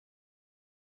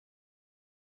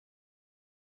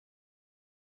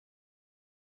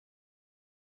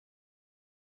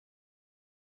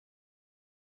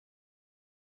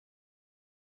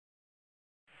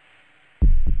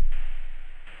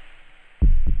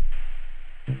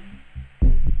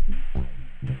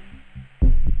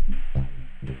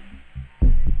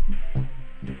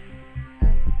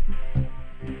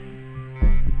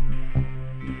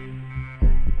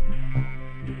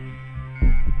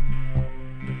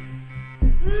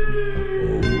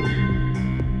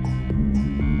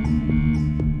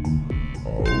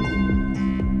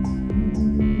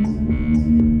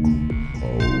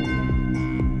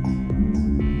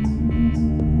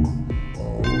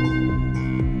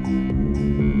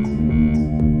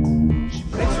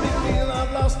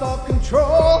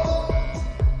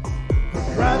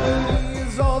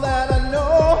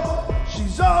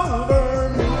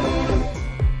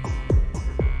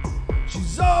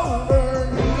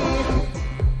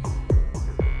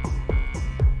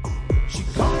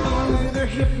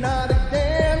hypnotic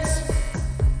dance.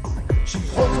 She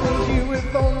holds me here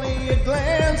with only a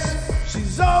glance.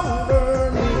 She's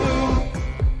over me.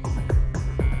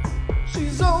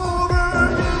 She's over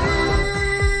me.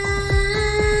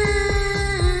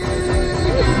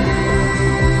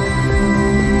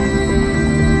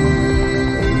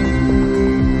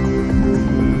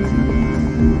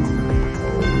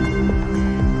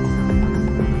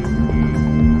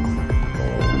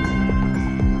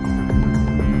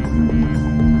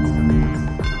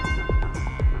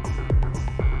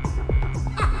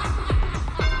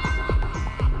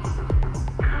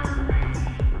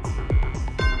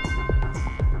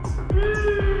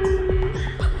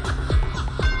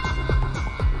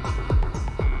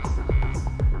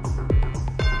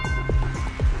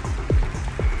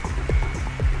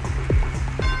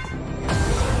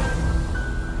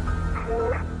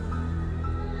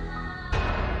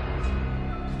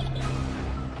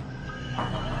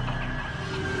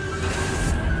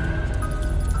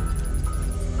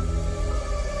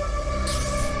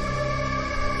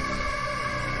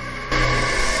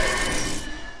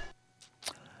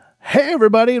 Hey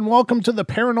everybody, and welcome to the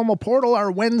Paranormal Portal,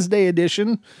 our Wednesday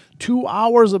edition. 2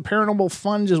 hours of paranormal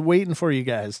fun just waiting for you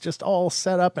guys. Just all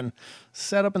set up in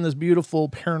this beautiful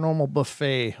paranormal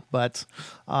buffet. But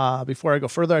before I go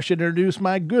further, I should introduce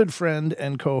my good friend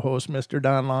and co-host, Mr.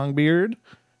 Don Longbeard.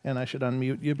 And I should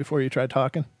unmute you before you try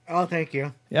talking. Oh, thank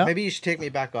you. Yeah. Maybe you should take me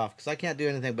back off, because I can't do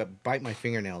anything but bite my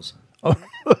fingernails. Oh.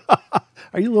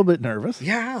 Are you a little bit nervous?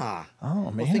 Yeah.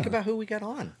 Oh, man. Well, think about who we got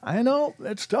on. I know.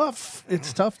 It's tough.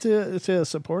 It's tough to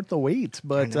support the weight,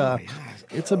 but yeah.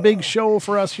 it's a big show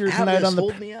for us here tonight Atlas, on the...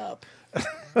 hold me up.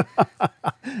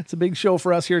 It's a big show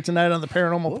for us here tonight on the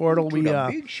Paranormal Portal.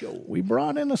 Big show. We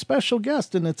brought in a special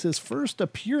guest, and it's his first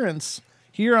appearance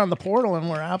here on the portal, and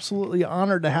we're absolutely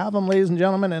honored to have him, ladies and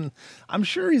gentlemen. And I'm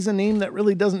sure he's a name that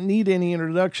really doesn't need any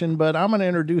introduction, but I'm going to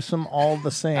introduce him all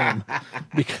the same,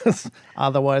 because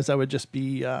otherwise I would just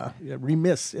be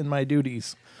remiss in my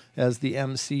duties as the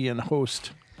MC and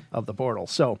host of the portal.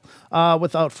 So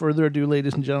without further ado,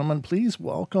 ladies and gentlemen, please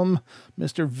welcome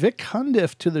Mr. VIC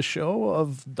CUNDIFF to the show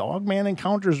of Dogman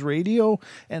Encounters Radio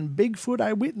and Bigfoot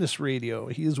Eyewitness Radio.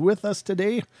 He is with us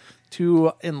today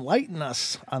to enlighten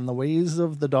us on the ways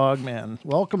of the Dogman.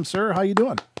 Welcome, sir. How you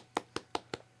doing?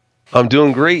 I'm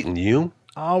doing great, and you?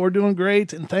 Oh, we're doing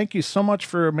great, and thank you so much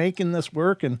for making this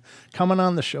work and coming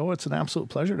on the show. It's an absolute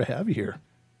pleasure to have you here.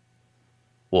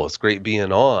 Well, it's great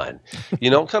being on. You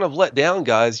know, kind of let down,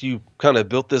 guys. You kind of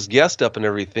built this guest up and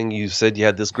everything. You said you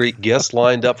had this great guest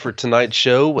lined up for tonight's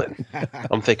show, and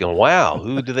I'm thinking, wow,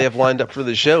 who do they have lined up for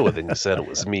the show? And then you said it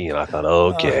was me, and I thought,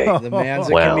 okay. The man's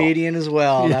a comedian as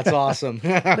well. Yeah. That's awesome.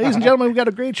 Ladies and gentlemen, we've got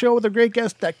a great show with a great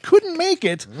guest that couldn't make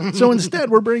it, so instead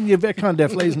we're bringing you VIC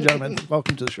CUNDIFF. Ladies and gentlemen,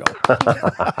 welcome to the show.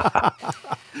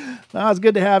 No, it's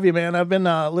good to have you, man. I've been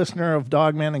a listener of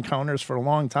Dogman Encounters for a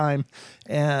long time,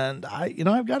 and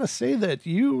I've got to say that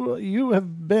you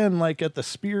have been like at the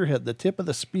spearhead, the tip of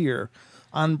the spear,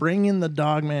 on bringing the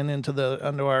Dogman into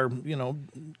our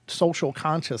social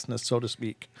consciousness, so to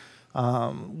speak.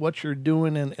 What you're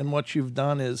doing and what you've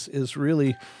done is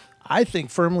really, I think,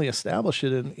 firmly establish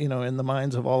it in the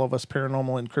minds of all of us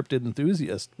paranormal and cryptid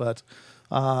enthusiasts. But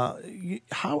how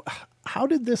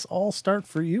did this all start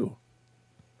for you?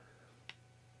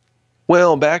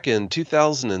 Well, back in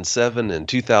 2007 and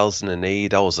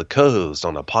 2008, I was a co-host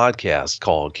on a podcast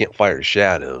called Campfire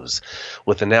Shadows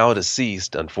with the now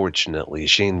deceased, unfortunately,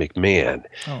 Shane McMahon.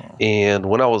 Oh. And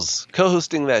when I was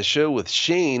co-hosting that show with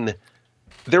Shane,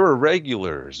 there were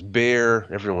regulars, Bear,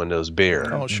 everyone knows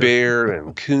Bear, oh, sure. Bear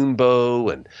and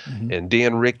Coonbo and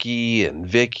Dan Ricky and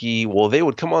Vicky. Well, they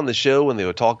would come on the show and they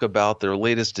would talk about their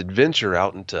latest adventure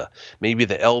out into maybe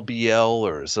the LBL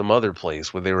or some other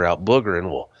place where they were out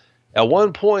boogering. Well, at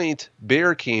one point,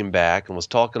 Bear came back and was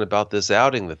talking about this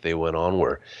outing that they went on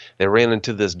where they ran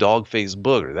into this dog-faced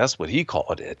booger. That's what he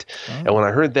called it. Oh. And when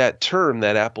I heard that term,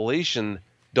 that appellation,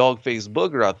 dog-faced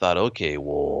booger, I thought, okay,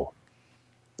 well,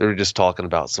 they were just talking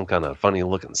about some kind of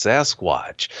funny-looking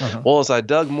Sasquatch. Uh-huh. Well, as I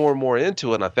dug more and more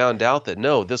into it, and I found out that,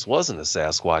 no, this wasn't a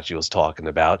Sasquatch he was talking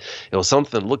about. It was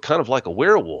something that looked kind of like a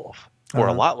werewolf, or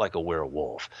a lot like a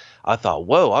werewolf. I thought,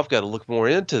 whoa, I've got to look more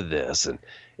into this. And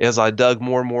as I dug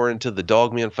more and more into the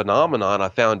Dogman phenomenon, I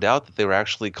found out that they were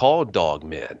actually called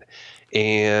dogmen.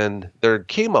 And there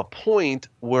came a point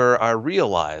where I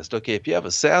realized, okay, if you have a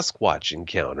Sasquatch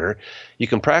encounter, you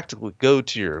can practically go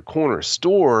to your corner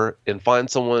store and find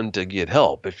someone to get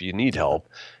help if you need help.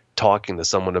 talking to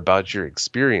someone about your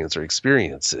experience or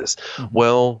experiences.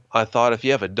 Well, I thought if you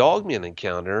have a Dogman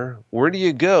encounter, where do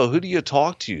you go? Who do you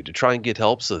talk to try and get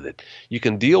help so that you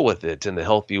can deal with it in a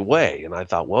healthy way? And I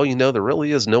thought, well, there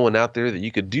really is no one out there that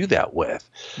you could do that with.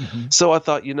 So I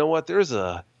thought, you know what, there's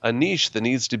a niche that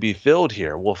needs to be filled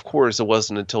here. Well, of course, it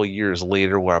wasn't until years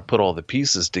later where I put all the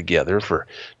pieces together for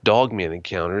Dogman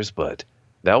encounters, but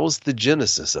that was the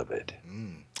genesis of it.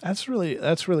 That's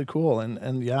really cool.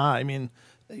 And yeah, I mean,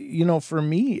 for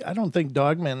me, I don't think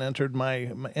Dogman entered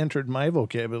my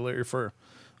vocabulary for,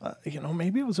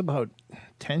 maybe it was about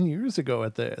 10 years ago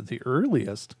at the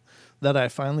earliest that I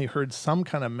finally heard some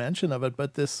kind of mention of it.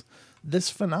 But this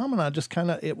phenomena just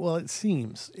kind of, it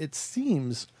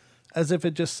seems as if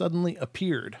it just suddenly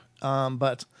appeared.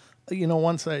 But,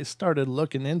 once I started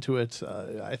looking into it,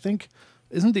 I think,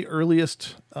 isn't the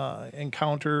earliest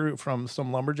encounter from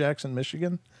some lumberjacks in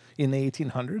Michigan in the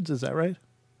 1800s? Is that right?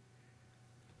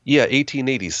 Yeah,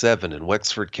 1887 in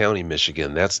Wexford County,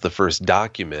 Michigan. That's the first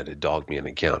documented Dogman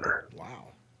encounter.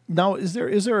 Wow. Now, is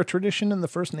there a tradition in the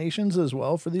First Nations as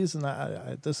well for these? And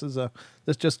this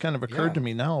just kind of occurred to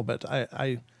me now, but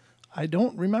I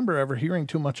don't remember ever hearing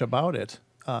too much about it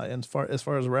as far as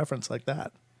a reference like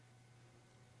that.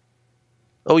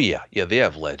 Oh, yeah, they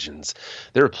have legends.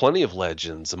 There are plenty of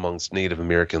legends amongst Native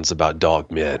Americans about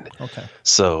dogmen. Okay.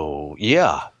 So,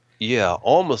 yeah,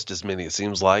 almost as many, it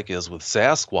seems like, as with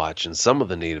Sasquatch in some of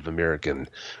the Native American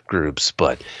groups.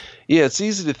 But, yeah, it's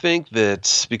easy to think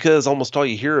that because almost all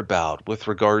you hear about with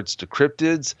regards to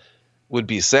cryptids would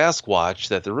be Sasquatch,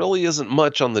 that there really isn't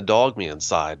much on the Dogman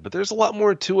side. But there's a lot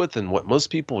more to it than what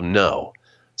most people know.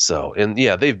 So, and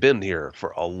yeah, they've been here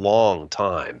for a long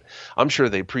time. I'm sure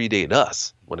they predate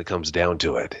us when it comes down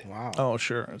to it. Wow. Oh,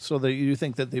 sure. So you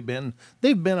think that they've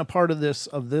been a part of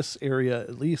this area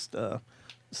at least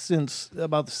since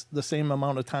about the same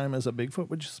amount of time as a Bigfoot,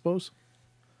 would you suppose?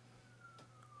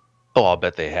 Oh, I'll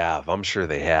bet they have. I'm sure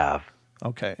they have.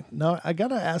 Okay. Now I got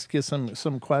to ask you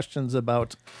some questions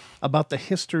about the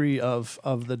history of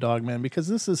the Dogman, because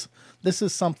this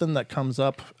is something that comes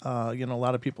up. A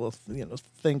lot of people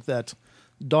think that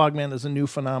Dogman is a new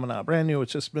phenomenon, brand new.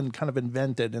 It's just been kind of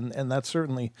invented, and that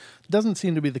certainly doesn't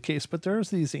seem to be the case. But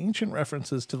there's these ancient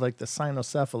references to like the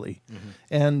cynocephaly,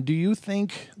 and do you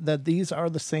think that these are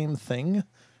the same thing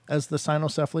as the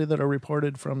cynocephaly that are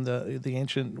reported from the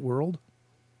ancient world?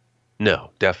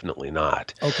 No, definitely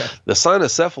not. Okay. The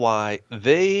cynocephali,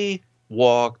 they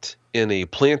walked in a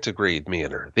plantigrade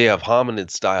manner. They have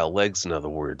hominid-style legs, in other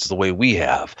words, the way we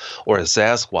have, or a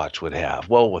Sasquatch would have.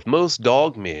 Well, with most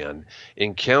Dogman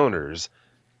encounters,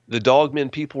 the Dogman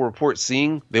people report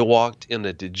seeing, they walked in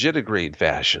a digitigrade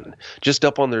fashion, just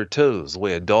up on their toes, the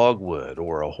way a dog would,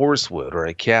 or a horse would, or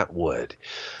a cat would.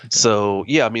 Okay. So,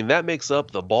 yeah, I mean, that makes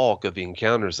up the bulk of the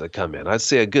encounters that come in. I'd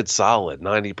say a good solid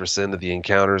 90% of the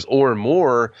encounters or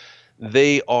more,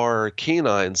 they are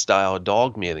canine-style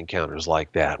Dogman encounters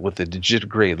like that, with the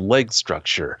digitigrade leg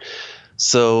structure.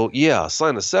 So, yeah,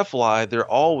 cynocephali, they're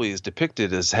always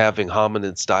depicted as having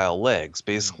hominid-style legs,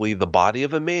 basically the body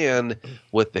of a man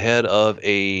with the head of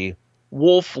a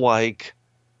wolf-like,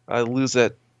 I use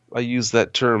that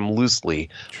term loosely,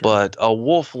 sure, but a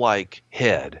wolf-like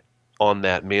head on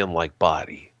that man-like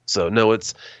body. So, no,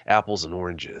 it's apples and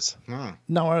oranges.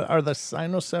 Now, are the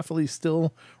cynocephaly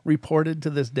still reported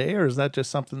to this day, or is that just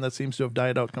something that seems to have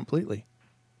died out completely?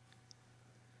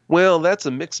 Well, that's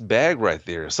a mixed bag right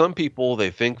there. Some people, they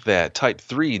think that type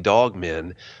 3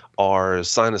 dogmen are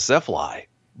cynocephali,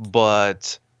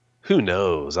 but who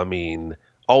knows? I mean,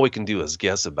 all we can do is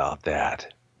guess about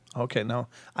that. Okay, now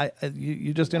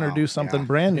you just introduced something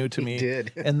brand new to me.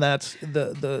 Did. And that's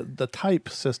the type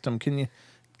system. Can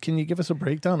you give us a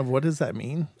breakdown of what does that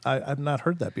mean? I've not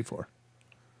heard that before.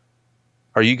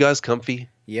 Are you guys comfy?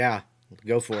 Yeah,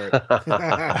 go for it.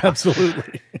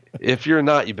 Absolutely. If you're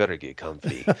not, you better get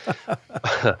comfy.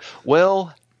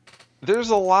 Well, there's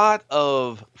a lot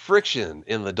of friction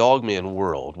in the Dogman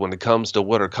world when it comes to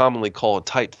what are commonly called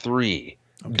type 3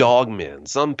 Dogmen.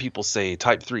 Some people say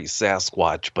type 3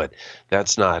 Sasquatch, but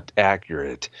that's not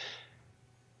accurate.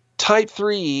 Type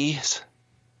 3s,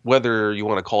 whether you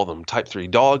want to call them type 3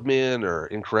 Dogmen or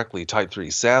incorrectly type 3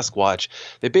 Sasquatch,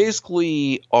 they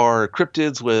basically are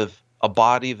cryptids with a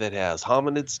body that has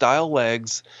hominid-style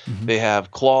legs. They have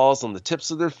claws on the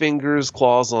tips of their fingers,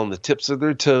 claws on the tips of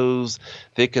their toes.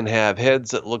 They can have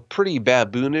heads that look pretty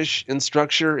baboonish in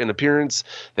structure and appearance.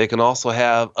 They can also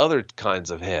have other kinds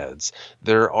of heads.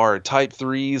 There are type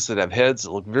 3s that have heads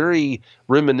that look very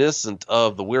reminiscent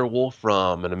of the werewolf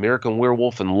from An American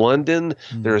Werewolf in London.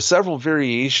 There are several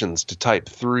variations to type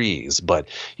 3s, but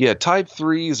yeah, type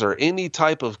 3s are any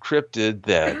type of cryptid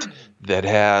that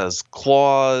has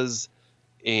claws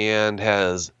and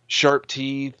has sharp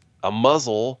teeth, a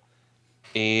muzzle,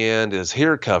 and is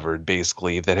hair covered,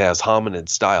 basically, that has hominid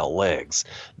style legs.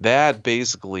 That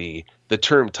basically, the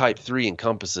term type 3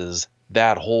 encompasses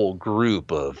that whole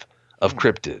group of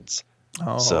cryptids.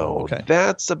 So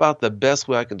that's about the best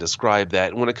way I can describe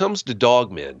that. And when it comes to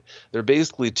dogmen, there are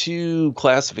basically two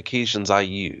classifications I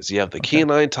use. You have the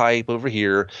canine type over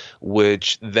here,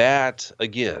 which that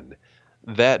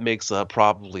makes up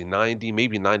probably 90,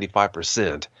 maybe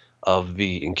 95% of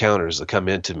the encounters that come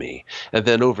into me. And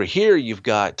then over here, you've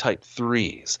got type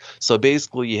 3s. So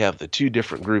basically, you have the two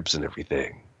different groups and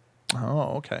everything.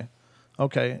 Oh, okay.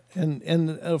 Okay. And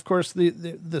of course,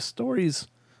 the stories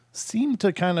seem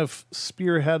to kind of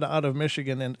spearhead out of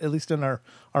Michigan, and at least in our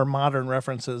modern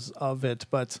references of it.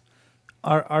 But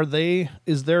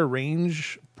is their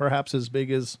range perhaps as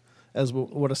big as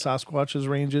what a Sasquatch's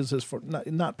range is for,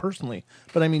 not personally,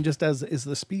 but I mean just as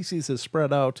the species is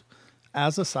spread out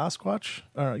as a Sasquatch,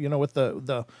 with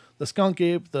the skunk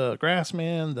ape, the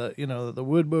grassman, the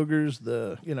wood boogers,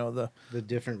 the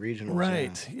different regionals.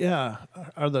 Right. Yeah.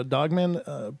 Are the dogmen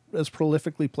as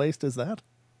prolifically placed as that?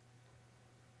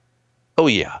 Oh,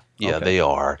 yeah. Yeah, they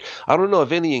are. I don't know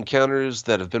of any encounters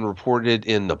that have been reported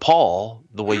in Nepal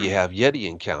the way you have Yeti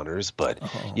encounters, but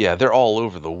yeah, they're all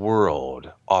over the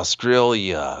world.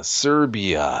 Australia,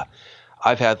 Serbia.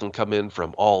 I've had them come in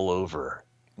from all over.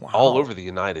 Wow. All over the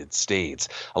United States.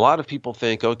 A lot of people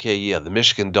think, the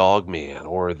Michigan Dogman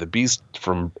or the Beast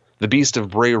of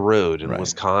Bray Road in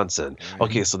Wisconsin. Right.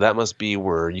 Okay, so that must be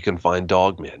where you can find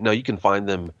dogmen. No, you can find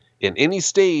them in any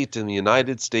state in the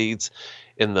United States,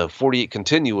 in the 48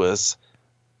 continuous,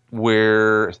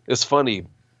 where it's funny.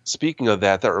 Speaking of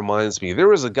that reminds me, there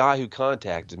was a guy who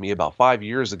contacted me about 5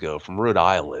 years ago from Rhode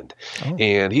Island,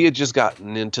 and he had just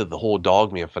gotten into the whole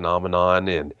dogman phenomenon,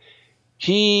 and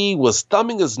he was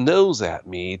thumbing his nose at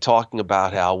me, talking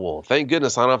about how, well, thank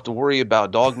goodness I don't have to worry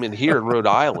about dogmen here in Rhode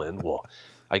Island. Well,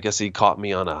 I guess he caught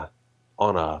me when I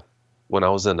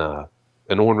was in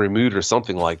an ornery mood or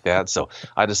something like that. So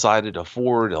I decided to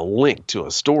forward a link to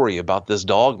a story about this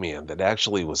dogman that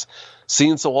actually was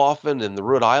seen so often in the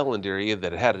Rhode Island area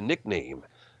that it had a nickname.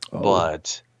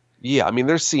 But yeah, I mean,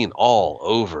 they're seen all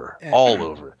over.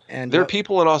 And there are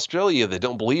people in Australia that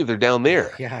don't believe they're down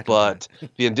there. But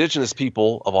the indigenous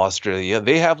people of Australia,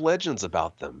 they have legends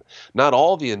about them. Not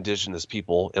all the indigenous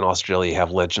people in Australia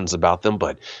have legends about them,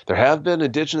 but there have been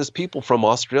indigenous people from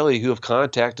Australia who have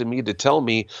contacted me to tell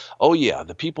me,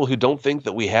 the people who don't think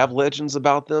that we have legends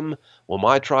about them, well,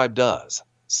 my tribe does.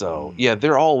 So, yeah,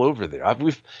 they're all over there.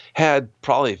 We've had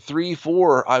probably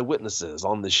 3-4 eyewitnesses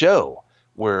on the show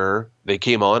where they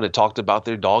came on and talked about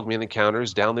their dogman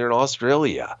encounters down there in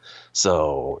Australia.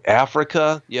 So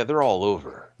Africa, they're all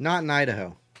over. Not in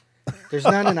Idaho. There's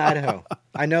none in Idaho.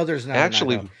 I know there's none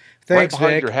actually, in Idaho. Thanks,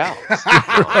 right behind your house.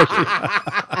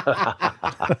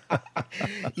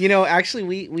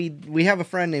 Actually, we have a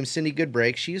friend named Cindy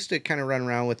Goodbrake. She used to kind of run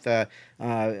around with a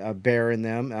bear in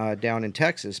them down in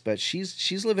Texas, but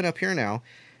she's living up here now.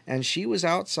 And she was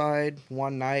outside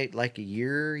one night like a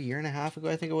year and a half ago,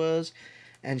 I think it was.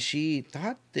 And she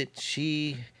thought that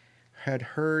she had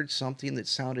heard something that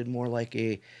sounded more like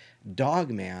a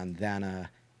dogman than a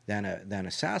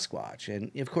Sasquatch.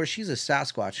 And of course, she's a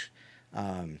Sasquatch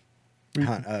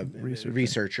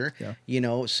researcher.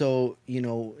 Yeah. So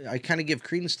I kind of give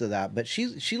credence to that. But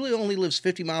she only lives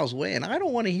 50 miles away, and I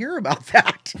don't want to hear about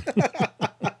that.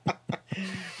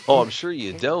 Oh, I'm sure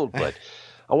you don't, but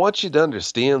I want you to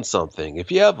understand something.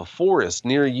 If you have a forest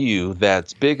near you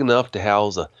that's big enough to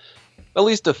house at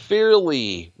least a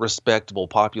fairly respectable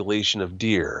population of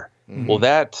deer, well,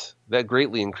 that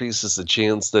greatly increases the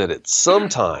chance that at some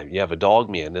time you have a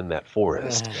dogman in that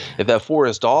forest. If that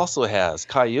forest also has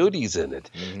coyotes in it,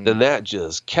 then that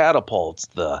just catapults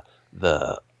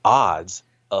the odds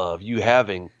of you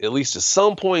having, at least at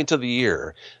some point of the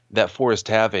year, that forest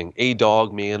having a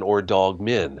dogman or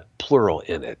dogmen, plural,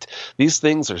 in it. These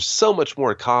things are so much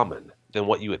more common than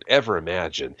what you would ever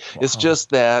imagine. Wow. It's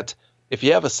just that if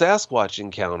you have a Sasquatch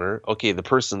encounter, the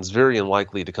person's very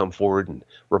unlikely to come forward and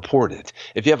report it.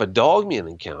 If you have a dogman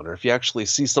encounter, if you actually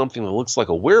see something that looks like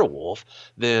a werewolf,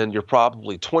 then you're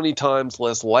probably 20 times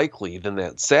less likely than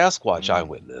that Sasquatch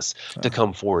eyewitness to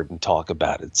come forward and talk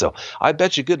about it. So I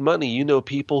bet you good money you know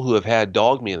people who have had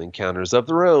dogman encounters of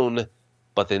their own,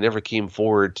 but they never came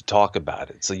forward to talk about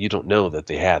it. So you don't know that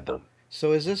they had them.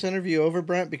 So is this interview over,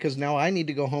 Brent? Because now I need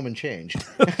to go home and change.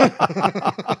 That's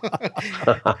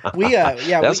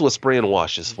what spray and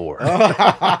wash is for.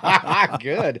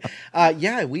 Good.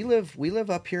 We live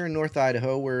up here in North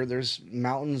Idaho where there's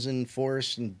mountains and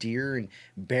forests and deer and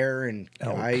bear and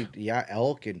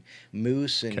elk and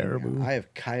moose and caribou. I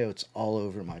have coyotes all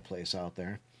over my place out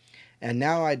there. And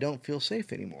now I don't feel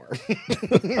safe anymore.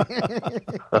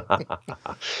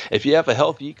 If you have a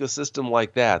healthy ecosystem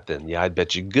like that, then yeah, I'd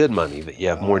bet you good money that you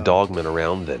have more dogmen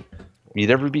around than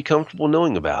you'd ever be comfortable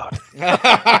knowing about.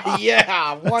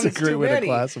 Yeah, one is a great too way many.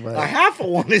 to classify it. A half of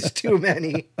one is too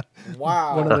many.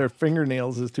 Wow. One of their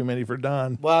fingernails is too many for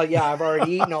Don. Well, yeah, I've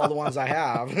already eaten all the ones I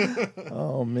have.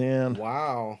 Oh man.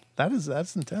 Wow.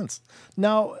 That's intense.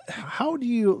 Now, how do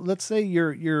you? Let's say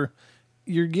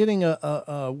you're getting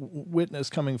a witness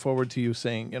coming forward to you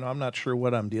saying, I'm not sure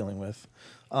what I'm dealing with,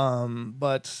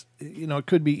 but it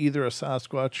could be either a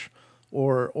Sasquatch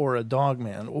or a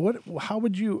Dogman. How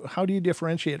do you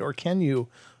differentiate, or can you,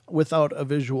 without a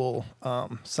visual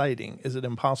sighting? Is it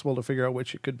impossible to figure out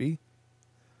which it could be?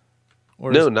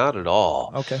 No, not at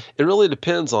all. Okay. It really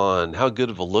depends on how good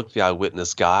of a look the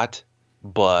eyewitness got,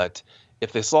 but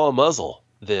if they saw a muzzle,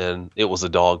 then it was a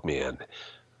Dogman.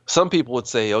 Some people would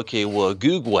say, okay, well, a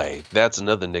Googway, that's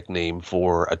another nickname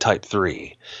for a Type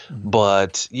 3. Mm-hmm.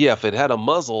 But yeah, if it had a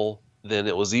muzzle, then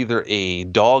it was either a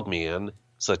Dogman,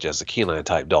 such as a canine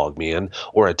type Dogman,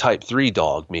 or a Type 3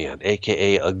 Dogman,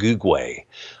 aka a Googway,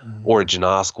 or a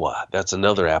Janoskwa. That's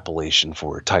another appellation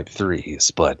for Type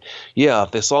 3s. But yeah,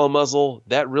 if they saw a muzzle,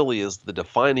 that really is the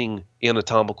defining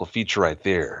anatomical feature right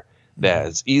there.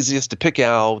 That's easiest to pick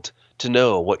out, to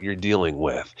know what you're dealing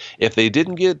with. If they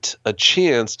didn't get a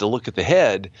chance to look at the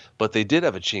head, but they did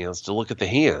have a chance to look at the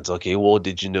hands, okay, well,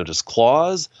 did you notice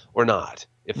claws or not?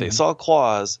 If they saw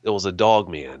claws, it was a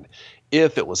Dogman.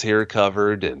 If it was hair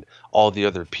covered and all the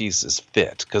other pieces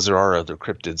fit, because there are other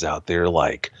cryptids out there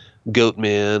like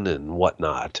goatmen and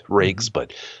whatnot, rakes,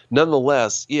 but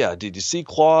nonetheless, yeah, did you see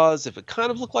claws? If it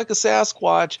kind of looked like a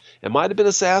Sasquatch, it might have been a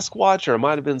Sasquatch or it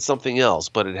might have been something else,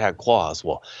 but it had claws.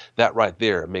 Well, that right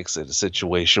there makes it a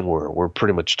situation where we're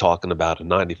pretty much talking about a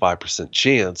 95%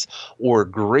 chance or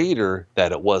greater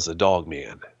that it was a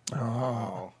Dogman.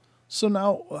 Oh. So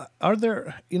now, are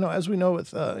there, as we know,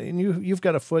 with and you've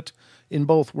got a foot in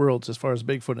both worlds as far as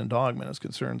Bigfoot and Dogman is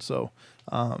concerned. So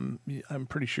I'm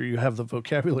pretty sure you have the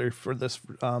vocabulary for this.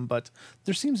 But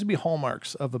there seems to be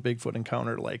hallmarks of a Bigfoot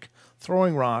encounter, like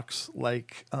throwing rocks,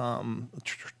 like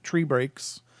tree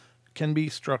breaks, can be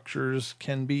structures,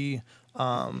 can be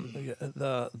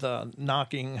the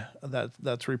knocking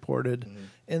that's reported,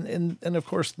 and of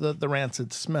course the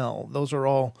rancid smell. Those are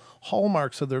all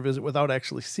hallmarks of their visit without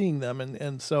actually seeing them,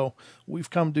 and so we've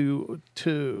come to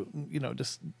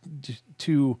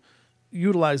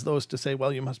utilize those to say,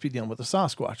 well, you must be dealing with a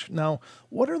Sasquatch. Now,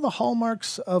 what are the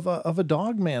hallmarks of a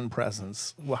Dogman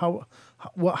presence? How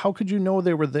could you know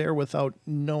they were there without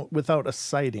a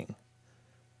sighting?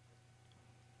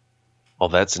 Well,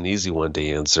 that's an easy one to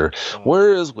answer.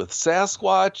 Whereas with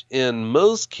Sasquatch, in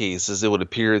most cases, it would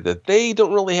appear that they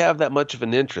don't really have that much of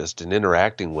an interest in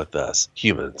interacting with us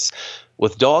humans.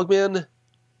 With Dogmen,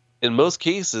 in most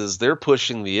cases, they're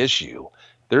pushing the issue.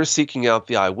 They're seeking out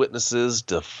the eyewitnesses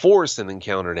to force an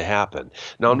encounter to happen.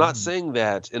 Now, I'm not saying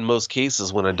that in most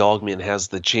cases when a Dogman has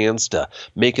the chance to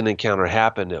make an encounter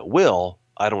happen at will,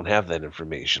 I don't have that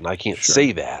information. I can't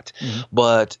say that.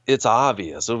 But it's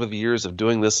obvious over the years of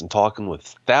doing this and talking with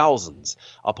thousands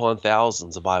upon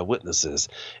thousands of eyewitnesses,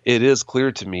 it is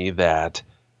clear to me that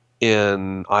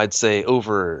in, I'd say,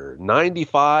 over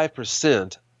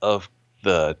 95% of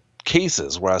the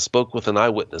cases where I spoke with an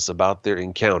eyewitness about their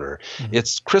encounter,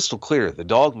 it's crystal clear the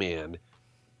Dogman,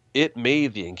 it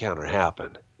made the encounter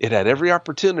happen. It had every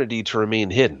opportunity to remain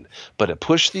hidden, but it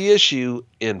pushed the issue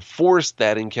and forced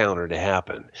that encounter to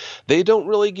happen. They don't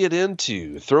really get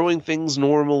into throwing things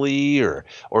normally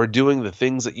or doing the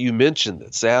things that you mentioned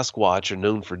that Sasquatch are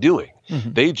known for doing.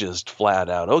 They just flat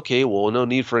out, okay, well, no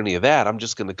need for any of that. I'm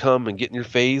just going to come and get in your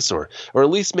face or at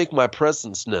least make my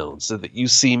presence known so that you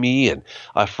see me and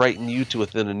I frighten you to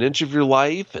within an inch of your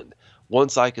life. And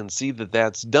once I can see that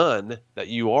that's done, that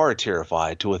you are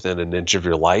terrified to within an inch of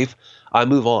your life, I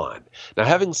move on. Now,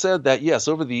 having said that, yes,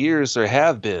 over the years, there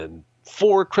have been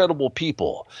 4 credible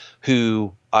people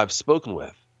who I've spoken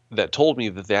with that told me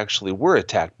that they actually were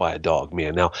attacked by a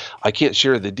Dogman. Now, I can't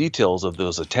share the details of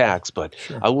those attacks, but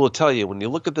I will tell you, when you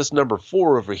look at this number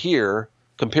 4 over here,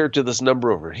 compared to this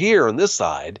number over here on this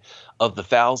side, of the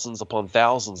thousands upon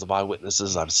thousands of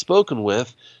eyewitnesses I've spoken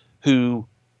with who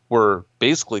were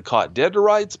basically caught dead to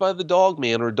rights by the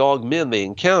Dogman or Dogmen they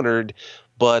encountered,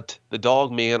 but the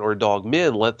Dogman or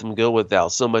Dogmen let them go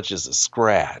without so much as a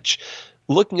scratch.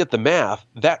 Looking at the math,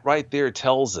 that right there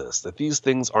tells us that these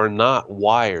things are not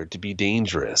wired to be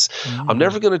dangerous. I'm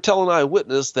never going to tell an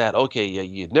eyewitness that, okay, yeah,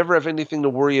 you never have anything to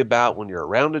worry about when you're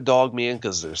around a Dogman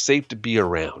because they're safe to be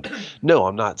around. No,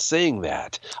 I'm not saying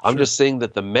that. I'm just saying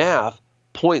that the math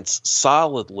points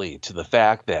solidly to the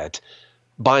fact that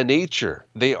by nature,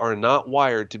 they are not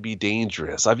wired to be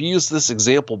dangerous. I've used this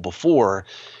example before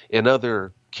in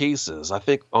other cases, I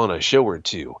think on a show or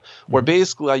two, where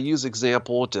basically I use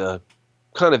example to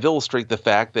kind of illustrate the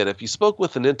fact that if you spoke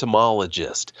with an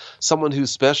entomologist, someone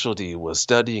whose specialty was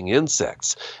studying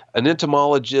insects, an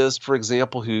entomologist, for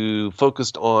example, who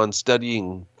focused on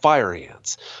studying fire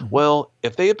ants, well,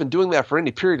 if they have been doing that for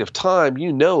any period of time,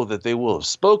 you know that they will have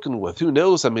spoken with who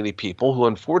knows how many people who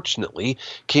unfortunately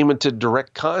came into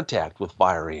direct contact with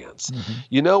fire ants.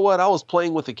 You know what? I was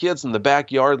playing with the kids in the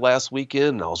backyard last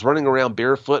weekend, and I was running around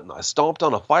barefoot, and I stomped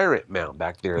on a fire ant mound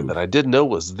back there that I didn't know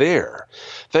was there.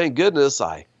 Thank goodness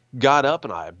I got up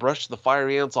and I brushed the fire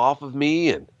ants off of me,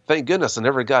 and thank goodness I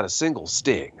never got a single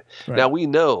sting. Right. Now, we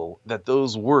know that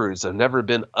those words have never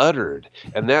been uttered,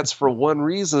 and that's for one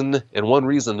reason and one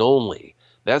reason only.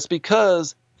 That's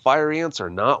because fire ants are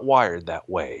not wired that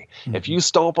way. If you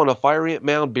stomp on a fire ant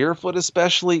mound barefoot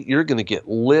especially, you're going to get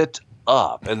lit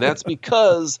up, and that's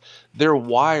because they're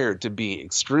wired to be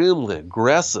extremely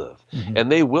aggressive,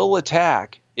 and they will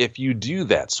attack if you do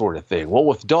that sort of thing. Well,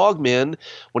 with Dogmen,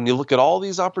 when you look at all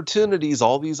these opportunities,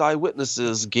 all these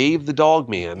eyewitnesses gave the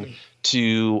Dogman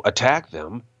to attack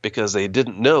them because they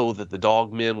didn't know that the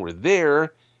Dogmen were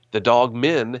there. The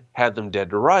Dogmen had them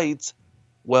dead to rights.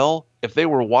 Well, if they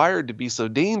were wired to be so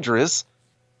dangerous,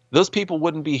 those people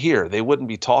wouldn't be here. They wouldn't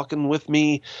be talking with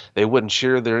me. They wouldn't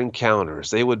share their encounters.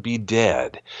 They would be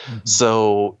dead.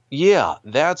 So, yeah,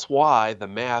 that's why the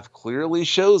math clearly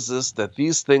shows us that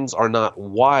these things are not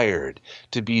wired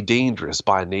to be dangerous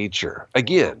by nature.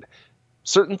 Again,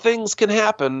 certain things can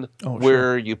happen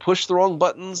where you push the wrong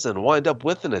buttons and wind up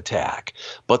with an attack.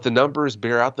 But the numbers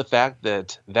bear out the fact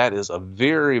that that is a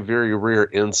very, very rare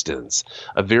instance,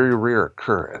 a very rare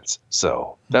occurrence.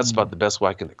 So that's about the best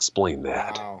way I can explain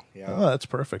that. Wow. Yeah. Oh, that's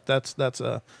perfect. That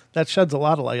sheds a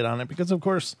lot of light on it because, of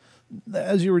course,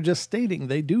 as you were just stating,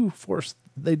 they do force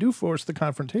the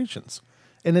confrontations,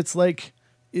 and it's like,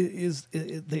 is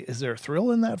there a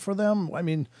thrill in that for them? I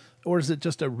mean, or is it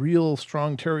just a real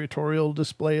strong territorial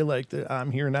display, like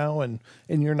I'm here now and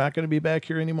you're not going to be back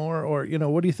here anymore? Or,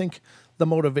 what do you think the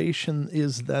motivation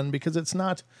is then? Because it's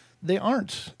not, they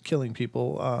aren't killing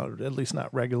people, at least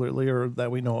not regularly or that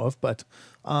we know of, but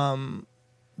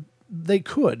they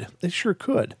sure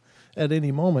could at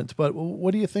any moment. But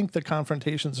what do you think the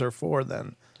confrontations are for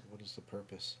then? What is the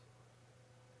purpose?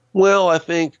 Well, I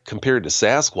think compared to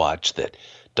Sasquatch, that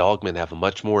Dogmen have a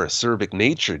much more acerbic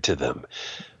nature to them.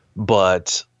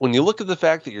 But when you look at the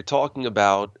fact that you're talking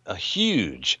about a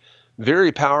huge,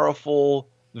 very powerful,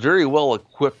 very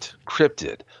well-equipped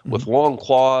cryptid with long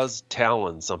claws,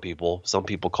 talons, some people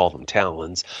call them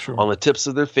talons, on the tips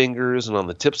of their fingers and on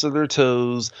the tips of their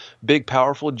toes, big,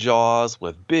 powerful jaws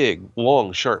with big,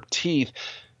 long, sharp teeth,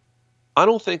 I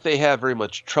don't think they have very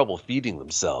much trouble feeding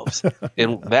themselves.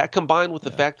 And that combined with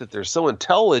the fact that they're so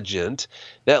intelligent,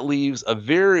 that leaves a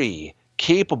very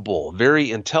capable,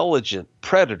 very intelligent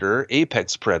predator,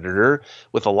 apex predator,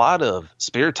 with a lot of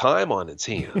spare time on its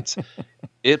hands.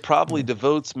 It probably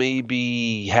devotes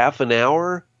maybe half an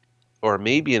hour or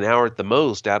maybe an hour at the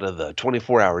most out of the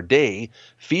 24-hour day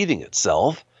feeding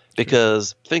itself.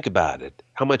 Because think about it.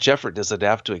 How much effort does it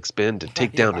have to expend to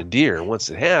take down a deer? Once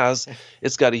it has,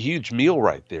 it's got a huge meal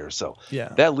right there. So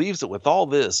that leaves it with all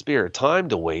this spare time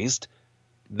to waste.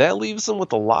 That leaves them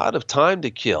with a lot of time to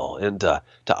kill and to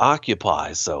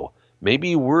occupy. So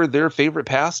maybe we're their favorite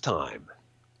pastime.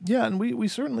 Yeah, and we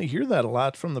certainly hear that a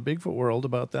lot from the Bigfoot world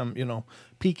about them,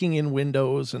 peeking in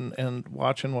windows and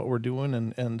watching what we're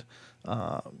doing and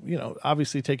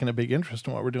obviously taking a big interest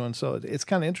in what we're doing. So it's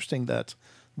kind of interesting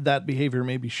that behavior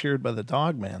may be shared by the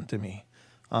Dogman to me.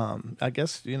 I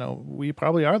guess, we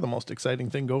probably are the most exciting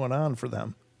thing going on for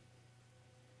them.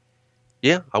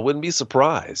 Yeah, I wouldn't be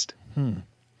surprised.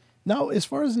 Now, as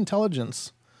far as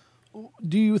intelligence,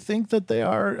 do you think that they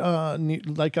are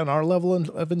like on our level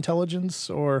of intelligence,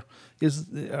 or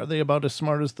are they about as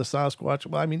smart as the Sasquatch?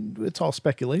 Well, I mean, it's all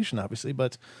speculation, obviously,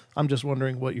 but I'm just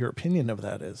wondering what your opinion of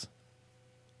that is.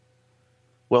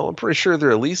 Well, I'm pretty sure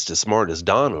they're at least as smart as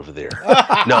Don over there.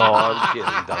 No, I'm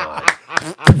kidding, Don.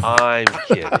 I'm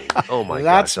kidding. Oh my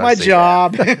That's gosh. my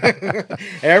job.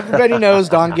 Everybody knows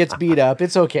Don gets beat up.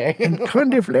 It's okay.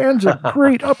 Cundiff lands a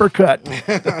great uppercut.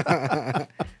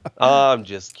 I'm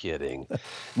just kidding.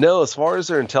 No, as far as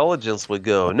their intelligence would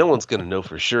go, no one's going to know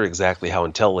for sure exactly how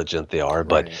intelligent they are.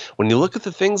 But when you look at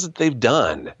the things that they've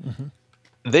done,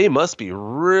 they must be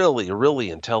really,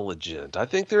 really intelligent. I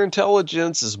think their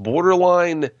intelligence is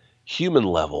borderline human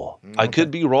level. I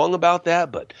could be wrong about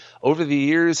that, but over the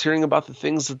years, hearing about the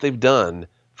things that they've done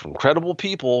from credible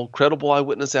people, credible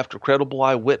eyewitness after credible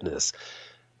eyewitness,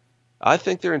 I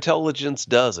think their intelligence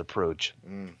does approach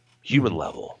human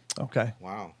level. Okay.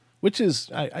 Wow. Which is,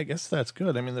 I guess that's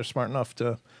good. I mean, they're smart enough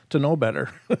to know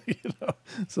better,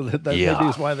 so that maybe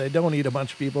is why they don't eat a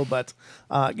bunch of people. But,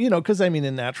 because I mean,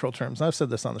 in natural terms, I've said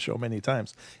this on the show many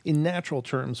times, in natural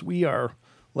terms, we are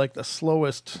like the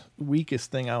slowest, weakest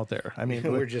thing out there. I mean,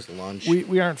 we're just lunch.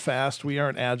 We aren't fast. We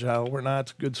aren't agile. We're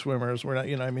not good swimmers. We're not,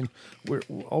 I mean,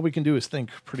 all we can do is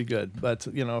think pretty good. But,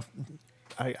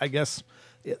 I guess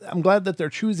I'm glad that they're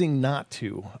choosing not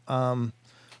to.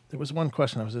 There was one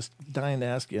question I was just dying to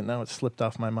ask you, and now it slipped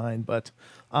off my mind. But,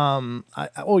 I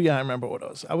remember what it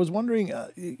was. I was wondering,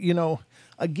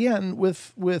 again,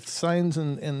 with signs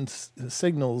and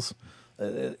signals,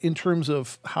 in terms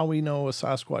of how we know a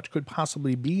Sasquatch could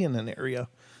possibly be in an area,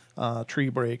 tree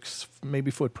breaks,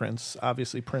 maybe footprints.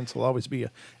 Obviously, prints will always be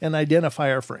an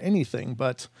identifier for anything,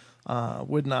 but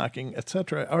wood knocking,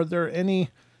 etc. Are there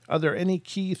any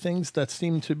key things that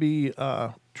seem to be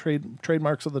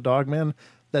trademarks of the Dogman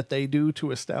that they do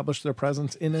to establish their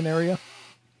presence in an area?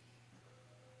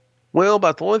 Well,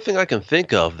 about the only thing I can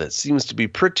think of that seems to be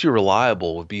pretty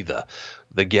reliable would be the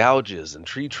gouges and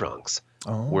tree trunks,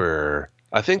 where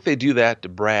I think they do that to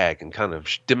brag and kind of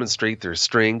demonstrate their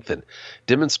strength and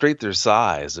demonstrate their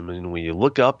size. I mean, when you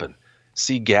look up and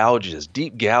see gouges,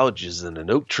 deep gouges in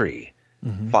an oak tree,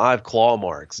 5 claw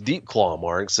marks, deep claw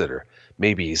marks that are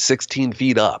maybe 16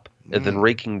 feet up and then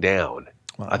raking down.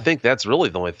 Wow. I think that's really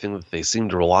the only thing that they seem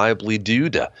to reliably do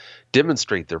to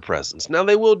demonstrate their presence. Now,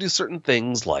 they will do certain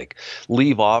things like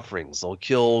leave offerings. They'll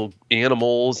kill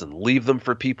animals and leave them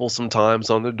for people sometimes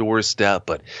on their doorstep,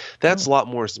 but that's a lot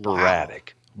more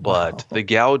sporadic. Wow. But the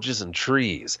gouges and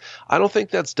trees, I don't think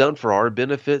that's done for our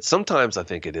benefit. Sometimes I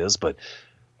think it is, but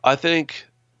I think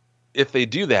if they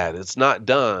do that, it's not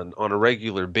done on a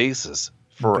regular basis.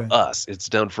 For us, it's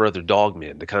done for other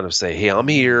dogmen to kind of say, hey, I'm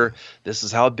here. This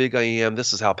is how big I am.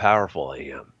 This is how powerful I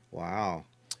am. Wow.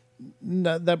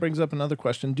 That brings up another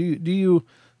question. Do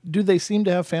they seem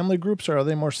to have family groups, or are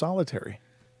they more solitary?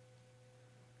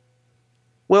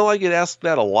 Well, I get asked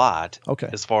that a lot. Okay.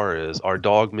 As far as are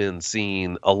dogmen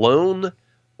seen alone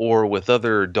or with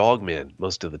other dogmen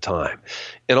most of the time.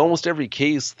 In almost every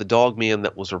case, the dogman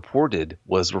that was reported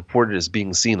as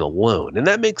being seen alone. And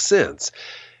that makes sense.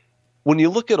 When you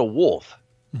look at a wolf,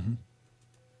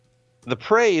 the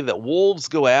prey that wolves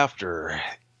go after,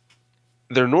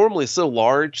 they're normally so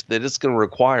large that it's going to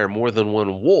require more than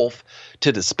one wolf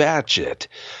to dispatch it.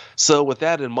 So with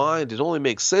that in mind, it only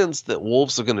makes sense that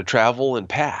wolves are going to travel in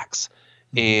packs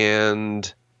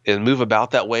and move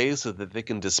about that way so that they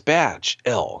can dispatch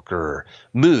elk or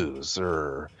moose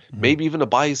or maybe even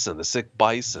a sick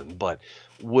bison. But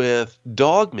with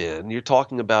dogmen, you're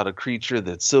talking about a creature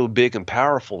that's so big and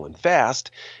powerful and fast,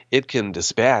 it can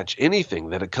dispatch anything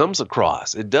that it comes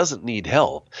across. It doesn't need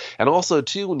help. And also,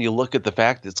 too, when you look at the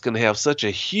fact that it's going to have such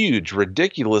a huge,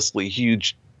 ridiculously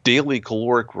huge daily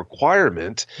caloric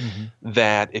requirement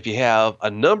that if you have a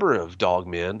number of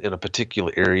dogmen in a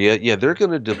particular area, they're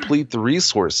going to deplete the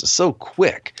resources so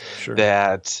quick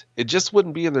that it just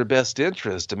wouldn't be in their best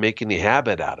interest to make any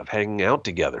habit out of hanging out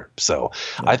together. So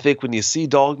I think when you see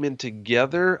dogmen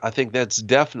together, I think that's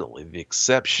definitely the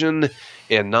exception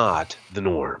and not the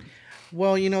norm.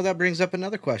 Well, that brings up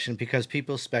another question, because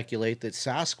people speculate that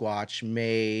Sasquatch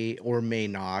may or may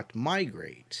not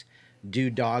migrate.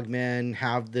 Do dogmen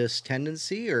have this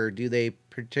tendency, or do they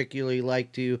particularly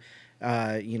like to,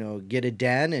 get a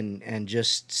den and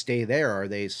just stay there? Are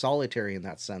they solitary in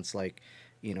that sense,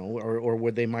 or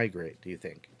would they migrate, do you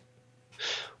think?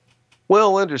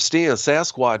 Well, understand,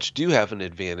 Sasquatch do have an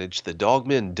advantage that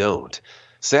dogmen don't.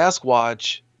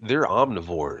 Sasquatch, they're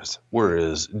omnivores,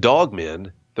 whereas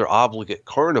dogmen, they're obligate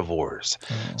carnivores.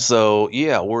 So,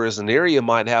 whereas an area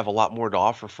might have a lot more to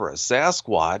offer for a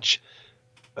Sasquatch,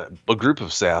 a group of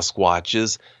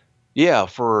Sasquatches,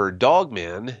 for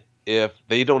dogmen, if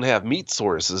they don't have meat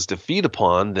sources to feed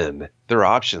upon, then their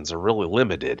options are really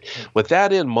limited. With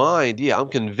that in mind, I'm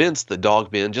convinced that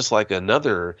dogmen, just like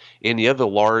any other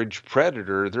large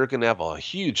predator, they're going to have a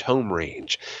huge home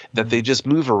range that they just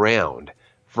move around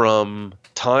From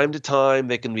time to time,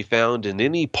 they can be found in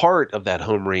any part of that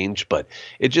home range, but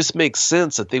it just makes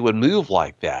sense that they would move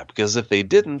like that, because if they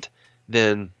didn't,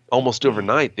 then almost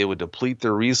overnight they would deplete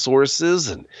their resources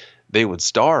and they would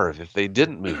starve if they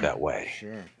didn't move that way.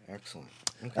 Sure. Excellent.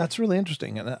 Okay. That's really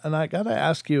interesting. And I got to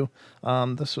ask you,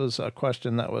 this was a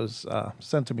question that was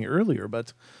sent to me earlier,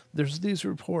 but there's these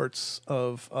reports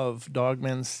of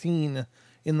dogmen seen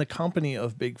in the company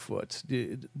of Bigfoot.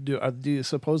 Do you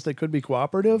suppose they could be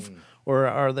cooperative, or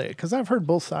are they? Because I've heard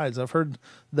both sides. I've heard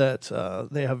that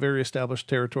they have very established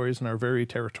territories and are very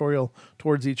territorial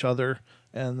towards each other.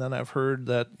 And then I've heard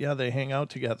that, yeah, they hang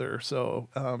out together. So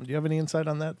do you have any insight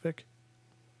on that, Vic?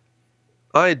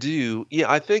 I do. Yeah,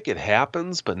 I think it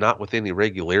happens, but not with any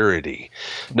regularity.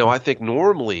 No, I think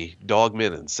normally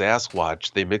dogmen and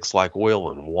Sasquatch, they mix like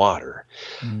oil and water.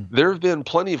 There have been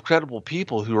plenty of credible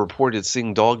people who reported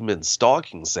seeing dogmen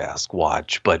stalking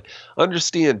Sasquatch, but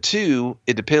understand, too,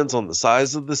 it depends on the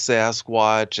size of the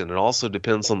Sasquatch, and it also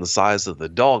depends on the size of the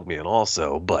dogman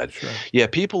also. But, yeah,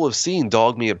 people have seen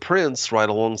dogman prints right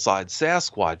alongside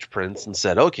Sasquatch prints and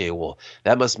said, okay, well,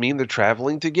 that must mean they're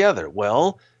traveling together.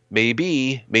 Well,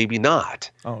 maybe, maybe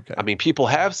not. Oh, okay. I mean, people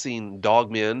have seen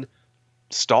dogmen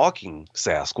stalking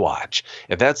Sasquatch.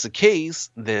 If that's the case,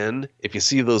 then if you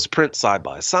see those prints side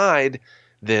by side,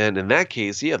 then in that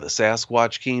case, yeah, the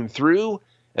Sasquatch came through,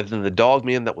 and then the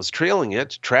dogman that was trailing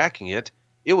it, tracking it,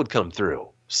 it would come through.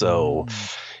 So,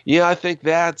 yeah, I think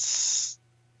that's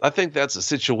a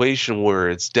situation where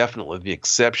it's definitely the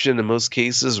exception in most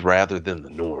cases rather than the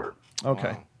norm.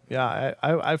 Okay. Wow. Yeah,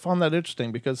 I found that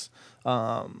interesting because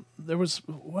there was,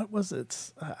 what was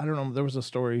it? I don't know. There was a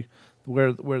story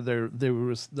where there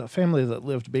was the family that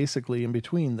lived basically in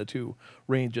between the two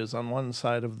ranges. On one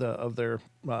side of their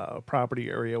property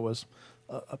area was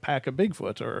a pack of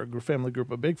Bigfoot, or a family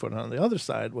group of Bigfoot, and on the other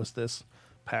side was this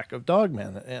pack of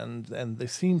dogmen, and they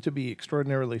seem to be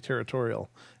extraordinarily territorial.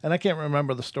 And I can't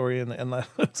remember the story, and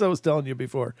as I was telling you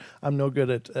before, I'm no good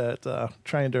at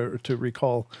trying to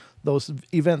recall those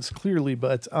events clearly,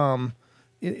 but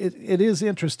it is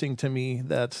interesting to me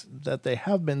that they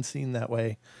have been seen that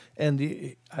way. And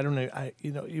I don't know,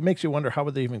 it makes you wonder, how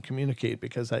would they even communicate,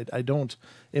 because I don't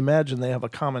imagine they have a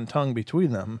common tongue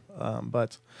between them.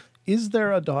 But is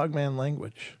there a dogman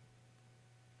language?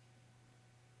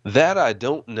 That I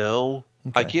don't know.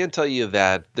 Okay. I can tell you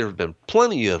that there have been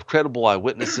plenty of credible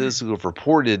eyewitnesses who have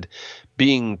reported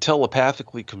being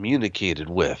telepathically communicated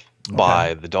with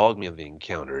by the dogman they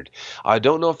encountered. I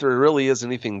don't know if there really is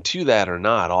anything to that or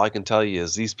not. All I can tell you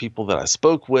is these people that I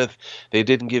spoke with, they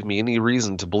didn't give me any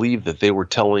reason to believe that they were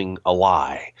telling a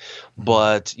lie.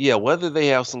 But yeah, whether they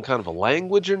have some kind of a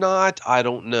language or not, I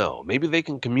don't know. Maybe they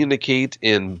can communicate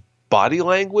in body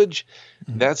language.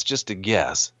 That's just a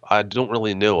guess. I don't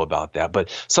really know about that. But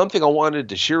something I wanted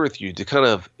to share with you to kind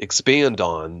of expand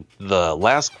on the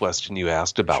last question you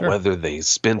asked about whether they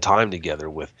spend time together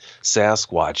with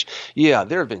Sasquatch. Yeah,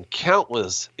 there have been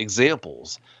countless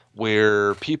examples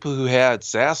where people who had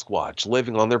Sasquatch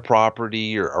living on their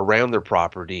property or around their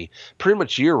property pretty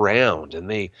much year round, and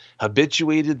they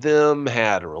habituated them,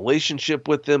 had a relationship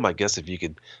with them. I guess if you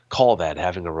could call that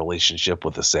having a relationship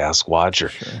with a Sasquatch or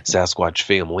Sasquatch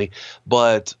family.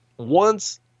 But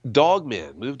once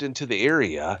dogmen moved into the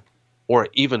area, or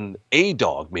even a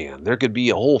dogman, there could be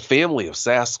a whole family of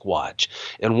Sasquatch,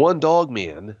 and one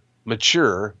dogman,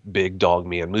 mature big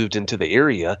dogman, moved into the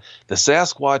area, the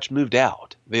Sasquatch moved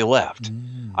out. They left.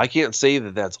 I can't say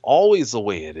that that's always the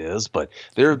way it is, but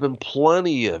there have been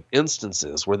plenty of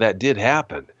instances where that did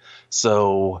happen.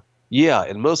 So, yeah,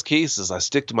 in most cases, I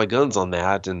stick to my guns on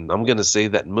that, and I'm going to say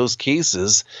that in most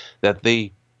cases that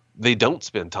they don't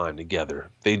spend time together.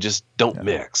 They just don't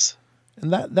mix.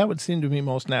 And that would seem to be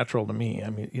most natural to me.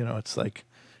 I mean, it's like,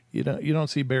 you don't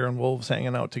see bear and wolves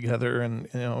hanging out together, and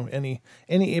any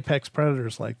apex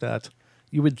predators like that.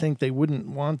 You would think they wouldn't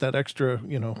want that extra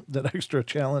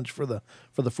challenge for the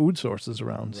food sources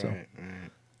around. So,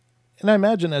 and I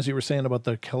imagine, as you were saying about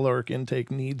the caloric intake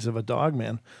needs of a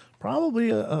dogman,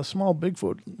 probably a small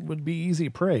Bigfoot would be easy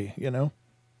prey. And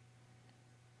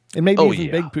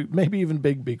maybe even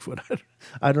big Bigfoot.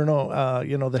 I don't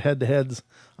know. The head-to-heads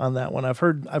on that one. I've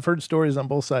heard stories on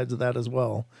both sides of that as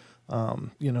well.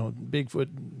 Bigfoot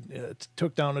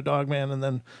took down a dogman, and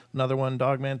then another one,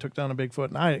 dogman took down a Bigfoot.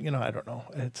 And I don't know.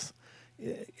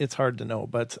 It's hard to know,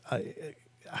 but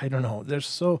I don't know.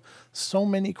 There's so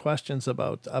many questions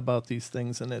about these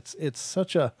things, and it's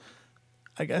such a.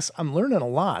 I guess I'm learning a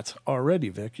lot already,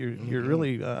 Vic. You're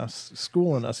really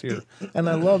schooling us here, and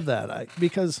I love that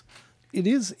because it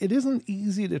isn't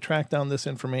easy to track down this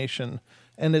information,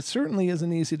 and it certainly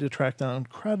isn't easy to track down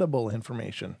credible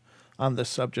information. on this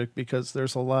subject, because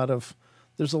there's a lot of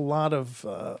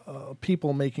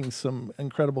people making some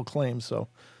incredible claims. So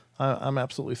I'm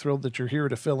absolutely thrilled that you're here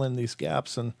to fill in these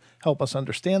gaps and help us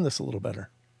understand this a little better.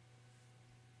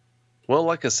 Well,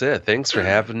 like I said, thanks for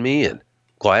having me, and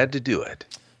glad to do it.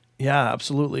 Yeah,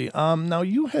 absolutely. Now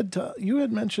you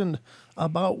had mentioned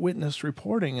about witness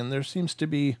reporting, and there seems to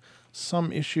be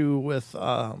some issue with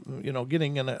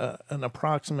getting an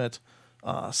approximate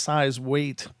size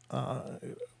weight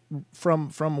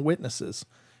from witnesses,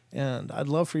 and I'd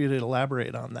love for you to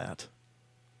elaborate on that.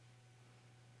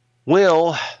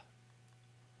 Well,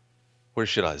 where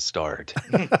should I start?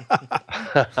 At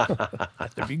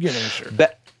the beginning, sure.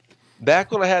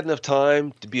 Back when I had enough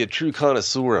time to be a true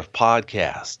connoisseur of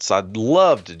podcasts, I'd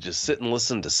love to just sit and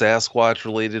listen to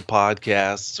Sasquatch-related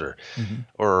podcasts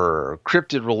or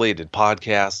cryptid-related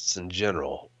podcasts in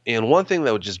general. And one thing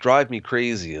that would just drive me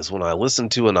crazy is when I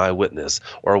listened to an eyewitness,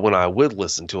 or when I would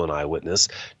listen to an eyewitness,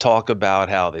 talk about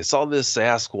how they saw this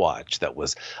Sasquatch that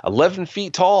was 11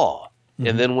 feet tall.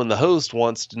 And then when the host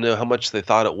wants to know how much they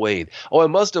thought it weighed, it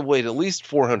must have weighed at least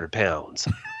 400 pounds.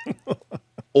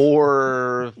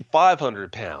 Or 500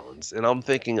 pounds. And I'm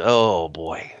thinking, oh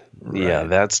boy, yeah,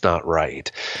 that's not right.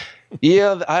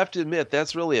 Yeah, I have to admit,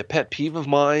 that's really a pet peeve of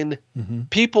mine.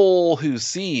 People who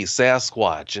see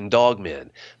Sasquatch and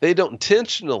Dogman, they don't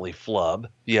intentionally flub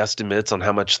the estimates on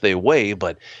how much they weigh,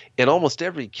 but in almost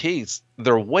every case,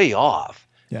 they're way off.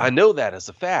 Yeah. I know that as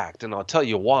a fact, and I'll tell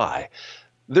you why.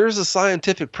 There's a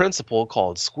scientific principle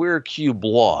called square cube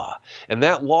law, and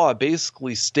that law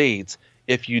basically states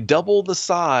if you double the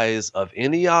size of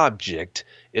any object,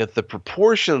 if the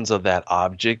proportions of that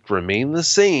object remain the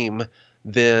same,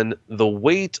 then the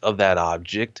weight of that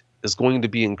object is going to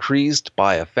be increased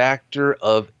by a factor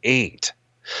of 8.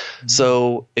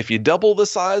 So if you double the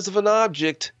size of an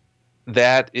object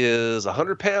that is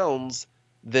 100 pounds,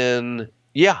 then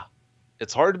yeah,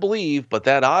 it's hard to believe, but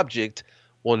that object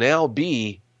will now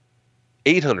be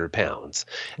 800 pounds.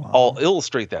 Wow. I'll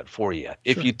illustrate that for you. Sure.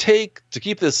 If you take, to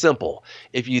keep this simple,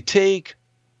 if you take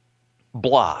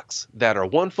blocks that are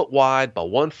 1 foot wide by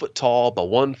 1 foot tall by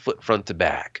 1 foot front to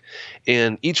back,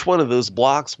 and each one of those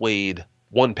blocks weighed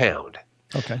 1 pound.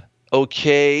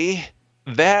 Okay,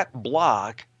 that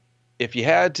block, if you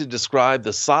had to describe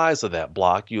the size of that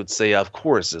block, you would say, of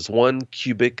course, is 1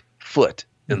 cubic foot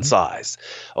in size.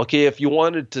 Okay, if you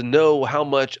wanted to know how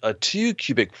much a 2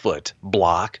 cubic foot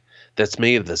block that's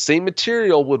made of the same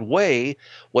material would weigh,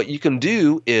 what you can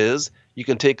do is you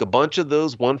can take a bunch of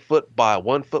those 1 foot by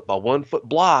 1 foot by 1 foot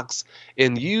blocks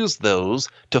and use those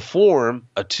to form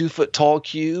a 2 foot tall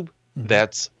cube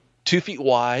that's 2 feet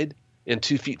wide and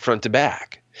 2 feet front to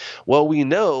back. Well, we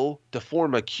know to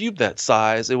form a cube that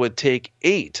size, it would take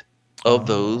 8 of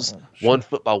those 1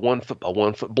 foot by 1 foot by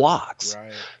 1 foot blocks.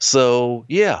 Right. So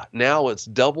yeah, now it's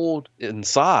doubled in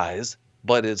size,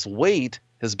 but its weight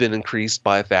has been increased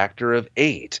by a factor of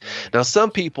 8. Now, some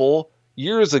people,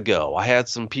 years ago, I had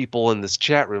some people in this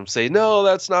chat room say, no,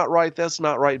 that's not right. That's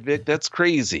not right, Vic. That's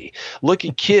crazy. Look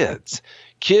at kids.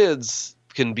 Kids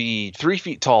can be 3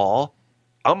 feet tall.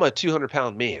 I'm a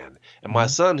 200-pound man. And my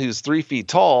son, who's 3 feet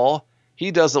tall,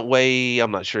 he doesn't weigh, I'm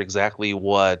not sure exactly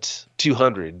what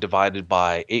 200 divided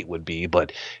by 8 would be,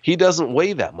 but he doesn't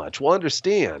weigh that much. Well,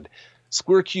 understand,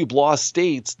 square cube law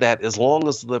states that as long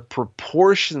as the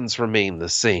proportions remain the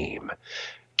same,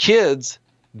 kids,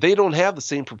 they don't have the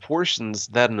same proportions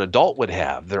that an adult would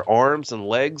have. Their arms and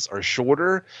legs are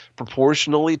shorter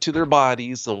proportionally to their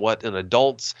bodies than what an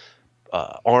adult's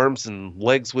arms and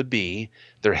legs would be.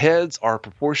 Their heads are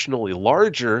proportionally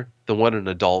larger than what an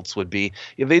adult's would be.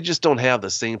 They just don't have the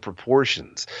same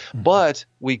proportions. But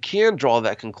we can draw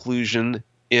that conclusion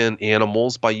in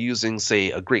animals by using,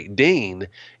 say, a Great Dane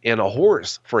and a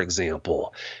horse, for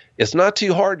example. It's not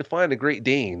too hard to find a Great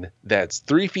Dane that's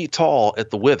 3 feet tall at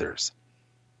the withers.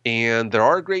 And there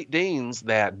are Great Danes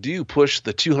that do push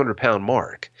the 200-pound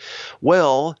mark.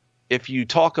 Well, if you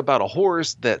talk about a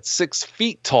horse that's 6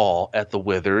 feet tall at the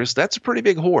withers, that's a pretty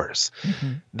big horse.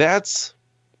 That's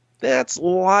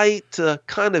light to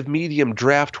kind of medium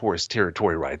draft horse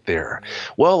territory right there.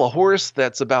 Well, a horse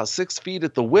that's about 6 feet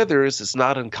at the withers, it's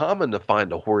not uncommon to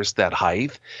find a horse that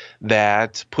height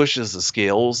that pushes the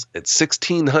scales at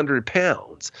 1,600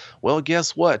 pounds. Well,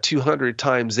 guess what? 200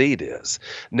 times 8 is.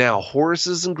 Now,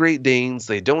 horses and Great Danes,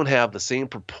 they don't have the same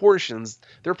proportions.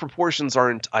 Their proportions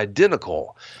aren't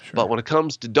identical. Sure. But when it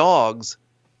comes to dogs,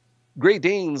 Great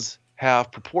Danes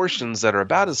have proportions that are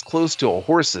about as close to a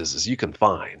horse's as you can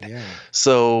find. Yeah.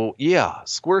 So yeah,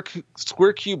 square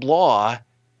cube law,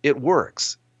 it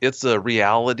works. It's a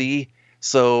reality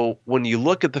So when you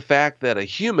look at the fact that a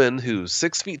human who's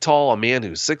 6 feet tall, a man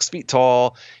who's 6 feet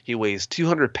tall, he weighs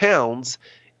 200 pounds,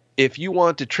 if you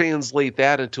want to translate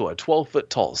that into a 12-foot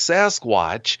tall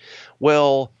Sasquatch,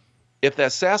 well, if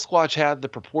that Sasquatch had the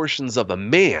proportions of a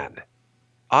man,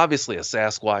 obviously a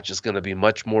Sasquatch is going to be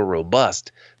much more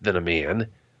robust than a man.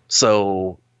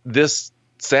 So this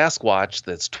Sasquatch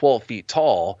that's 12 feet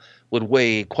tall would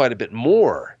weigh quite a bit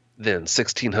more than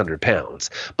 1,600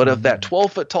 pounds. But if that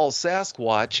 12-foot tall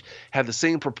Sasquatch had the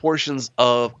same proportions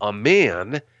of a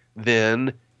man,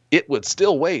 then it would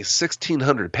still weigh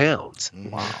 1,600 pounds.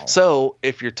 Wow. So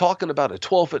if you're talking about a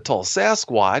 12-foot tall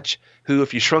Sasquatch, who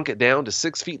if you shrunk it down to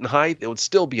 6 feet in height, it would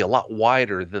still be a lot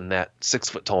wider than that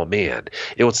 6-foot tall man.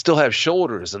 It would still have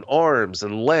shoulders and arms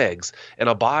and legs and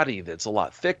a body that's a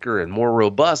lot thicker and more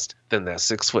robust than that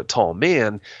 6-foot tall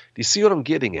man. Do you see what I'm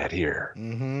getting at here?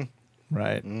 Mm-hmm.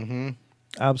 Right. Mm-hmm.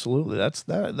 Absolutely.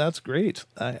 That's great.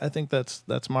 I think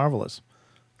that's marvelous.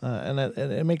 And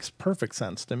it makes perfect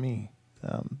sense to me.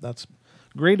 That's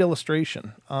great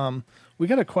illustration. We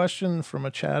got a question from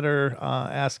a chatter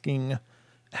asking,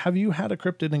 have you had a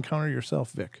cryptid encounter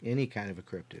yourself, Vic? Any kind of a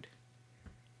cryptid.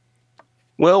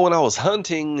 Well, when I was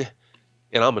hunting,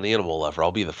 and I'm an animal lover,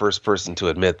 I'll be the first person to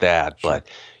admit that. Sure. But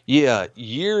yeah,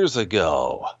 years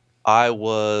ago, it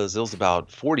was about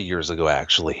 40 years ago,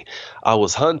 actually. I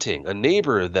was hunting. A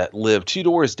neighbor that lived 2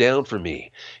 doors down from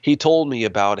me, he told me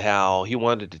about how he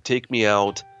wanted to take me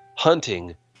out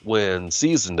hunting when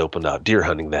season opened up, deer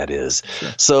hunting, that is.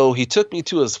 Sure. So he took me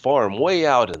to his farm way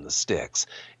out in the sticks.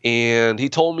 And he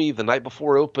told me the night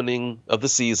before opening of the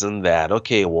season that,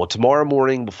 okay, well, tomorrow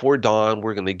morning before dawn,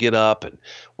 we're going to get up and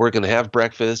we're going to have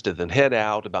breakfast and then head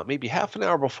out about maybe half an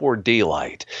hour before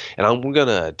daylight. And we're going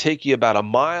to take you about a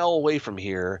mile away from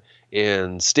here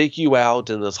and stake you out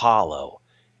in this hollow.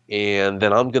 And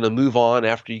then I'm going to move on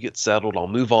after you get settled. I'll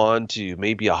move on to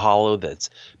maybe a hollow that's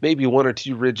maybe 1 or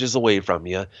 2 ridges away from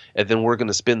you. And then we're going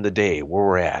to spend the day where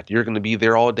we're at. You're going to be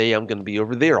there all day. I'm going to be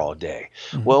over there all day.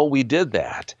 Mm-hmm. Well, we did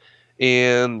that.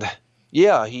 And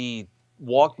yeah, he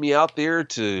walked me out there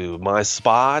to my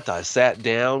spot. I sat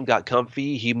down, got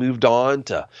comfy. He moved on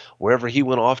to wherever he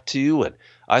went off to. And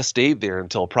I stayed there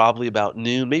until probably about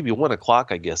noon, maybe 1 o'clock,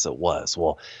 I guess it was.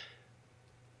 Well,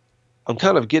 I'm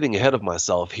kind of getting ahead of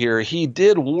myself here. He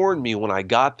did warn me when I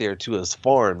got there to his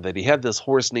farm that he had this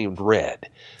horse named Red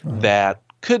that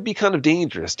could be kind of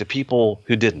dangerous to people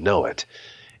who didn't know it.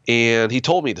 And he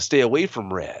told me to stay away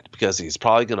from Red because he's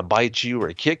probably going to bite you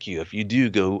or kick you if you do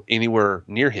go anywhere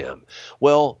near him.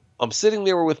 Well, I'm sitting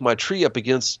there with my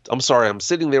I'm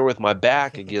sitting there with my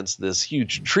back against this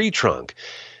huge tree trunk.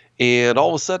 And all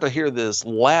of a sudden I hear this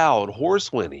loud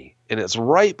horse whinny. And it's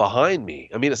right behind me.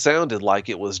 I mean, it sounded like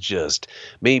it was just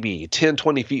maybe 10,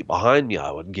 20 feet behind me, I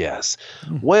would guess.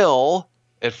 Well,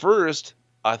 at first,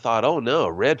 I thought, oh no,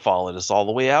 Red followed us all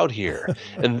the way out here.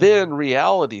 And then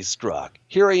reality struck.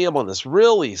 Here I am on this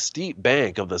really steep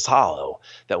bank of this hollow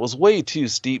that was way too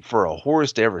steep for a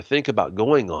horse to ever think about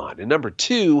going on. And number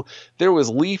 2, there was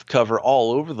leaf cover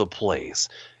all over the place.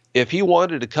 If he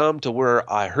wanted to come to where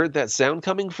I heard that sound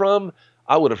coming from,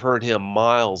 I would have heard him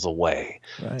miles away.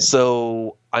 Right.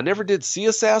 So I never did see a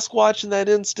Sasquatch in that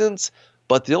instance,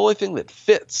 but the only thing that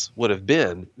fits would have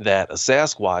been that a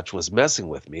Sasquatch was messing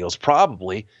with me. It was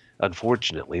probably,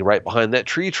 unfortunately, right behind that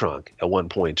tree trunk at one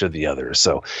point or the other.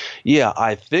 So yeah,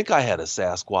 I think I had a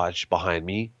Sasquatch behind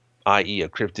me, i.e. a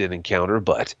cryptid encounter,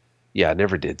 but yeah, I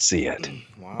never did see it.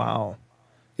 Wow.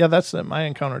 Yeah, that's my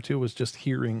encounter too, was just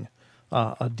hearing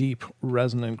a deep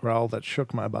resonant growl that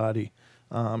shook my body.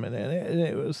 And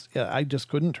it was, yeah, I just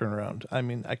couldn't turn around. I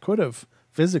mean, I could have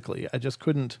physically, I just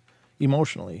couldn't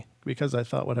emotionally, because I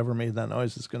thought whatever made that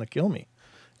noise is going to kill me.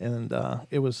 And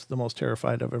it was the most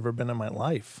terrified I've ever been in my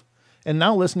life. And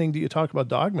now listening to you talk about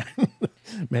Dogman,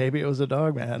 maybe it was a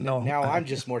Dogman. No, now I'm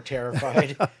just more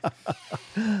terrified.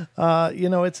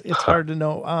 It's hard to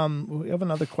know. We have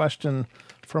another question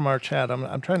from our chat.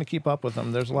 I'm trying to keep up with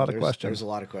them. There's a lot of questions. There's a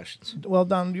lot of questions. Well,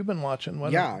 Don, you've been watching.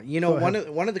 One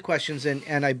of the questions,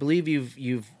 and I believe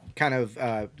you've kind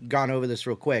of gone over this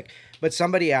real quick, but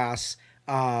somebody asks,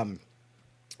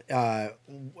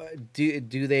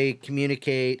 do they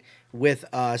communicate with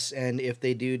us, and if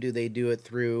they do they do it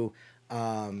through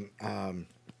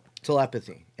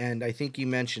telepathy? And I think you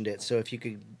mentioned it, so if you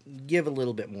could give a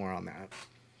little bit more on that.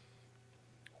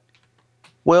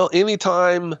 Well,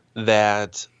 anytime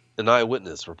that an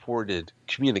eyewitness reported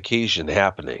communication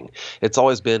happening, it's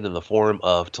always been in the form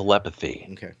of telepathy.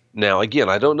 Okay. Now, again,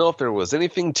 I don't know if there was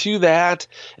anything to that,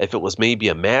 if it was maybe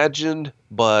imagined,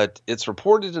 but it's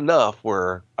reported enough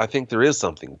where I think there is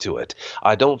something to it.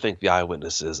 I don't think the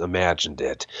eyewitnesses imagined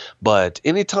it. But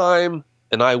anytime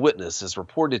an eyewitness has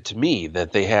reported to me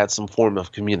that they had some form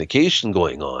of communication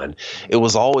going on, it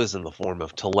was always in the form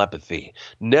of telepathy,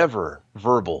 never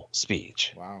verbal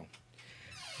speech. Wow.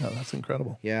 Oh, that's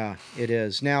incredible. Yeah, it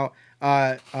is. Now,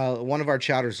 one of our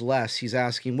chatters, Les, he's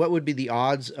asking, what would be the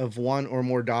odds of one or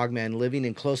more dogmen living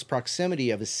in close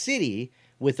proximity of a city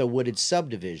with a wooded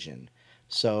subdivision?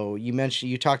 So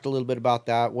you talked a little bit about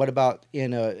that. What about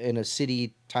in a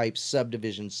city type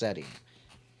subdivision setting?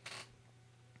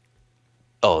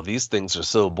 Oh, these things are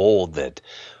so bold that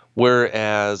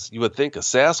whereas you would think a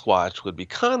Sasquatch would be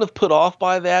kind of put off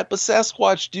by that, but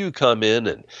Sasquatch do come in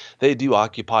and they do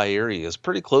occupy areas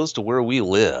pretty close to where we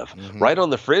live, right on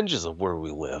the fringes of where we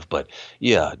live. But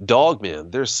yeah,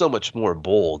 dogmen, they're so much more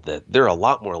bold that they're a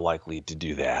lot more likely to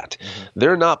do that.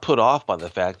 They're not put off by the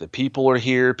fact that people are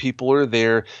here, people are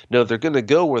there. No, they're going to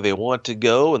go where they want to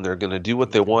go and they're going to do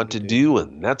what they want to do,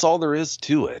 and that's all there is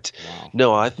to it. Wow.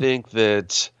 No, I think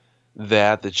that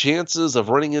the chances of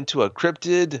running into a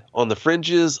cryptid on the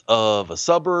fringes of a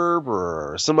suburb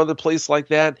or some other place like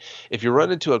that, if you run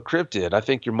into a cryptid, I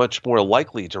think you're much more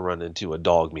likely to run into a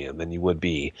dogman than you would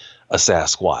be a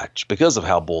Sasquatch because of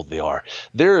how bold they are.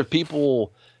 There are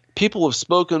people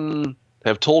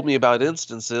have told me about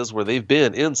instances where they've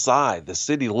been inside the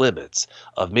city limits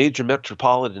of major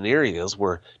metropolitan areas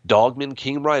where dogmen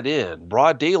came right in,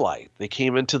 broad daylight. They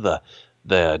came into the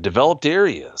developed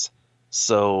areas.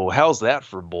 So how's that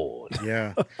for bold?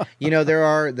 Yeah. There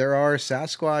are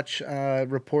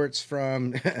Sasquatch reports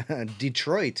from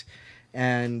Detroit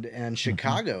and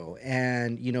Chicago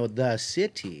and the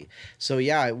city. So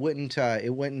yeah, it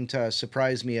wouldn't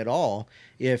surprise me at all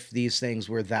if these things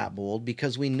were that bold,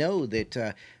 because we know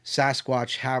that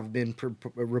Sasquatch have been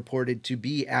reported to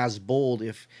be as bold,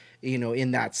 if in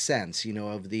that sense,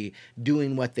 of the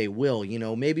doing what they will.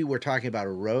 Maybe we're talking about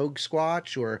a rogue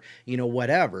squatch or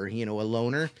whatever, a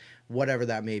loner, whatever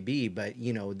that may be. But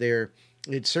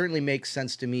it certainly makes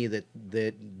sense to me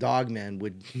that dogmen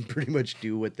would pretty much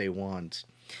do what they want.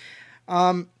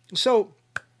 So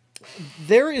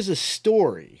there is a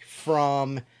story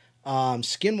from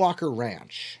Skinwalker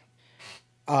Ranch.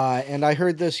 And I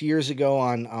heard this years ago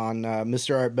on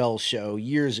Mr. Art Bell's show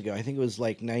years ago. I think it was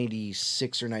like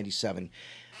 96 or 97.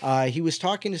 He was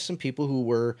talking to some people who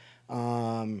were,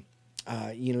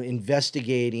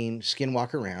 investigating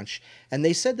Skinwalker Ranch. And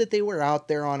they said that they were out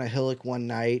there on a hillock one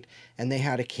night and they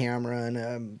had a camera and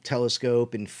a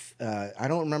telescope. And I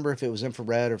don't remember if it was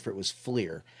infrared or if it was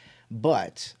FLIR.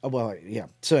 But,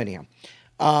 so anyhow.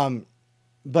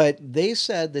 But they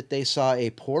said that they saw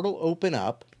a portal open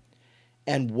up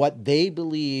and what they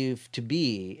believe to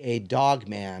be a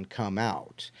dogman come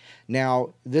out.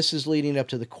 Now, this is leading up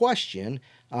to the question.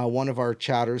 One of our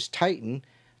chatters, Titan,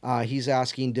 he's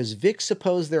asking, does Vic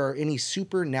suppose there are any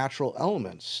supernatural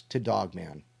elements to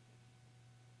dogman?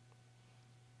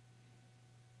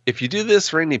 If you do this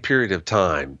for any period of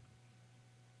time,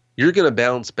 you're going to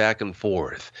bounce back and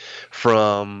forth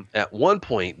from, at one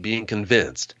point, being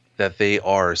convinced that they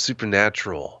are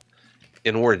supernatural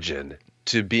in origin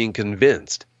to being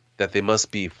convinced that they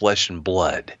must be flesh and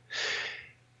blood.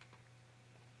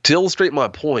 To illustrate my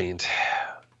point,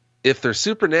 if they're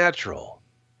supernatural,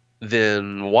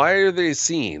 then why are they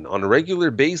seen on a regular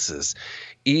basis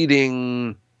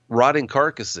eating rotting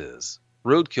carcasses,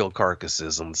 roadkill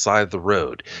carcasses on the side of the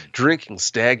road, drinking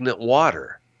stagnant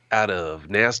water out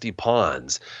of nasty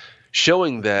ponds,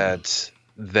 showing that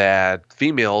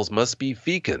females must be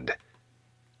fecund?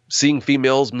 Seeing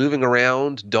females moving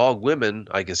around, dog women,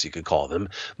 I guess you could call them,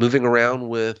 moving around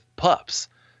with pups.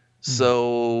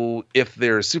 So if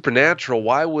they're supernatural,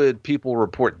 why would people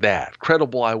report that?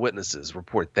 Credible eyewitnesses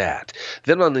report that.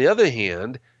 Then on the other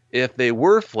hand, if they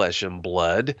were flesh and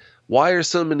blood, why are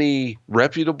so many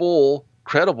reputable,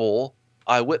 credible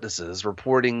eyewitnesses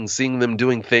reporting seeing them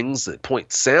doing things that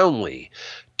point soundly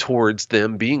towards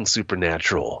them being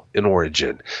supernatural in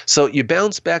origin? So you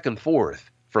bounce back and forth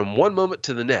from one moment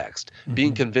to the next,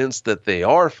 being convinced that they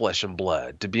are flesh and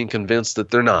blood to being convinced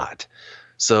that they're not.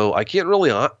 So I can't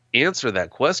really answer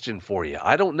that question for you.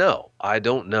 I don't know.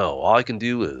 All I can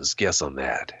do is guess on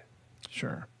that.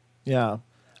 Sure. Yeah.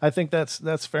 I think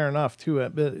that's fair enough too.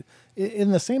 But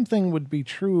the same thing would be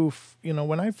true,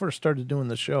 when I first started doing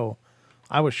the show,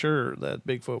 I was sure that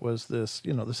Bigfoot was this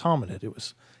hominid.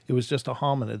 It was just a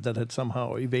hominid that had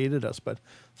somehow evaded us. But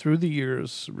through the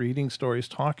years, reading stories,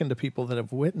 talking to people that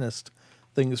have witnessed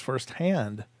things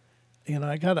firsthand,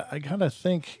 I gotta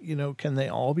think, can they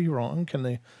all be wrong? Can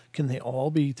they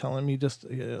all be telling me just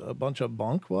a bunch of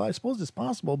bunk? Well, I suppose it's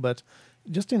possible, but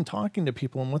just in talking to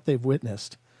people and what they've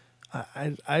witnessed,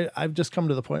 I've just come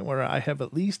to the point where I have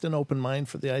at least an open mind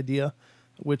for the idea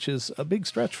which is a big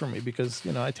stretch for me because,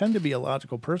 I tend to be a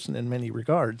logical person in many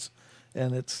regards.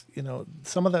 And it's,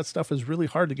 some of that stuff is really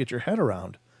hard to get your head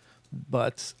around.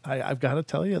 But I've got to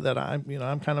tell you that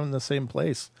I'm kind of in the same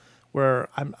place where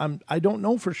I don't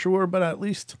know for sure, but at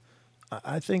least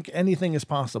I think anything is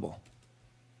possible.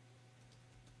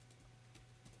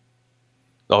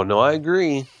 Oh, no, I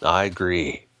agree.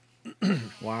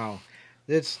 Wow.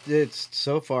 It's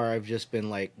so far I've just been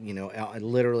like,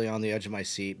 literally on the edge of my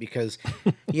seat because,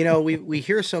 we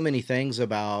hear so many things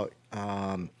about,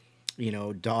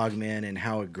 dogmen and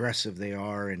how aggressive they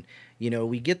are. And,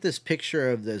 we get this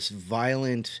picture of this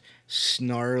violent,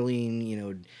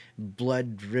 snarling,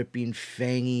 blood dripping,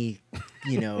 fangy,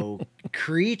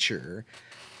 creature.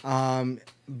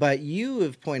 But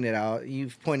you've pointed out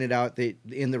that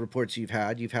in the reports you've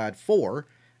had 4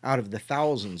 out of the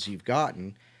thousands you've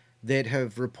gotten that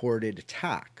have reported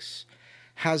attacks.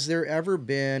 Has there ever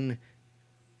been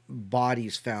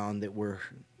bodies found that were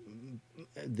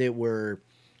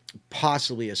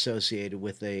possibly associated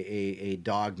with a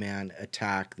dogman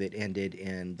attack that ended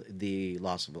in the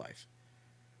loss of life?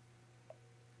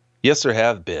 Yes, there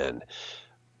have been.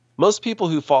 Most people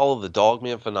who follow the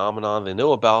Dogman phenomenon, they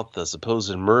know about the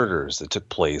supposed murders that took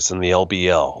place in the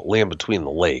LBL, Land Between the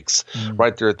Lakes,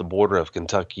 right there at the border of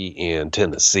Kentucky and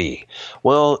Tennessee.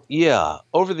 Well, yeah,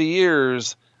 over the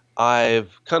years,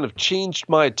 I've kind of changed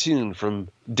my tune from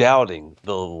doubting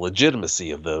the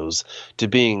legitimacy of those to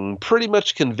being pretty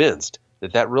much convinced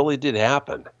that that really did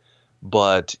happen.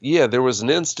 But yeah, there was an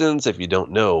instance, if you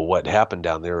don't know what happened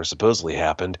down there or supposedly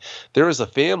happened, there was a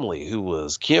family who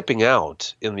was camping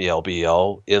out in the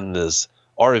LBL in this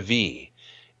RV.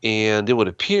 And it would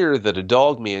appear that a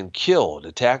dogman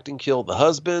attacked and killed the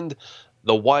husband,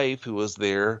 the wife who was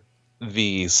there,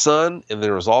 the son, and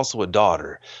there was also a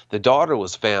daughter. The daughter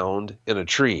was found in a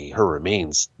tree. Her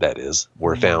remains, that is,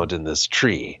 were found in this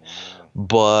tree.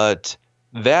 But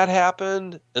that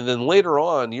happened, and then later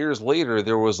on, years later,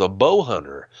 there was a bow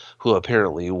hunter who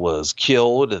apparently was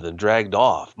killed and then dragged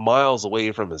off miles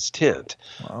away from his tent.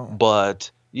 Wow.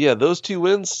 But yeah, those two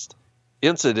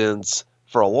incidents,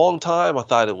 for a long time, I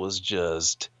thought it was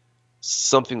just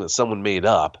something that someone made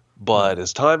up. But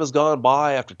as time has gone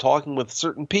by, after talking with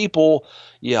certain people,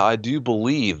 yeah, I do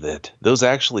believe that those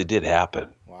actually did happen.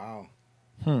 Wow.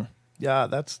 Yeah,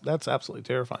 that's absolutely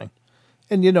terrifying.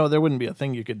 And, there wouldn't be a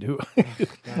thing you could do.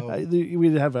 No.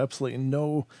 We'd have absolutely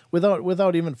no,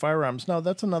 without even firearms. Now,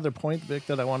 that's another point, Vic,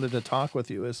 that I wanted to talk with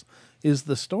you is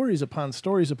the stories upon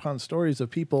stories upon stories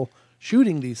of people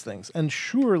shooting these things and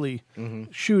surely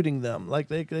shooting them. Like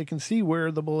they can see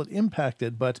where the bullet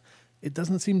impacted, but it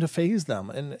doesn't seem to faze them.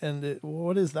 And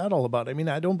what is that all about? I mean,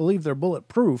 I don't believe they're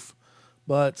bulletproof,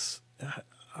 but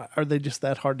are they just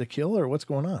that hard to kill or what's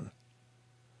going on?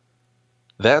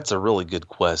 That's a really good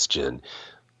question.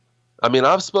 I mean,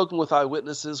 I've spoken with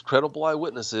eyewitnesses, credible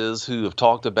eyewitnesses, who have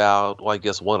talked about, well, I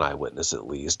guess one eyewitness at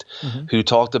least, who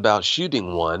talked about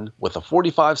shooting one with a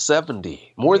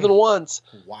 45-70 more than once,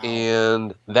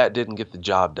 and that didn't get the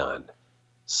job done.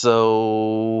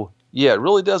 So, yeah, it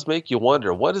really does make you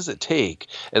wonder, what does it take?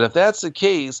 And if that's the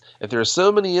case, if there are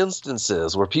so many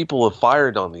instances where people have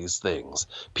fired on these things,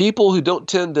 people who don't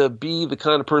tend to be the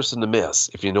kind of person to miss,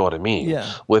 if you know what I mean,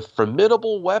 with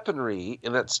formidable weaponry,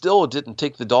 and that still didn't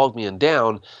take the dogman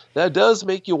down, that does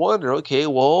make you wonder, okay,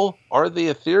 well, are they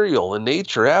ethereal in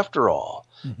nature after all?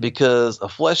 Because a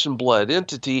flesh and blood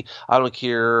entity, I don't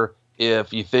care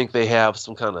if you think they have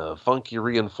some kind of funky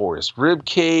reinforced rib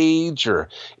cage or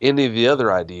any of the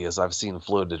other ideas I've seen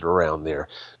floated around there.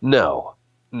 No,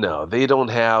 they don't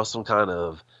have some kind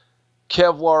of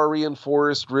Kevlar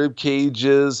reinforced rib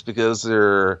cages because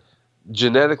they're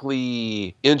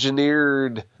genetically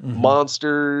engineered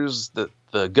monsters that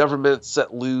the government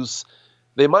set loose.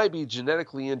 They might be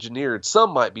genetically engineered.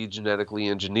 Some might be genetically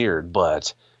engineered,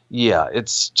 but yeah,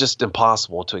 it's just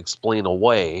impossible to explain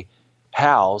away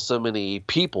how so many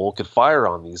people could fire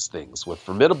on these things with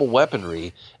formidable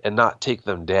weaponry and not take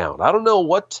them down. I don't know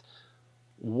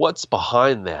what's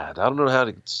behind that. I don't know how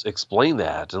to explain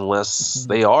that unless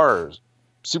they are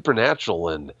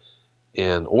supernatural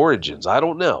in origins. I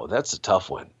don't know. That's a tough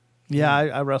one. Yeah,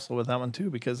 I wrestle with that one too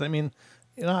because, I mean,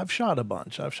 I've shot a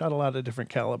bunch. I've shot a lot of different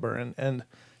caliber. And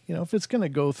if it's going to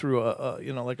go through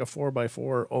like a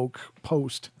 4x4 oak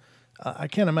post, I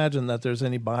can't imagine that there's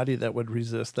any body that would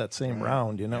resist that same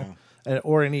round,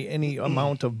 or any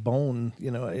amount of bone,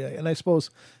 And I suppose,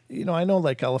 I know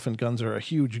like elephant guns are a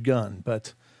huge gun,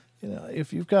 but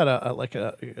if you've got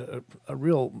a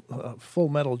real full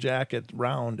metal jacket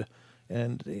round,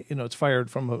 and it's fired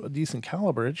from a decent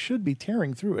caliber, it should be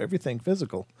tearing through everything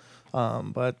physical.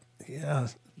 But yeah,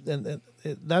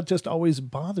 that just always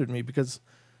bothered me because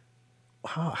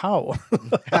how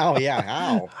how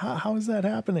is that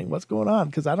happening? What's going on?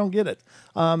 Because I don't get it.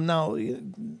 Now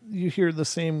you hear the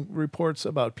same reports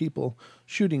about people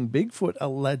shooting Bigfoot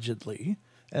allegedly,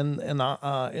 and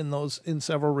in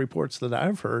several reports that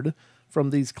I've heard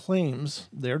from these claims,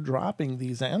 they're dropping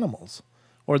these animals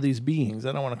or these beings.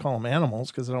 I don't want to call them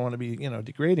animals because I don't want to be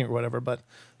degrading or whatever, but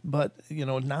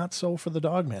not so for the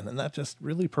Dogman, and that just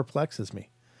really perplexes me.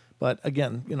 But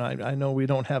again, I know we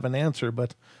don't have an answer,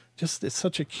 but just it's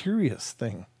such a curious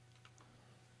thing.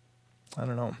 I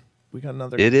don't know. We got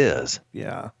another. It is.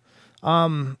 Yeah.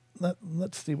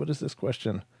 Let's see. What is this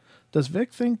question? Does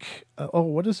Vic think?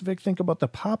 What does Vic think about the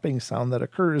popping sound that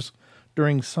occurs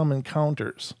during some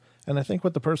encounters? And I think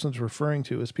what the person's referring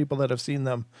to is people that have seen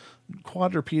them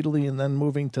quadrupedally and then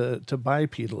moving to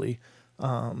bipedally.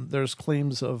 There's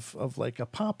claims of like a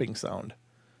popping sound.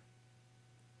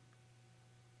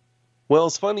 Well,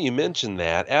 it's funny you mentioned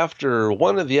that. After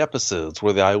one of the episodes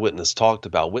where the eyewitness talked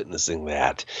about witnessing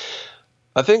that,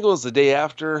 I think it was the day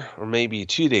after, or maybe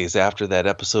 2 days after that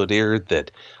episode aired,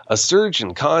 that a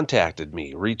surgeon contacted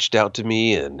me, reached out to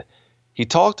me, and he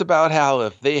talked about how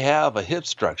if they have a hip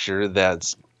structure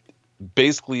that's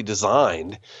basically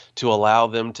designed to allow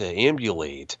them to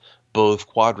ambulate both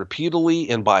quadrupedally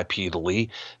and bipedally,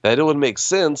 that it would make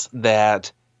sense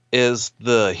that as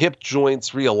the hip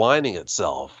joint's realigning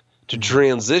itself to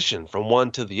transition from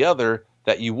one to the other,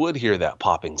 that you would hear that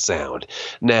popping sound.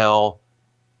 Now,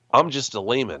 I'm just a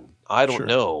layman. I don't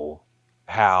know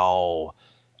how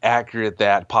accurate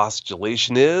that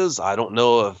postulation is. I don't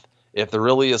know if there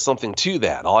really is something to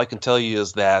that. All I can tell you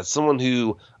is that someone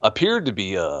who appeared to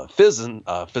be a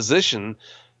physician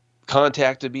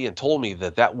contacted me and told me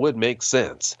that would make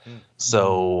sense.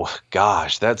 So,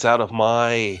 gosh, that's out of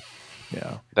my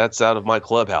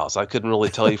clubhouse. I couldn't really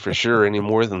tell you for sure any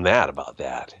more than that about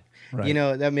that. Right.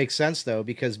 That makes sense, though,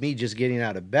 because me just getting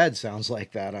out of bed sounds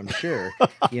like that, I'm sure.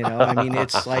 I mean,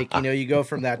 it's like, you go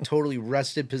from that totally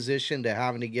rested position to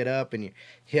having to get up and your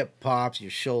hip pops,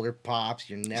 your shoulder pops,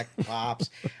 your neck pops.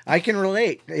 I can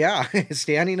relate. Yeah.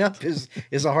 Standing up is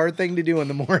a hard thing to do in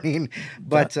the morning.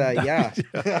 But, yeah.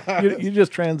 You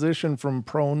just transition from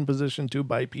prone position to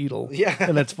bipedal. Yeah.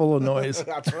 And it's full of noise.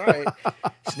 That's right.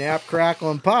 Snap,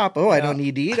 crackle, and pop. Oh, I don't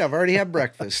need to eat. I've already had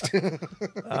breakfast.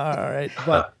 All right.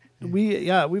 But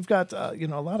we've got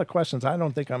a lot of questions. I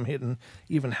don't think I'm hitting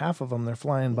even half of them. They're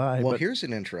flying by. Well, here's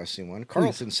an interesting one.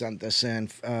 Carlton sent this in.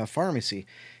 Pharmacy.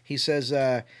 He says,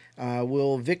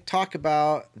 will Vic talk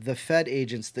about the Fed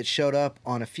agents that showed up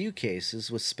on a few cases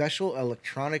with special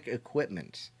electronic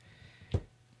equipment?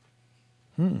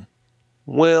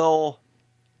 Well,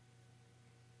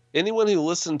 anyone who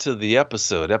listened to the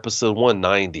episode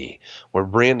 190, where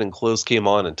Brandon Close came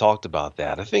on and talked about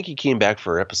that, I think he came back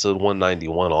for episode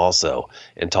 191 also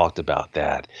and talked about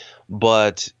that.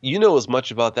 But you know as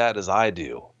much about that as I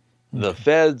do. The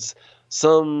feds,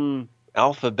 some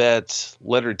alphabet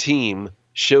letter team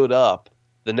showed up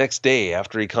the next day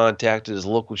after he contacted his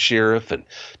local sheriff and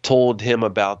told him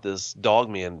about this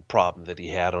Dogman problem that he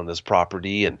had on his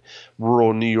property in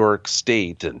rural New York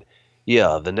State. And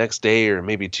yeah, the next day or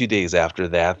maybe 2 days after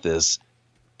that, this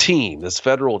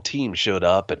federal team showed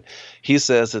up, and he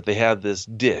says that they had this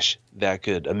dish that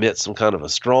could emit some kind of a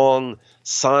strong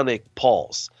sonic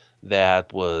pulse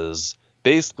that was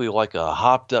basically like a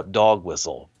hopped up dog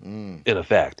whistle in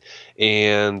effect.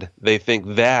 And they think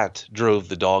that drove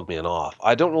the Dogman off.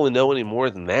 I don't really know any more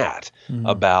than that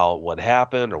about what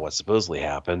happened or what supposedly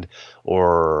happened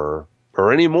or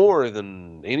any more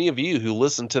than any of you who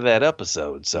listened to that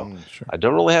episode. So I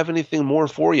don't really have anything more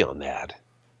for you on that.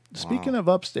 Speaking of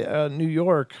upstate New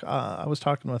York, I was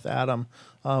talking with Adam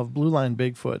of Blue Line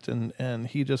Bigfoot, and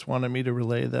he just wanted me to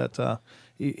relay that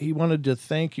he wanted to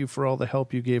thank you for all the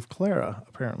help you gave Clara,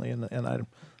 apparently. And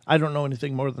I don't know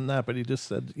anything more than that, but he just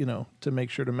said, to make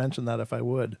sure to mention that if I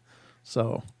would.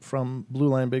 So from Blue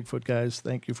Line Bigfoot guys,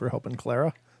 thank you for helping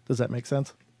Clara. Does that make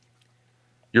sense?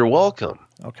 You're welcome.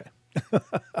 Okay.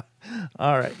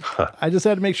 All right. I just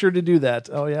had to make sure to do that.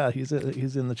 Oh yeah, he's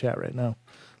in the chat right now.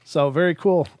 So very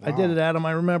cool. Wow. I did it, Adam.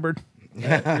 I remembered.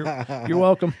 You're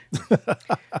welcome.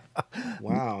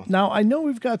 Wow. Now I know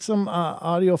we've got some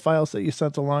audio files that you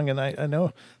sent along, and I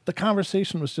know the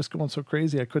conversation was just going so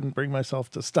crazy I couldn't bring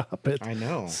myself to stop it. I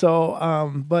know.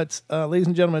 So, but ladies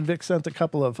and gentlemen, Vic sent a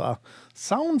couple of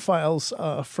sound files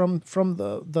from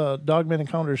the Dogman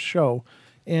Encounters show.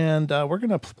 And we're going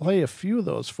to play a few of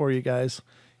those for you guys.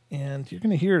 And you're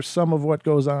going to hear some of what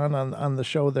goes on the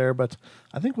show there. But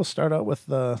I think we'll start out with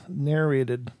the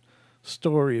narrated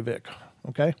story, Vic.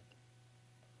 Okay?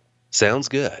 Sounds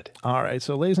good. All right.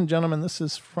 So, ladies and gentlemen, this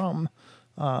is from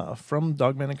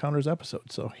Dogman Encounters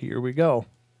episode. So here we go.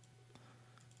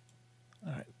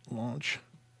 All right. Launch.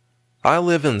 I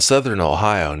live in southern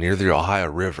Ohio near the Ohio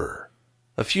River.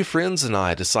 A few friends and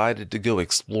I decided to go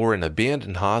explore an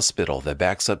abandoned hospital that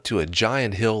backs up to a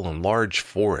giant hill and large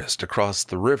forest across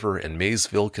the river in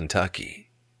Maysville, Kentucky.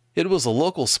 It was a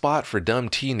local spot for dumb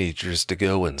teenagers to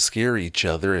go and scare each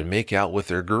other and make out with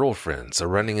their girlfriends, so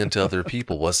running into other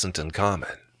people wasn't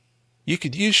uncommon. You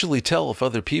could usually tell if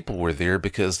other people were there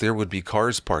because there would be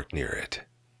cars parked near it.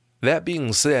 That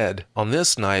being said, on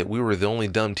this night we were the only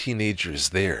dumb teenagers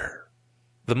there.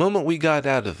 The moment we got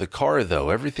out of the car, though,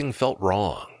 everything felt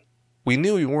wrong. We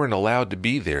knew we weren't allowed to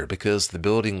be there because the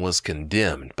building was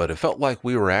condemned, but it felt like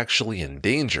we were actually in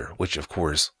danger, which of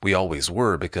course we always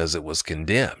were because it was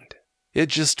condemned. It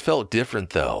just felt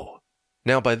different, though.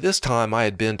 Now, by this time I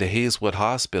had been to Hayeswood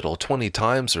Hospital 20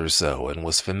 times or so and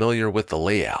was familiar with the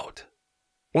layout.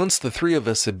 Once the three of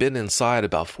us had been inside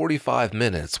about 45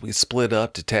 minutes, we split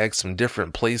up to tag some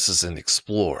different places and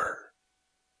explore.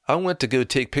 I went to go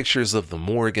take pictures of the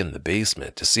morgue in the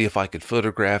basement to see if I could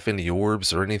photograph any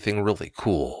orbs or anything really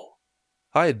cool.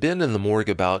 I had been in the morgue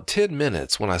about 10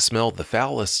 minutes when I smelled the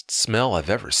foulest smell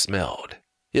I've ever smelled.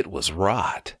 It was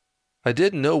rot. I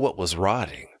didn't know what was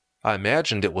rotting. I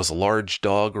imagined it was a large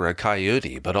dog or a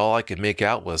coyote, but all I could make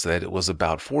out was that it was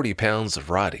about 40 pounds of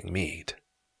rotting meat.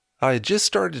 I had just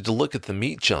started to look at the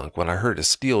meat chunk when I heard a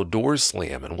steel door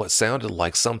slam and what sounded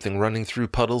like something running through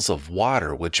puddles of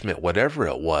water, which meant whatever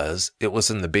it was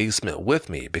in the basement with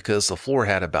me because the floor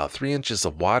had about 3 inches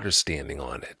of water standing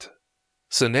on it.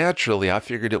 So naturally, I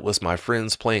figured it was my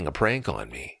friends playing a prank on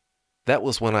me. That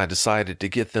was when I decided to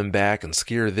get them back and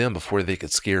scare them before they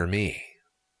could scare me.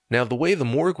 Now, the way the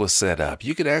morgue was set up,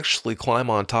 you could actually climb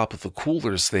on top of the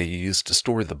coolers they used to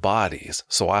store the bodies,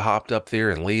 so I hopped up there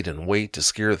and laid in wait to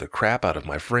scare the crap out of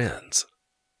my friends.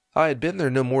 I had been there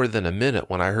no more than a minute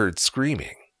when I heard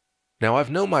screaming. Now,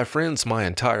 I've known my friends my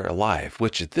entire life,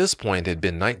 which at this point had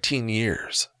been 19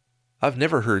 years. I've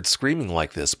never heard screaming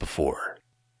like this before.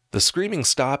 The screaming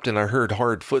stopped and I heard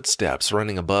hard footsteps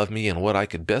running above me and what I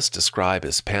could best describe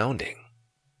as pounding.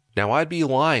 Now, I'd be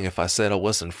lying if I said I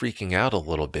wasn't freaking out a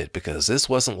little bit because this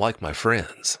wasn't like my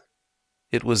friends.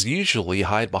 It was usually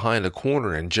hide behind a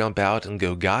corner and jump out and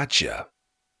go gotcha.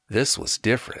 This was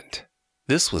different.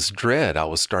 This was dread I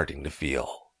was starting to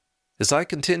feel. As I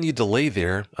continued to lay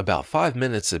there, about 5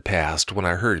 minutes had passed when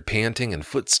I heard panting and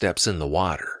footsteps in the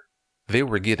water. They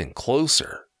were getting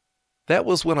closer. That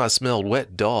was when I smelled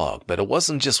wet dog, but it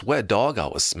wasn't just wet dog I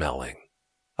was smelling.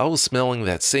 I was smelling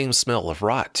that same smell of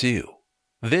rot too.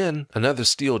 Then, another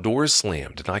steel door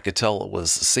slammed, and I could tell it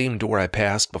was the same door I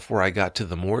passed before I got to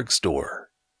the morgue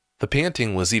store. The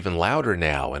panting was even louder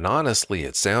now, and honestly,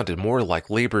 it sounded more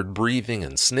like labored breathing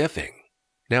and sniffing.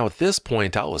 Now, at this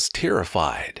point, I was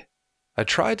terrified. I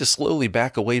tried to slowly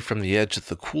back away from the edge of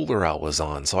the cooler I was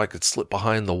on so I could slip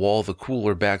behind the wall the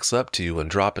cooler backs up to and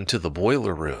drop into the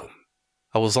boiler room.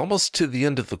 I was almost to the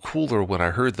end of the cooler when I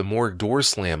heard the morgue door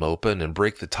slam open and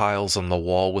break the tiles on the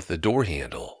wall with the door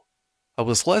handle. I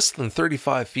was less than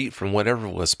 35 feet from whatever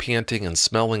was panting and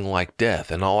smelling like death,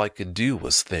 and all I could do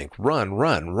was think, run,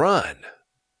 run, run.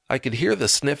 I could hear the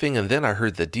sniffing, and then I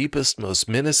heard the deepest, most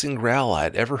menacing growl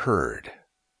I'd ever heard.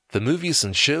 The movies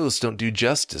and shows don't do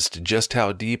justice to just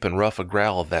how deep and rough a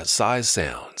growl of that size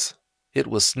sounds. It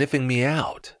was sniffing me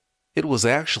out. It was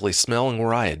actually smelling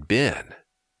where I had been.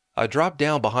 I dropped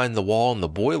down behind the wall in the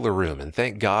boiler room and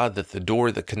thank God that the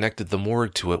door that connected the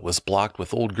morgue to it was blocked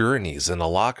with old gurneys and a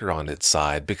locker on its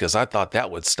side because I thought that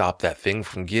would stop that thing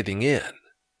from getting in.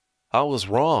 I was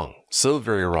wrong, so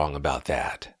very wrong about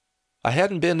that. I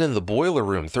hadn't been in the boiler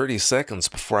room 30 seconds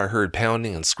before I heard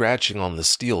pounding and scratching on the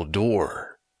steel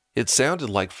door. It sounded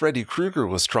like Freddy Krueger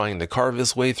was trying to carve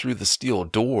his way through the steel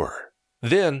door.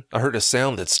 Then I heard a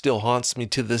sound that still haunts me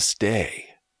to this day.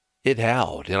 It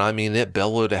howled, and I mean it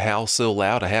bellowed a howl so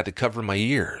loud I had to cover my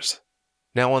ears.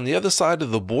 Now on the other side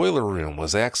of the boiler room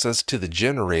was access to the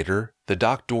generator, the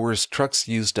dock doors trucks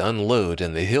used to unload,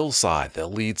 and the hillside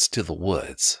that leads to the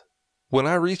woods. When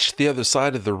I reached the other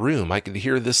side of the room, I could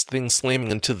hear this thing slamming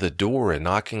into the door and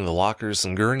knocking the lockers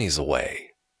and gurneys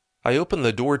away. I opened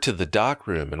the door to the dock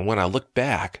room, and when I looked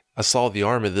back, I saw the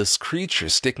arm of this creature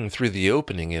sticking through the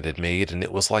opening it had made, and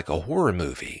it was like a horror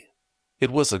movie. It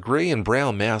was a gray and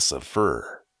brown mass of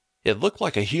fur. It looked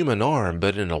like a human arm,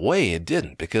 but in a way it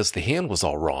didn't because the hand was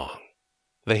all wrong.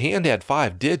 The hand had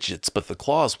 5 digits, but the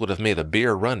claws would have made a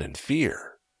bear run in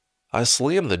fear. I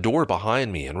slammed the door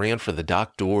behind me and ran for the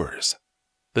dock doors.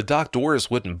 The dock doors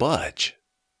wouldn't budge.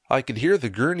 I could hear the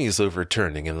gurneys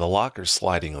overturning and the lockers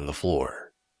sliding on the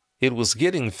floor. It was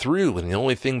getting through, and the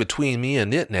only thing between me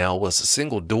and it now was a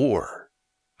single door.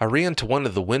 I ran to one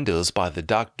of the windows by the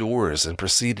dock doors and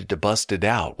proceeded to bust it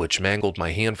out, which mangled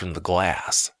my hand from the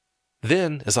glass.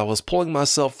 Then, as I was pulling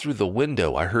myself through the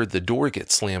window, I heard the door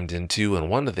get slammed into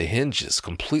and one of the hinges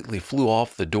completely flew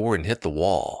off the door and hit the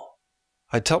wall.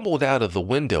 I tumbled out of the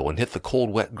window and hit the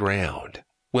cold, wet ground.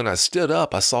 When I stood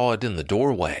up, I saw it in the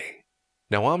doorway.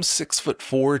 Now I'm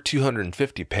 6'4",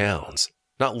 250 pounds,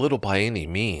 not little by any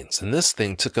means, and this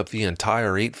thing took up the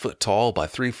entire 8-foot tall by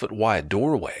 3-foot wide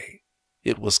doorway.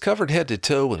 It was covered head to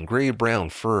toe in gray-brown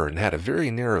fur and had a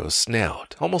very narrow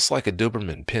snout, almost like a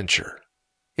Doberman pinscher.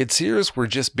 Its ears were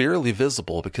just barely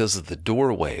visible because of the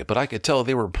doorway, but I could tell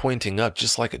they were pointing up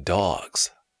just like a dog's.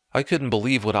 I couldn't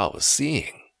believe what I was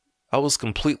seeing. I was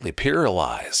completely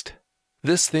paralyzed.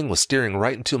 This thing was staring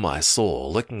right into my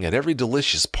soul, looking at every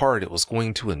delicious part it was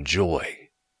going to enjoy.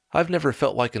 I've never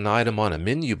felt like an item on a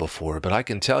menu before, but I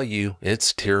can tell you,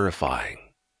 it's terrifying.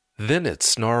 Then it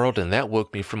snarled, and that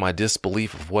woke me from my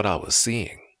disbelief of what I was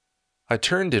seeing. I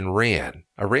turned and ran.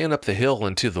 I ran up the hill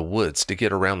into the woods to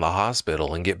get around the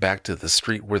hospital and get back to the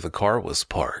street where the car was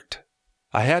parked.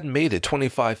 I hadn't made it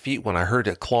 25 feet when I heard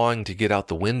it clawing to get out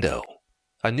the window.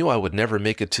 I knew I would never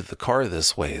make it to the car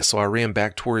this way, so I ran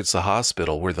back towards the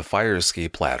hospital where the fire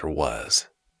escape ladder was.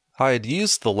 I had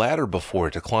used the ladder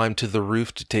before to climb to the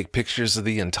roof to take pictures of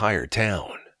the entire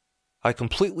town. I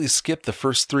completely skipped the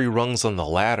first 3 rungs on the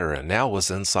ladder and now was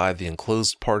inside the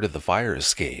enclosed part of the fire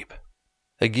escape.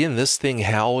 Again, this thing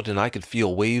howled and I could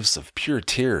feel waves of pure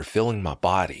terror filling my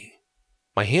body.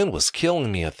 My hand was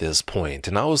killing me at this point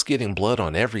and I was getting blood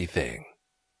on everything.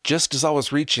 Just as I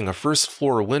was reaching a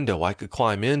first-floor window I could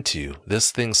climb into, this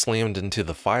thing slammed into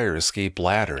the fire escape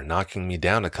ladder, knocking me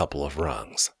down a couple of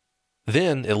rungs.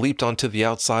 Then it leaped onto the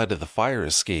outside of the fire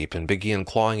escape and began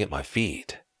clawing at my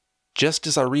feet. Just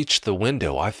as I reached the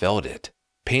window, I felt it,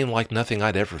 pain like nothing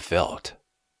I'd ever felt.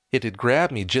 It had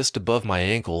grabbed me just above my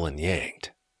ankle and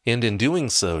yanked, and in doing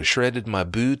so shredded my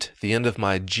boot, the end of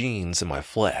my jeans, and my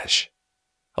flesh.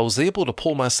 I was able to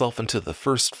pull myself into the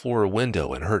first-floor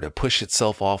window and heard it push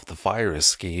itself off the fire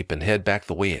escape and head back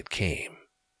the way it came.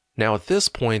 Now at this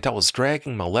point, I was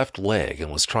dragging my left leg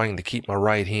and was trying to keep my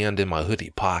right hand in my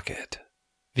hoodie pocket.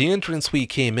 The entrance we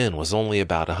came in was only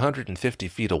about 150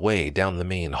 feet away down the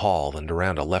main hall and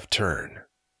around a left turn.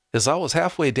 As I was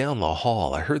halfway down the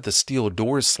hall, I heard the steel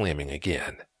doors slamming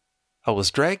again. I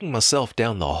was dragging myself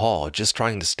down the hall, just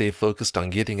trying to stay focused on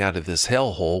getting out of this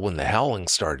hellhole when the howling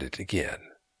started again.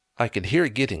 I could hear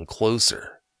it getting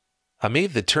closer. I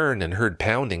made the turn and heard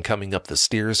pounding coming up the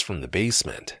stairs from the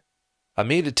basement. I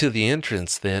made it to the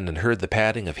entrance then and heard the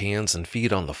padding of hands and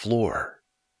feet on the floor.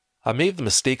 I made the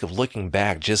mistake of looking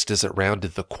back just as it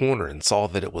rounded the corner and saw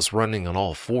that it was running on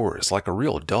all fours like a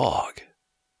real dog.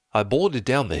 I bolted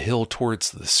down the hill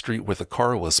towards the street where the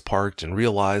car was parked and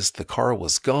realized the car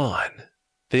was gone.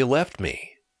 They left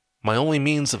me. My only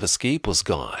means of escape was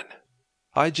gone.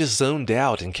 I just zoned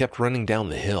out and kept running down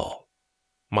the hill.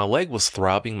 My leg was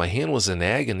throbbing, my hand was in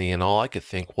agony, and all I could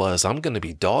think was, I'm going to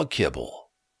be dog kibble.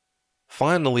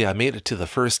 Finally, I made it to the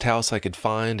first house I could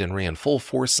find and ran full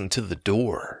force into the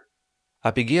door.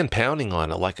 I began pounding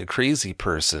on it like a crazy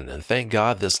person, and thank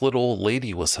God this little old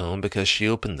lady was home because she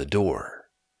opened the door.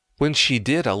 When she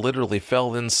did, I literally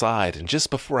fell inside, and just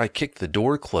before I kicked the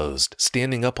door closed,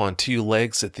 standing up on 2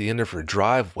 legs at the end of her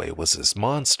driveway was this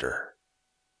monster.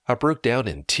 I broke down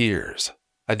in tears.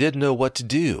 I didn't know what to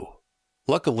do.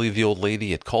 Luckily, the old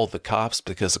lady had called the cops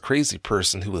because a crazy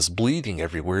person who was bleeding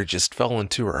everywhere just fell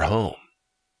into her home.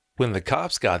 When the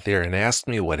cops got there and asked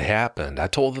me what happened, I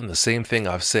told them the same thing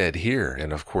I've said here,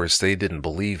 and of course they didn't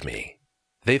believe me.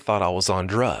 They thought I was on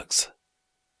drugs.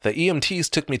 The EMTs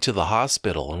took me to the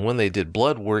hospital, and when they did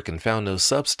blood work and found no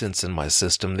substance in my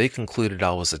system, they concluded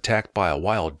I was attacked by a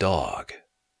wild dog.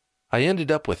 I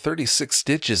ended up with 36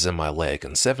 stitches in my leg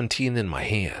and 17 in my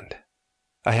hand.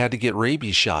 I had to get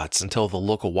rabies shots and tell the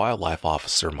local wildlife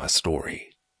officer my story.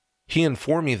 He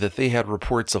informed me that they had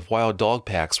reports of wild dog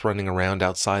packs running around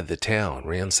outside the town,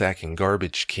 ransacking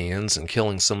garbage cans and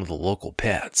killing some of the local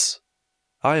pets.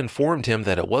 I informed him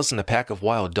that it wasn't a pack of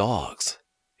wild dogs.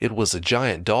 It was a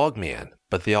giant Dogman,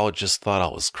 but they all just thought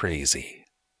I was crazy.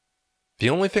 The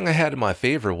only thing I had in my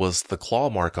favor was the claw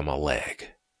mark on my leg.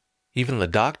 Even the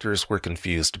doctors were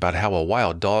confused about how a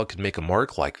wild dog could make a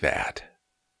mark like that.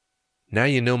 Now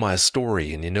you know my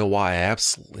story and you know why I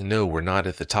absolutely know we're not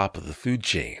at the top of the food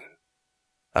chain.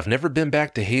 I've never been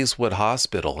back to Hayeswood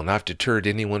Hospital, and I've deterred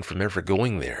anyone from ever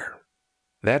going there.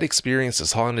 That experience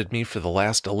has haunted me for the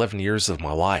last 11 years of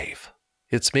my life.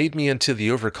 It's made me into the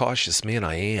overcautious man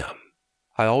I am.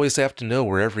 I always have to know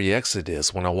where every exit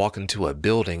is when I walk into a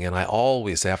building, and I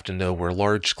always have to know where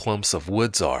large clumps of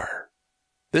woods are.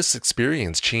 This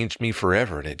experience changed me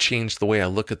forever, and it changed the way I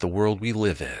look at the world we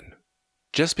live in.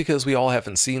 Just because we all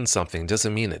haven't seen something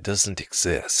doesn't mean it doesn't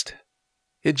exist.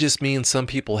 It just means some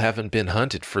people haven't been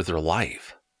hunted for their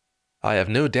life. I have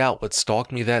no doubt what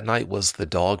stalked me that night was the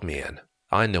Dogman.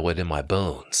 I know it in my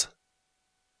bones.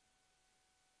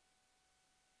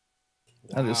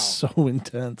 That is so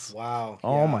intense. Wow.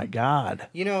 Oh, yeah. my God.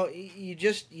 You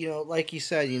just, like you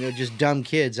said, just dumb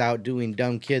kids out doing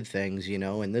dumb kid things,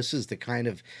 and this is the kind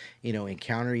of,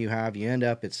 encounter you have. You end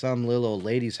up at some little old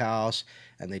lady's house,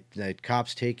 and the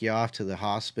cops take you off to the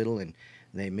hospital, and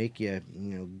they make you,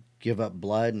 give up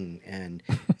blood and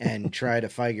try to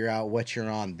figure out what you're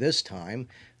on this time.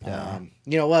 Yeah.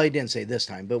 Well, he didn't say this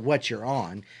time, but what you're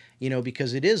on.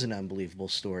 Because it is an unbelievable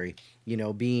story,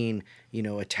 being,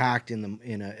 attacked in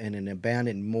an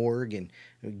abandoned morgue and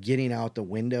getting out the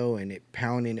window and it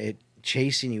pounding it,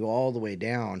 chasing you all the way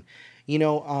down.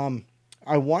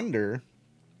 I wonder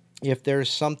if there's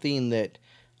something that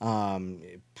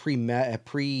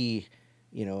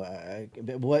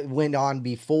what went on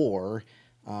before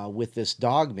with this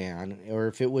Dogman, or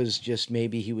if it was just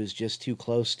maybe he was just too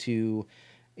close to,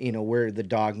 where the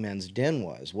Dogman's den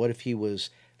was. What if he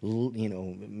was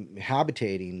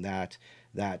habitating that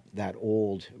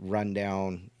old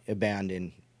rundown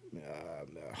abandoned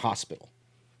hospital?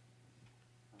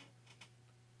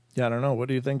 Yeah, I don't know. What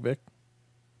do you think, Vic?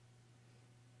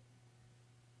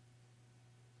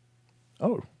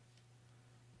 Oh.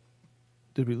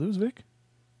 Did we lose Vic?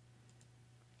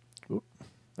 Oop.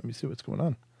 Let me see what's going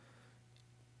on.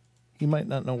 He might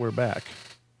not know we're back.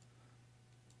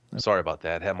 Sorry about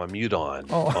that. Had my mute on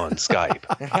Skype.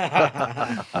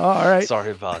 All right.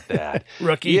 Sorry about that.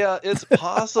 Rookie. Yeah, it's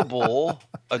possible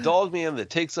a Dogman that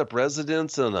takes up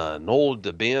residence in an old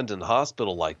abandoned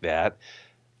hospital like that.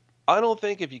 I don't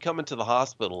think if you come into the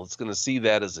hospital, it's going to see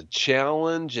that as a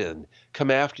challenge and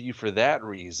come after you for that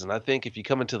reason. I think if you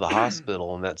come into the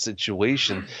hospital in that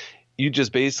situation, you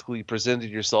just basically presented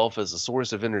yourself as a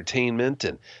source of entertainment,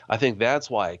 and I think that's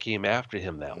why it came after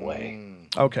him that way.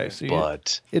 Okay, so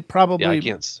it I probably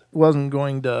can't. wasn't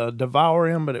going to devour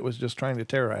him, but it was just trying to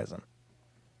terrorize him.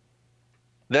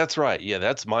 That's right. Yeah,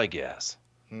 that's my guess.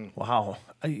 Wow.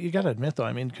 You got to admit, though,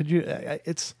 I mean, could you,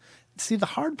 see, the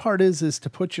hard part is to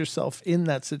put yourself in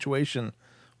that situation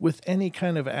with any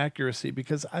kind of accuracy,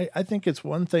 because I think it's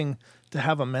one thing to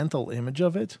have a mental image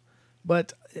of it,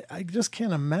 but I just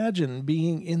can't imagine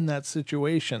being in that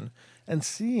situation and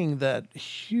seeing that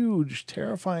huge,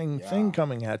 terrifying thing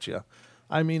coming at you.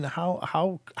 I mean,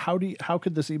 how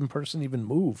could this person even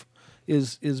move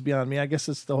is beyond me. I guess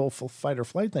it's the whole fight or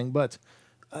flight thing, but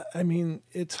I mean,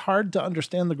 it's hard to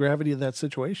understand the gravity of that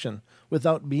situation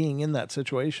without being in that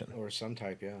situation. Or some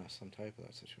type of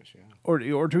that situation, yeah.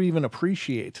 Or to even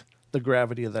appreciate the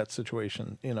gravity of that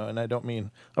situation, and I don't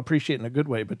mean appreciate in a good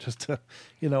way, but just to,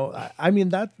 I mean,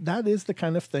 that is the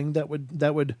kind of thing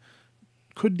that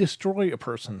could destroy a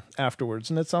person afterwards.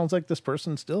 And it sounds like this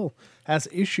person still has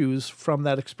issues from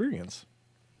that experience.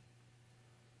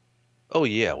 Oh,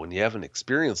 yeah. When you have an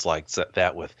experience like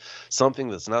that with something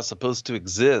that's not supposed to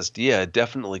exist, yeah, it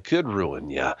definitely could ruin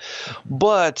you.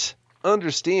 But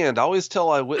understand, I always tell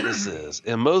eyewitnesses,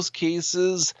 in most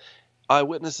cases,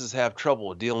 eyewitnesses have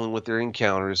trouble dealing with their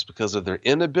encounters because of their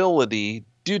inability,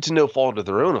 due to no fault of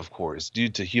their own, of course, due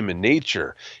to human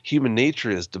nature. Human nature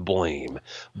is to blame.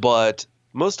 But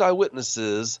most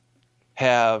eyewitnesses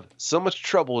have so much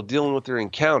trouble dealing with their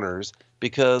encounters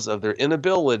because of their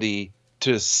inability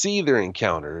to see their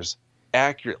encounters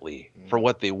accurately for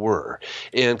what they were.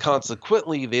 And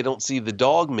consequently, they don't see the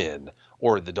Dogmen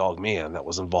or the Dogman that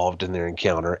was involved in their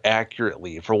encounter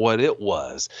accurately for what it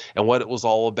was and what it was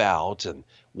all about and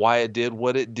why it did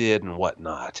what it did and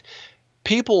whatnot.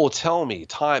 People will tell me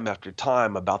time after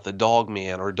time about the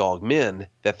Dogman or Dogmen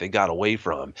that they got away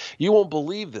from. You won't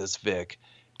believe this, Vic.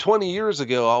 20 years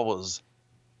ago,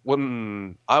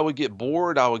 when I would get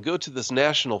bored, I would go to this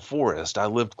national forest I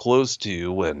lived close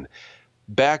to, and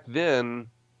back then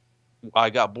I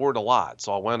got bored a lot,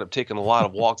 so I wound up taking a lot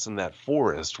of walks in that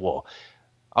forest. Well,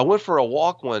 I went for a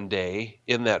walk one day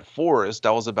in that forest.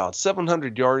 I was about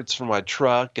 700 yards from my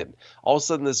truck, and all of a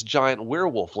sudden this giant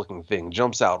werewolf-looking thing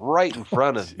jumps out right in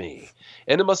front of me.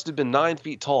 And it must have been 9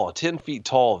 feet tall, 10 feet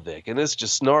tall, Vic, and it's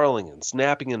just snarling and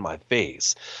snapping in my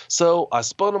face. So I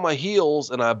spun on my heels,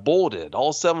 and I bolted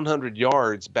all 700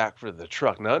 yards back for the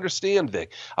truck. Now understand,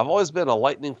 Vic, I've always been a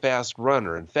lightning-fast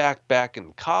runner. In fact, back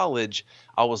in college,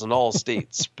 I was an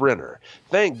all-state sprinter.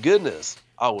 Thank goodness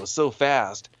I was so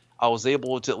fast, I was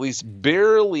able to at least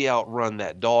barely outrun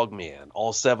that Dogman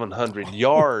all 700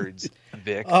 yards,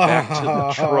 Vic, back to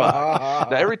the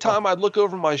truck. Now, every time I'd look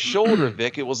over my shoulder,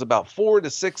 Vic, it was about 4 to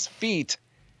 6 feet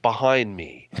behind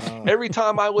me. Every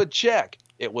time I would check,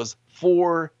 it was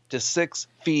 4 to 6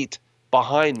 feet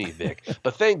behind me, Vic.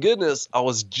 But thank goodness I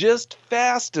was just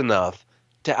fast enough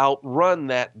to outrun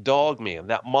that Dogman,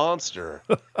 that monster,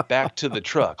 back to the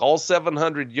truck. All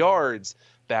 700 yards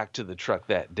back to the truck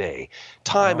that day.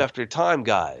 Time after time,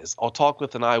 guys, I'll talk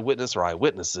with an eyewitness or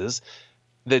eyewitnesses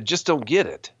that just don't get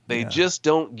it. They just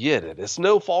don't get it. It's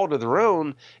no fault of their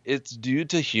own. It's due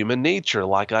to human nature,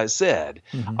 like I said.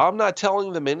 I'm not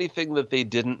telling them anything that they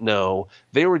didn't know.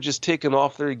 They were just taken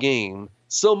off their game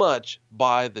so much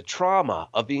by the trauma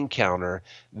of the encounter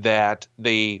that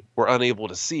they were unable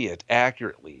to see it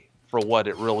accurately for what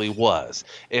it really was.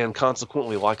 And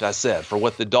consequently, like I said, for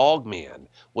what the Dogman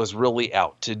was really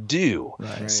out to do.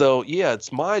 Right. So, yeah,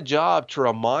 it's my job to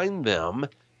remind them,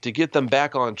 to get them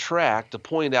back on track, to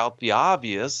point out the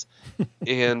obvious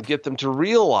and get them to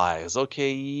realize,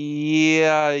 okay,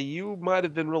 yeah, you might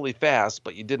have been really fast,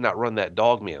 but you did not run that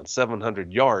Dogman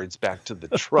 700 yards back to the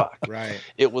truck. Right.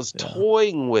 It was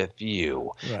toying with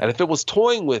you. Right. And if it was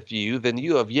toying with you, then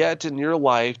you have yet in your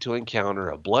life to encounter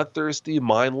a bloodthirsty,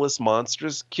 mindless,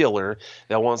 monstrous killer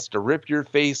that wants to rip your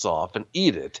face off and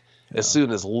eat it as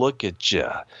soon as look at you.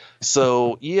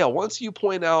 So, yeah, once you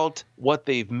point out what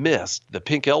they've missed, the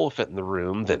pink elephant in the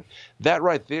room, then that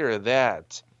right there,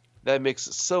 that makes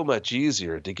it so much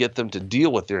easier to get them to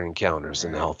deal with their encounters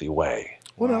in a healthy way.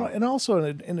 Well, and also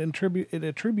it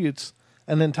attributes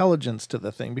an intelligence to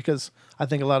the thing, because I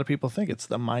think a lot of people think it's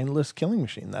the mindless killing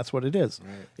machine. That's what it is.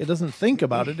 Right. It doesn't think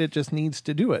about it. It just needs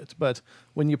to do it. But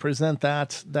when you present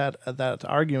that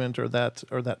argument or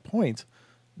that point,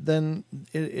 then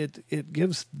it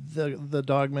gives the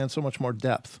Dogman so much more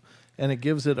depth, and it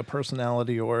gives it a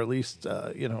personality, or at least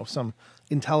some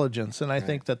intelligence. And I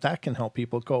think that can help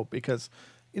people cope, because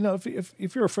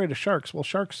if you're afraid of sharks, well,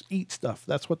 sharks eat stuff.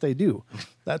 That's what they do.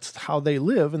 That's how they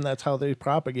live, and that's how they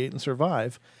propagate and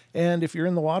survive. And if you're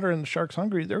in the water and the shark's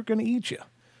hungry, they're going to eat you.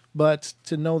 But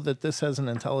to know that this has an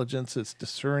intelligence, it's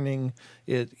discerning,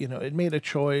 it made a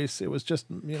choice. It was just,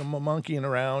 monkeying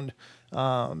around.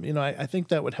 I think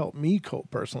that would help me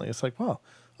cope personally. It's like, well,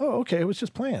 okay, it was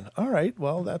just playing. All right,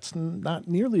 well, that's not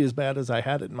nearly as bad as I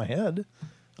had it in my head.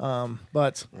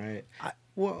 But right.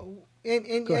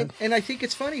 And I think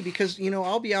it's funny because,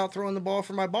 I'll be out throwing the ball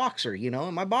for my boxer,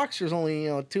 and my boxer's only,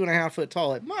 2.5 foot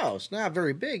tall at most, not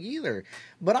very big either.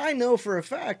 But I know for a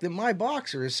fact that my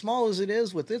boxer, as small as it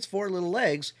is with its 4 little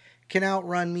legs, can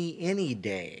outrun me any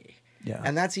day. Yeah.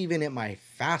 And that's even at my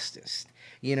fastest.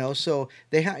 So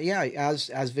they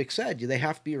as Vic said, they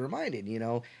have to be reminded,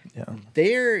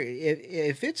 they're,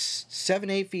 if it's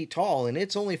 7-8 feet tall and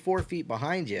it's only 4 feet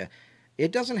behind you,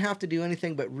 it doesn't have to do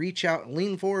anything but reach out,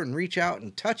 lean forward and reach out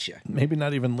and touch you. Maybe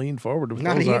not even lean forward with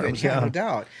not those even, arms. no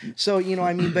doubt. So,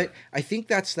 but I think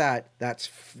that's that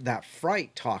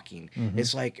fright talking. Mm-hmm.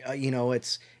 It's like,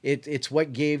 it's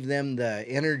what gave them the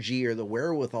energy or the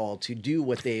wherewithal to do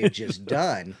what they had just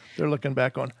done. They're looking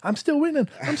back on, I'm still winning.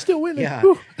 I'm still winning.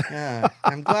 Yeah.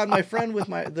 I'm glad my friend with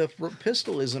the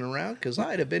pistol isn't around, because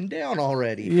I'd have been down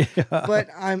already. Yeah. But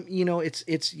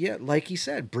it's like he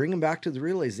said, bring them back to the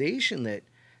realization that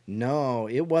no,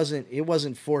 it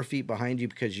wasn't 4 feet behind you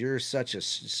because you're such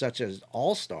an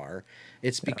all-star.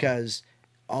 It's because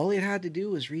all it had to do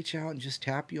was reach out and just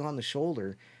tap you on the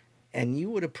shoulder, and you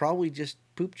would have probably just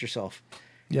pooped yourself.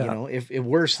 Yeah. If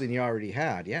worse than you already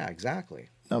had. Yeah, exactly.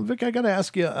 Now, Vic, I got to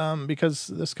ask you, because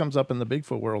this comes up in the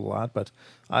Bigfoot world a lot, but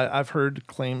I've heard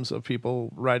claims of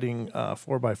people riding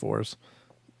 4x4s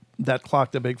that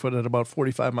clocked a Bigfoot at about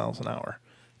 45 miles an hour.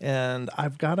 And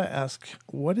I've got to ask,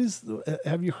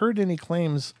 have you heard any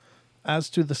claims as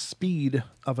to the speed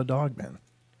of a Dogman?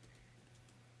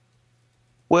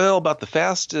 Well, about the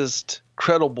fastest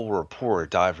credible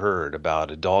report I've heard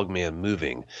about a Dogman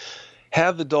moving,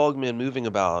 have the Dogman moving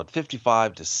about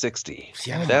 55 to 60.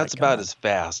 Yeah, that's about as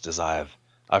fast as I've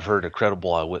heard a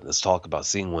credible eyewitness talk about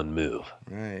seeing one move.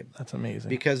 Right. That's amazing.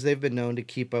 Because they've been known to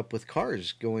keep up with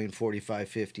cars going 45,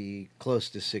 50, close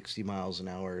to 60 miles an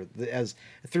hour, as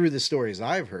through the stories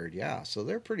I've heard. Yeah. So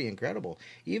they're pretty incredible.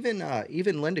 Even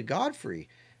Linda Godfrey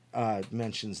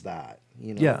mentions that,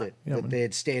 that they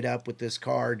had stayed up with this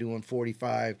car doing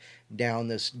 45 down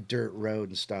this dirt road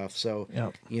and stuff. So,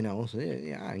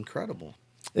 incredible.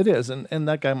 It is, and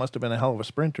that guy must have been a hell of a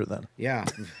sprinter then. Yeah,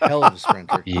 hell of a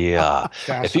sprinter. Yeah. If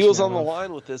Fastest he was on man the alive.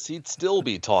 line with us, he'd still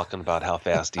be talking about how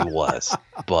fast he was.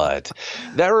 But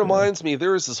that reminds me,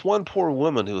 there was this one poor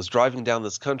woman who was driving down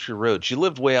this country road. She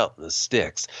lived way out in the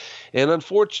sticks. And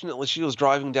unfortunately, she was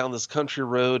driving down this country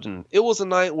road, and it was a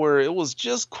night where it was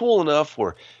just cool enough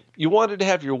where you wanted to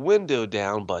have your window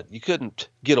down, but you couldn't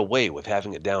get away with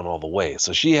having it down all the way.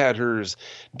 So she had hers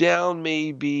down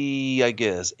maybe, I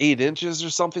guess, 8 inches or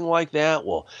something like that.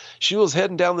 Well, she was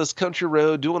heading down this country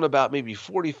road doing about maybe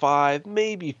 45,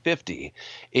 maybe 50.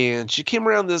 And she came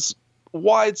around this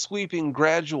wide sweeping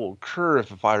gradual curve,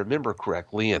 if I remember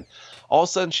correctly. And all of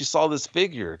a sudden she saw this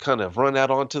figure kind of run out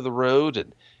onto the road,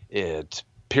 and it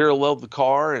paralleled the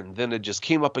car, and then it just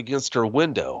came up against her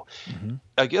window. Mm-hmm.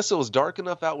 I guess it was dark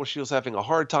enough out where she was having a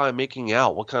hard time making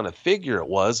out what kind of figure it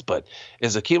was, but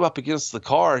as it came up against the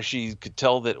car, she could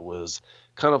tell that it was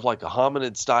kind of like a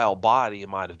hominid style body. It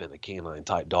might have been a canine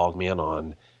type Dogman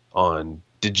on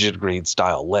digitigrade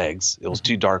style legs. It was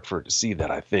too dark for her to see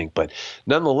that, I think, but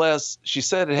nonetheless, she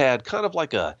said it had kind of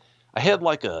like a head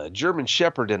like a German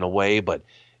Shepherd in a way, but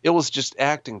it was just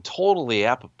acting totally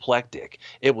apoplectic.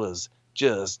 It was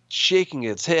just shaking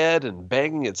its head and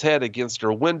banging its head against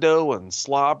her window and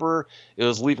slobber. It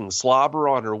was leaving slobber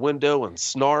on her window and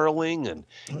snarling and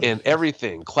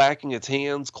everything, clacking its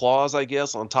hands, claws, I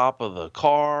guess, on top of the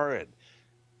car. And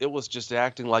it was just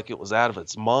acting like it was out of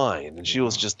its mind. And she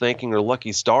was just thanking her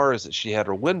lucky stars that she had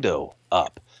her window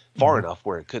up far enough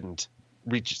where it couldn't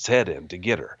reach its head in to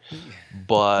get her.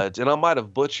 But, and I might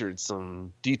have butchered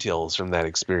some details from that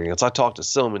experience. I talked to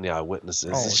so many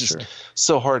eyewitnesses. It's just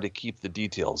so hard to keep the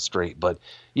details straight. But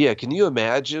yeah, can you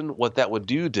imagine what that would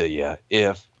do to you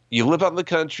if you live out in the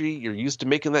country, you're used to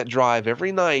making that drive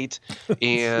every night,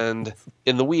 and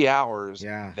in the wee hours,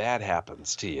 that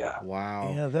happens to you.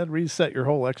 Wow. Yeah, that reset your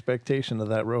whole expectation of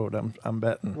that road, I'm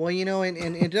betting. Well, you know, and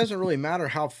it doesn't really matter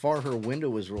how far her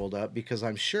window was rolled up, because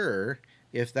I'm sure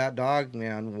if that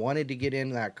Dogman wanted to get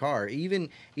in that car, even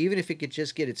if it could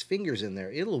just get its fingers in there,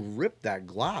 it'll rip that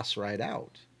glass right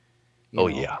out. You know?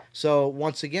 Yeah. So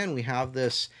once again, we have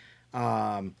this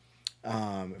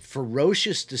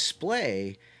ferocious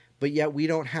display, but yet we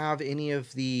don't have any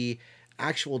of the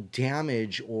actual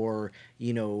damage or,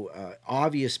 you know,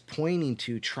 obvious pointing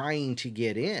to trying to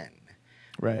get in.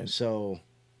 Right. So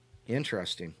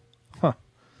interesting. Huh.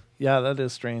 Yeah, that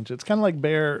is strange. It's kind of like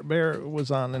Bear was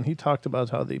on, and he talked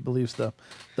about how he believes the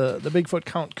Bigfoot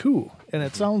count coup, and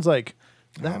it sounds like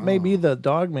that may be the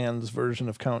Dogman's version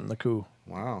of counting the coup.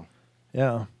 Wow.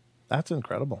 Yeah, that's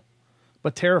incredible,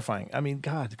 but terrifying. I mean,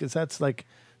 God, because that's like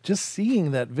just seeing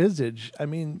that visage. I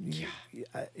mean,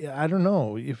 I don't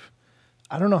know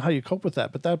I don't know how you cope with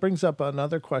that, but that brings up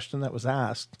another question that was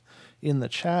asked in the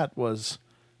chat was,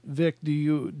 Vic, do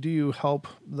you help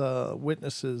the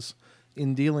witnesses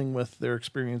in dealing with their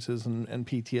experiences and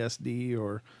PTSD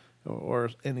or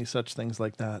any such things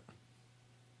like that?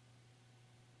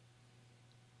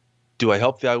 Do I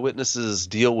help the eyewitnesses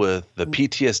deal with the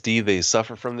PTSD they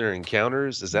suffer from their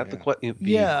encounters? Is that the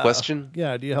question?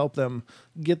 Yeah. Do you help them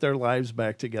get their lives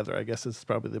back together? I guess it's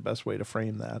probably the best way to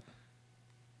frame that.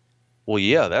 Well,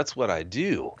 yeah, that's what I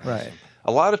do. Right.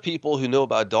 A lot of people who know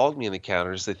about Dogman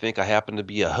encounters, they think I happen to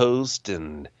be a host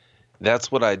and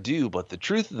that's what I do. But the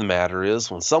truth of the matter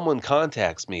is, when someone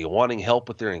contacts me wanting help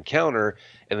with their encounter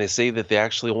and they say that they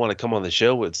actually want to come on the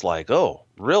show, it's like, oh,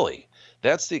 really?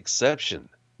 That's the exception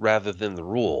rather than the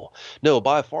rule. No,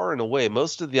 by far and away,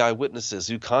 most of the eyewitnesses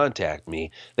who contact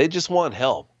me, they just want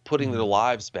help putting their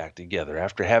lives back together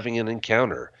after having an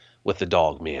encounter with the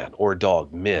Dogman or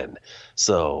Dogmen.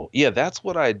 So, yeah, that's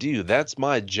what I do. That's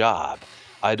my job.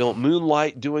 I don't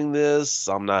moonlight doing this.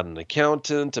 I'm not an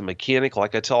accountant, a mechanic,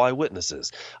 like I tell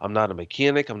eyewitnesses. I'm not a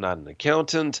mechanic. I'm not an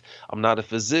accountant. I'm not a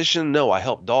physician. No, I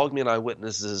help Dogman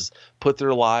eyewitnesses put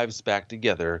their lives back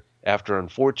together after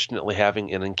unfortunately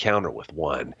having an encounter with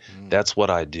one. That's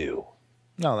what I do.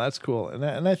 No, that's cool.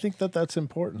 And I think that that's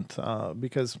important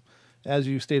because, as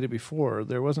you stated before,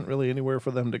 there wasn't really anywhere for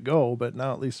them to go. But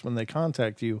now, at least when they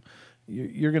contact you,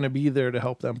 you're going to be there to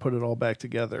help them put it all back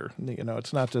together. You know,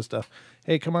 it's not just a,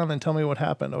 hey, come on and tell me what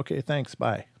happened. Okay, thanks,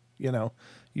 bye. You know,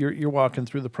 you're walking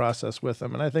through the process with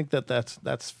them. And I think that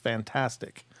that's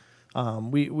fantastic.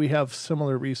 We have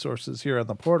similar resources here on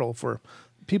the portal for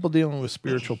people dealing with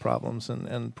spiritual problems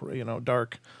and you know,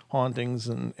 dark hauntings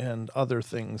and other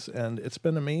things. And it's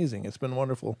been amazing. It's been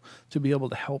wonderful to be able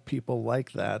to help people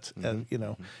like that. And, you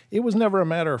know, it was never a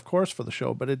matter of course for the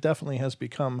show, but it definitely has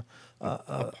become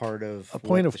a part of a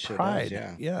point of the show pride.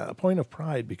 does, Yeah, a point of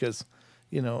pride because,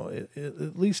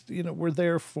 at least, we're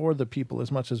there for the people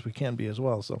as much as we can be as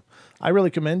well. So I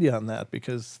really commend you on that,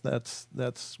 because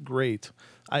that's great.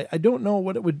 I don't know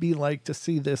what it would be like to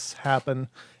see this happen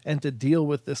and to deal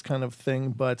with this kind of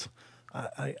thing, but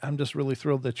I'm just really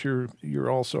thrilled that you're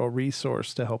also a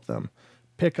resource to help them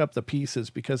pick up the pieces,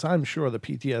 because I'm sure the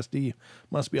PTSD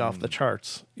must be off the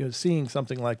charts. Seeing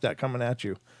something like that coming at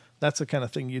you, that's the kind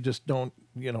of thing you just don't,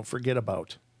 forget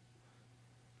about.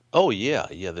 Oh, yeah,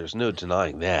 there's no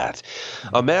denying that.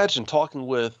 Imagine talking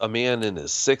with a man in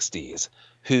his 60s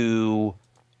who,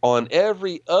 on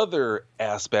every other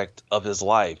aspect of his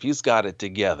life, he's got it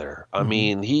together. I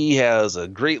mean, he has a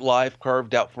great life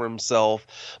carved out for himself,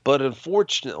 but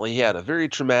unfortunately, he had a very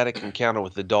traumatic encounter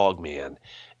with the Dogman.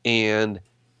 And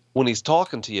when he's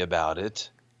talking to you about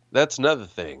it, that's another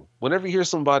thing. Whenever you hear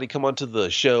somebody come onto the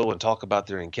show and talk about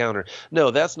their encounter, no,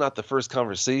 that's not the first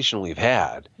conversation we've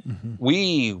had.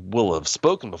 We will have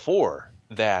spoken before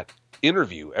that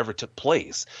interview ever took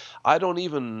place. I don't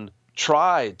even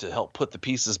try to help put the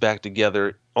pieces back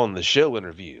together on the show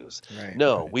interviews.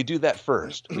 We do that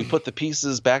first. We put the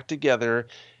pieces back together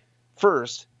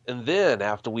first, and then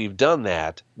after we've done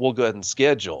that, we'll go ahead and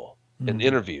schedule an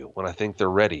interview when I think they're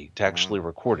ready to actually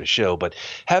record a show. But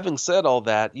having said all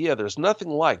that, there's nothing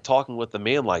like talking with a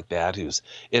man like that who's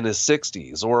in his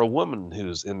 60s, or a woman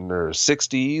who's in her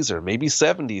 60s or maybe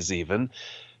 70s even,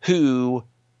 who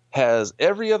has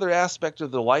every other aspect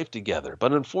of their life together,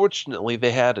 but unfortunately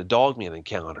they had a Dogman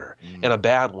encounter, and a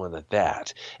bad one at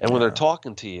that. And when they're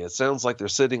talking to you, it sounds like they're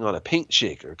sitting on a paint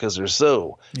shaker, because they're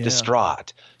so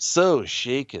distraught, so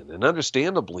shaken, and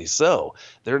understandably so.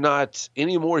 They're not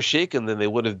any more shaken than they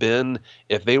would have been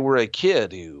if they were a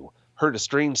kid who heard a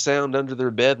strange sound under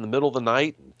their bed in the middle of the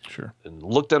night and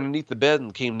looked underneath the bed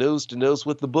and came nose to nose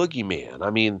with the boogeyman. I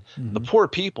mean, the poor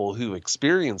people who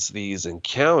experience these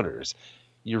encounters,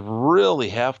 you really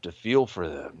have to feel for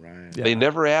them. They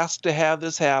never asked to have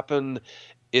this happen.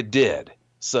 It did.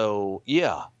 So,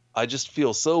 I just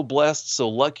feel so blessed, so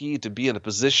lucky to be in a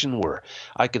position where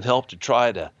I can help to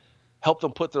try to help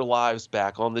them put their lives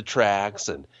back on the tracks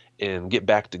and get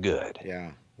back to good.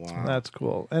 Yeah. Wow. That's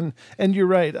cool. And you're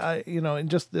right. In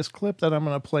just this clip that I'm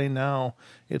going to play now,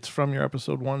 it's from your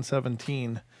episode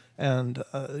 117. And,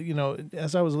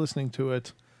 as I was listening to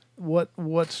it,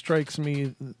 what strikes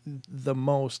me the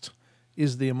most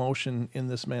is the emotion in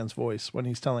this man's voice when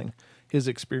he's telling his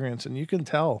experience. And you can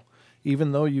tell,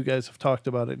 even though you guys have talked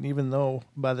about it, and even though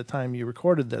by the time you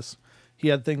recorded this, he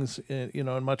had things,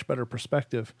 in much better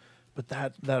perspective, but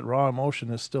that raw emotion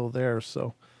is still there.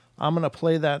 So I'm going to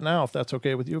play that now, if that's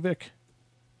okay with you, Vic.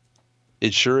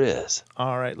 It sure is.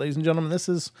 All right, ladies and gentlemen, this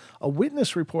is a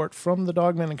witness report from the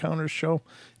Dogman Encounters show,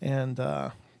 and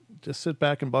just sit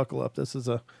back and buckle up.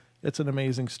 It's an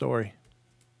amazing story.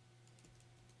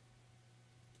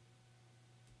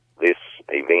 This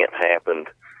event happened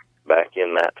back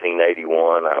in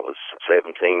 1981. I was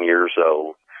 17 years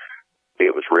old.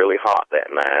 It was really hot that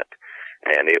night,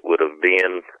 and it would have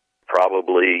been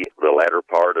probably the latter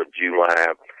part of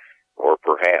July, or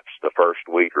perhaps the first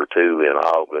week or two in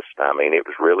August. I mean, it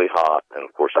was really hot, and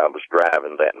of course I was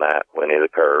driving that night when it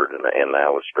occurred, and I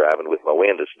was driving with my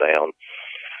windows down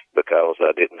because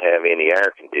I didn't have any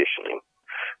air conditioning.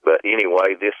 But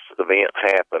anyway, this event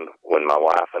happened when my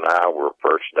wife and I were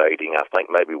first dating. I think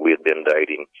maybe we had been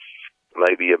dating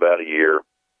maybe about a year.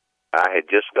 I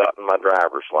had just gotten my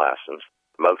driver's license.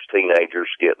 Most teenagers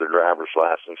get their driver's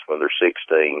license when they're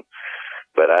 16,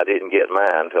 but I didn't get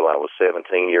mine until I was 17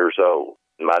 years old.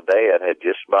 My dad had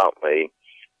just bought me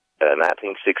a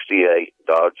 1968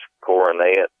 Dodge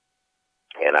Coronet,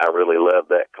 and I really loved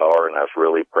that car, and I was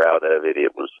really proud of it.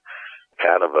 It was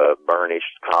kind of a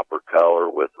burnished copper color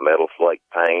with metal flake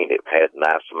paint. It had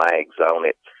nice mags on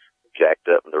it, jacked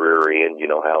up in the rear end, you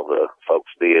know how the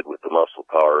folks did with the muscle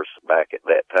cars back at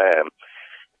that time.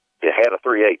 It had a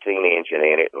 318 engine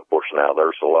in it, and of course now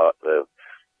there's a lot of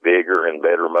bigger and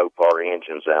better Mopar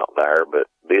engines out there, but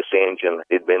this engine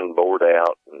had been bored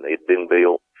out and it'd been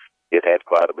built. It had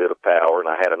quite a bit of power, and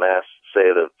I had a nice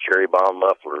set of cherry bomb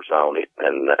mufflers on it,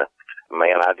 and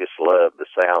man, I just loved the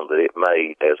sound that it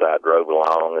made as I drove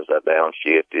along, as I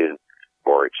downshifted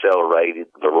or accelerated,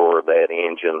 the roar of that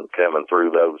engine coming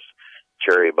through those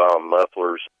cherry bomb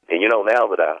mufflers. And now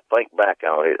that I think back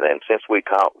on it, and since we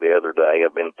talked the other day,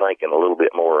 I've been thinking a little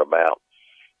bit more about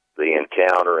the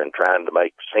encounter and trying to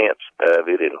make sense of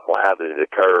it and why that it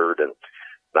occurred. And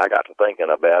I got to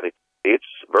thinking about it. It's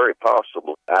very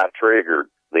possible I triggered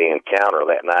the encounter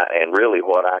that night, and really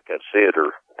what I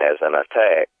consider as an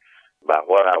attack by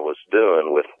what I was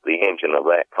doing with the engine of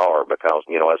that car, because,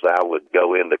 as I would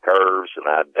go into curves and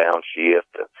I'd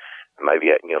downshift,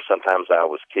 maybe, sometimes I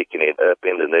was kicking it up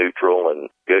into neutral and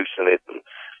goosing it and,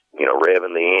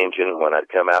 revving the engine. When I'd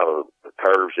come out of the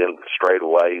curves into the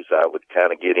straightaways, I would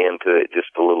kind of get into it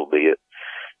just a little bit.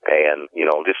 And,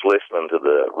 just listening to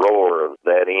the roar of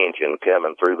that engine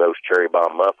coming through those cherry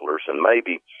bomb mufflers. And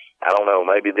maybe, I don't know,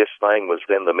 maybe this thing was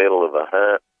in the middle of a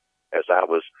hunt as I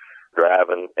was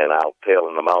driving, and I'll tell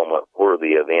in a moment where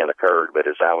the event occurred. But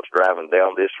as I was driving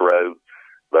down this road,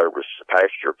 there was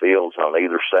pasture fields on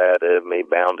either side of me,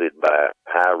 bounded by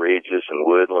high ridges and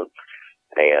woodland.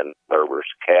 And there was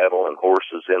cattle and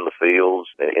horses in the fields.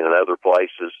 And in other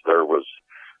places, there was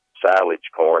silage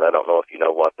corn. I don't know if you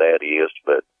know what that is,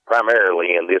 but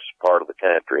primarily in this part of the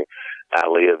country, I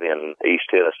live in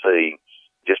East Tennessee,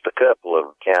 just a couple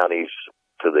of counties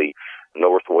to the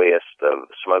northwest of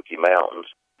the Smoky Mountains.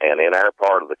 And in our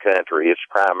part of the country, it's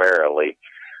primarily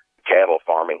cattle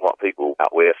farming, what people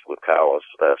out west would call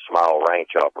a small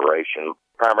ranch operation.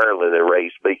 Primarily, they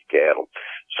raise beef cattle,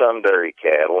 some dairy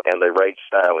cattle, and they raise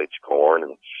silage corn.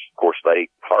 And, of course, they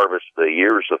harvest the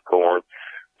ears of corn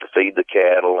to feed the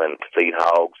cattle and to feed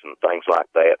hogs and things like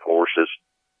that, horses.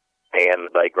 And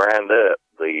they grind up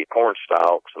the corn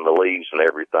stalks and the leaves and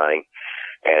everything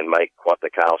and make what they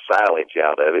call silage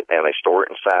out of it. And they store it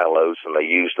in silos, and they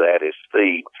use that as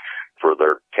feed for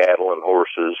their cattle and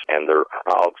horses and their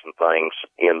hogs and things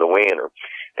in the winter.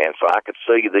 And so I could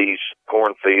see these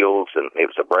cornfields, and it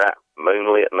was a bright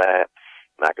moonlit night,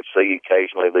 and I could see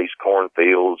occasionally these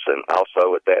cornfields. And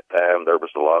also at that time, there was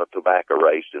a lot of tobacco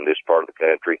raised in this part of the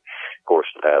country. Of course,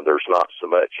 there's not so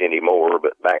much anymore,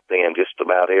 but back then just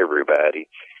about everybody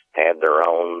had their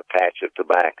own patch of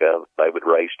tobacco. They would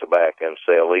raise tobacco and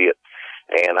sell it.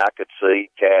 And I could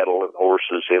see cattle and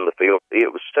horses in the field.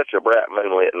 It was such a bright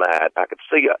moonlit night. I could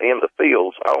see in the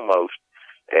fields almost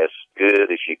as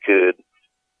good as you could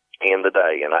in the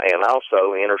day. And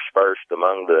also interspersed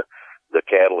among the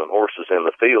cattle and horses in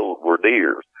the field were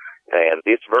deer. And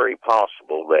it's very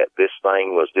possible that this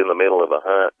thing was in the middle of a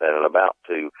hunt and about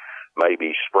to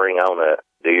maybe spring on a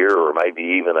deer or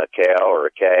maybe even a cow or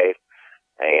a calf.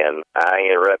 And I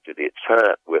interrupted its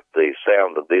hunt with the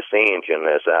sound of this engine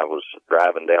as I was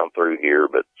driving down through here.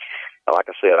 But like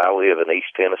I said, I live in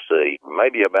East Tennessee,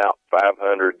 maybe about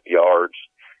 500 yards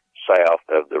south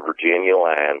of the Virginia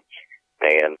line.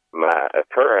 And my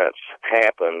occurrence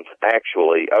happened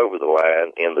actually over the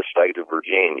line in the state of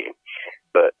Virginia.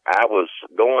 But I was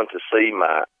going to see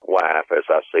my wife, as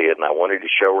I said, and I wanted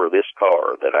to show her this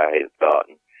car that I had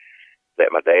gotten, that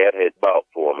my dad had bought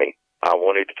for me. I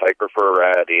wanted to take her for a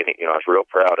ride in it. I was real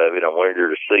proud of it. I wanted her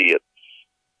to see it.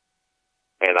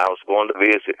 And I was going to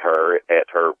visit her at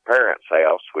her parents'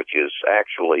 house, which is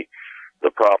actually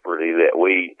the property that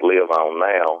we live on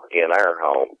now in our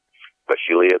home. But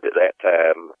she lived at that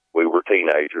time, we were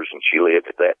teenagers, and she lived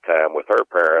at that time with her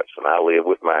parents, and I lived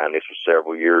with mine. This was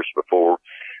several years before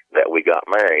that we got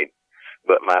married.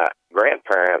 But my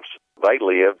grandparents, they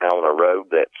lived on a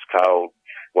road that's called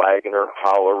Wagoner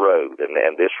Hollow Road,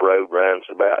 and this road runs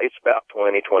it's about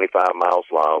 20, 25 miles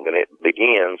long, and it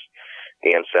begins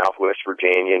in southwest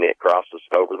Virginia, and it crosses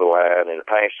over the line, and it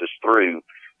passes through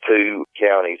 2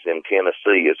 counties in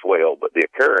Tennessee as well. But the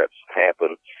occurrence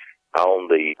happened on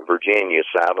the Virginia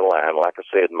side of the line. Like I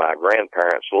said, my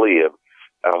grandparents lived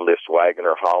on this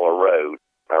Wagoner Hollow Road.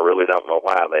 I really don't know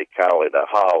why they call it a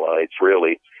hollow. It's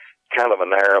really kind of a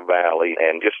narrow valley,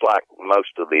 and just like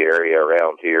most of the area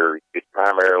around here, it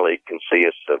primarily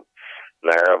consists of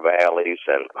narrow valleys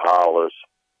and hollows,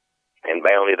 and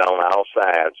bounded on all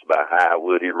sides by high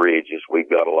wooded ridges. We've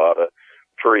got a lot of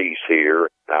trees here.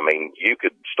 I mean, you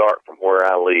could start from where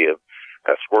I live,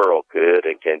 a squirrel could,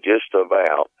 and can just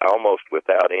about, almost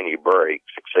without any breaks,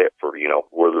 except for,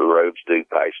 where the roads do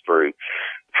pass through,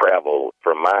 travel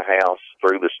from my house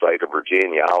through the state of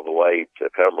Virginia all the way to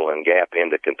Cumberland Gap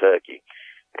into Kentucky,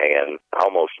 and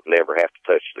almost never have to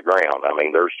touch the ground. I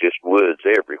mean, there's just woods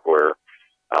everywhere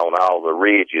on all the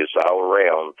ridges all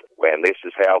around, and this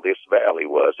is how this valley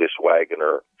was, this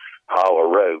Wagoner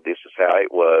Hollow Road. This is how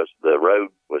it was. The road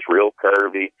was real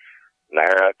curvy,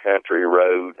 narrow country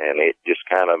road, and it just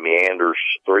kind of meanders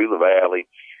through the valley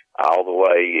all the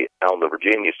way on the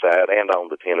Virginia side and on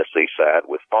the Tennessee side,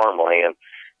 with farmland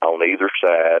on either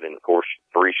side, and of course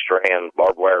 3-strand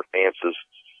barbed wire fences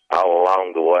all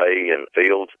along the way, and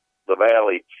fields. The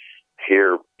valley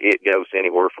here, it goes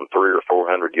anywhere from 300 or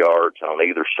 400 yards on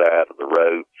either side of the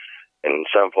road, and in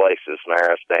some places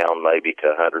narrows down maybe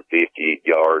to 150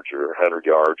 yards or 100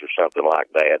 yards or something like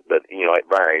that, but it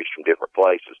varies from different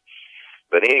places.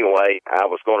 But anyway, I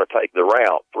was going to take the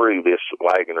route through this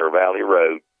Wagoner Valley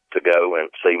Road to go and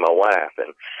see my wife.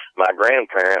 And my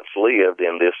grandparents lived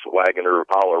in this Wagoner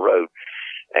Hollow Road.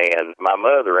 And my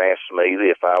mother asked me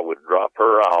if I would drop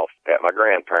her off at my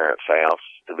grandparents' house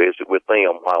to visit with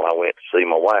them while I went to see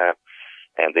my wife,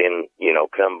 and then,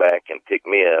 come back and pick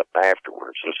me up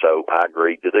afterwards. And so I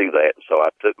agreed to do that. So I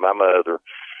took my mother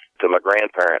to my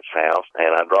grandparents' house,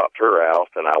 and I dropped her off,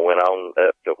 and I went on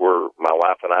up to where my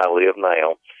wife and I live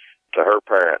now, to her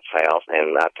parents' house,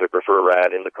 and I took her for a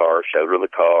ride in the car, showed her the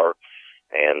car,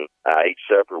 and I ate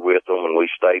supper with them, and we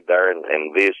stayed there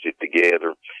and visited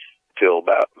together till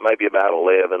maybe about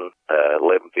 11:15,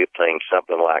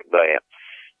 something like that.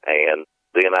 And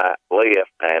then I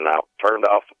left, and I turned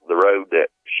off the road that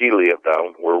she lived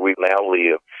on, where we now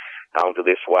live, onto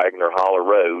this Wagner Holler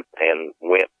Road, and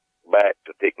went back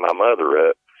to pick my mother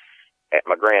up at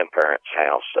my grandparents'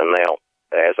 house. And now,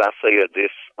 as I said,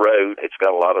 this road, it's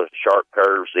got a lot of sharp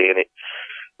curves in it.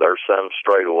 There's some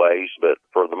straightaways, but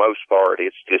for the most part,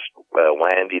 it's just a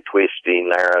windy, twisty,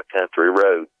 narrow country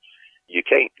road. You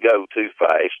can't go too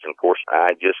fast. And of course,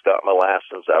 I just got my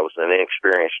license. I was an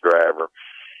inexperienced driver.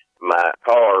 My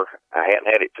car, I hadn't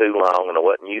had it too long, and I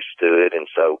wasn't used to it. And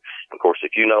so, of course,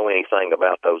 if you know anything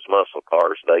about those muscle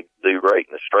cars, they do great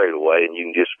in the straightaway, and you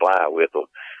can just fly with them.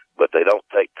 But they don't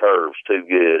take curves too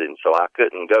good, and so I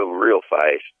couldn't go real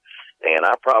fast. And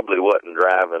I probably wasn't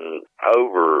driving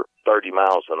over 30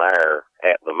 miles an hour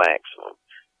at the maximum.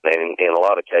 And in a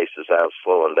lot of cases, I was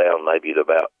slowing down maybe to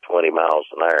about 20 miles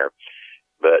an hour.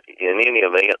 But in any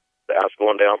event, I was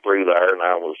going down through there, and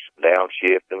I was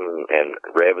downshifting and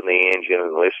revving the engine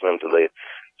and listening to the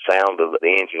sound of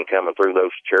the engine coming through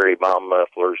those cherry bomb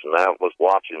mufflers, and I was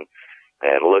watching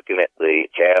and looking at the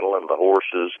cattle and the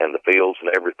horses and the fields and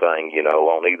everything,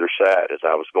 on either side as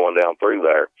I was going down through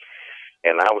there.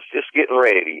 And I was just getting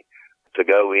ready to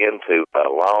go into a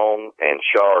long and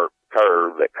sharp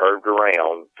curve that curved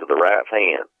around to the right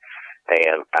hand.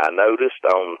 And I noticed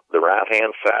on the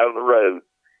right-hand side of the road,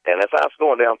 and as I was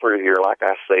going down through here, like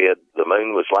I said, the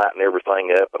moon was lighting everything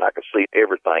up, and I could see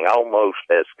everything almost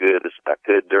as good as I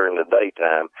could during the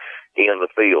daytime in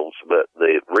the fields. But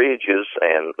the ridges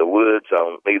and the woods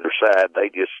on either side,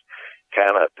 they just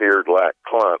kind of appeared like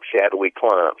clumps, shadowy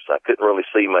clumps. I couldn't really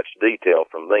see much detail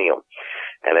from them.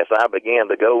 And as I began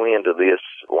to go into this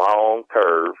long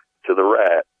curve to the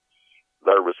right,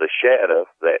 there was a shadow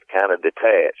that kind of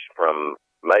detached from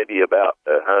maybe about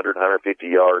 100, 150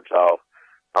 yards off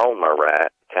on my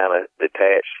right, kind of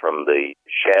detached from the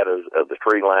shadows of the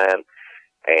tree line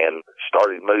and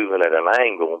started moving at an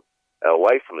angle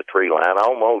away from the tree line,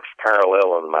 almost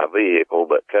paralleling my vehicle,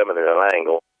 but coming at an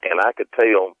angle. And I could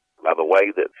tell by the way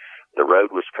that the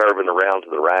road was curving around to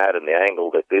the right and the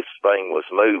angle that this thing was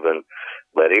moving,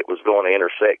 but it was going to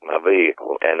intersect my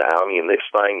vehicle. And I mean, this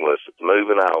thing was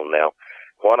moving on. Now,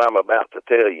 what I'm about to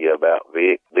tell you about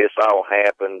Vic, this all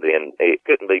happened, and it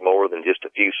couldn't be more than just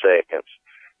a few seconds,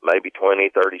 maybe 20,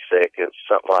 30 seconds,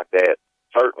 something like that,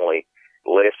 certainly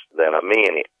less than a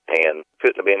minute, and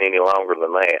couldn't have been any longer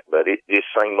than that. But it just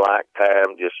seemed like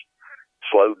time just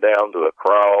slowed down to a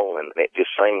crawl, and it just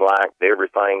seemed like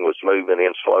everything was moving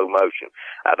in slow motion.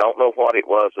 I don't know what it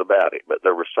was about it, but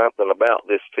there was something about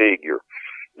this figure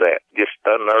that just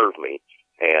unnerved me,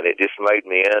 and it just made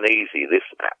me uneasy. This,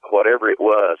 whatever it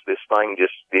was, this thing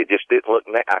just didn't look,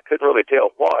 I couldn't really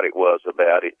tell what it was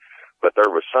about it, but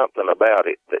there was something about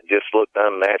it that just looked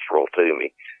unnatural to me.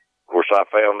 Of course, I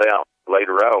found out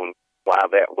later on why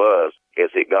that was as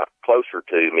it got closer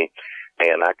to me,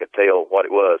 and I could tell what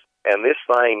it was. And this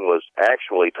thing was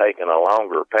actually taking a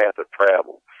longer path of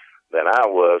travel than I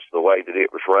was the way that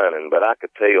it was running, but I could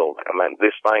tell, I mean,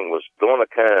 this thing was going to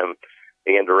come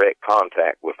in direct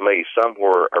contact with me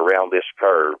somewhere around this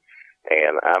curve.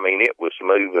 And, I mean, it was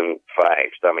moving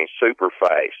fast. I mean, super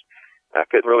fast. I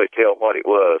couldn't really tell what it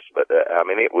was, but, I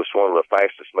mean, it was one of the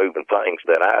fastest moving things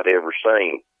that I'd ever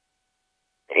seen.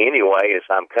 Anyway, as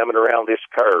I'm coming around this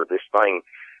curve, this thing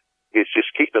is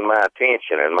just keeping my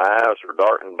attention, and my eyes are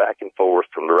darting back and forth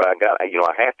from the road. I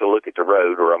have to look at the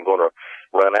road or I'm going to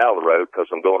run out of the road because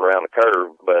I'm going around the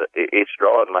curve, but it's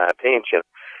drawing my attention.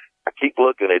 I keep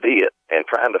looking at it and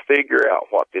trying to figure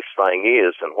out what this thing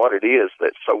is and what it is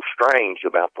that's so strange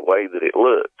about the way that it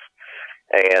looks.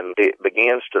 And it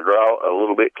begins to draw a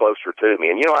little bit closer to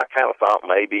me. And, I kind of thought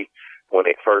maybe when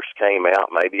it first came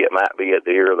out, maybe it might be a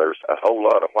deer. There's a whole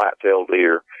lot of white-tailed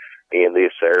deer in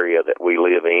this area that we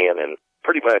live in, and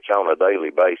pretty much on a daily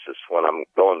basis when I'm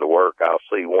going to work, I'll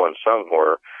see one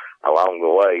somewhere along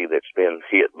the way that's been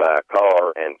hit by a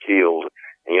car and killed.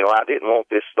 And, I didn't want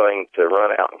this thing to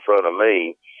run out in front of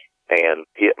me and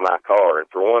hit my car. And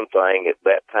for one thing, at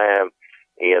that time,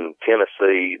 in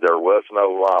Tennessee, there was no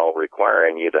law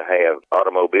requiring you to have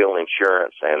automobile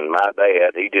insurance, and my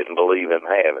dad, he didn't believe in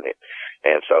having it.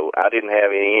 And so I didn't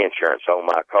have any insurance on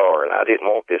my car, and I didn't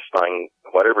want this thing,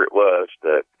 whatever it was,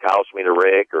 to cause me to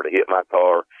wreck or to hit my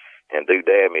car and do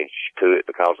damage to it,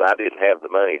 because I didn't have the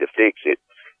money to fix it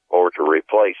or to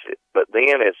replace it. But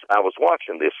then as I was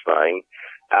watching this thing,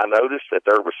 I noticed that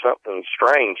there was something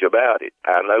strange about it.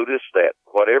 I noticed that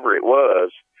whatever it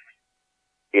wasn't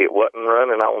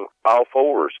running on all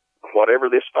fours. Whatever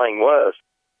this thing was,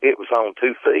 it was on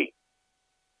 2 feet.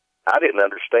 I didn't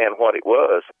understand what it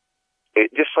was.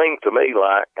 It just seemed to me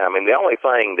like, the only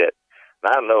thing that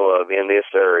I know of in this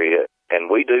area,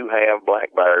 and we do have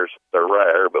black bears, they're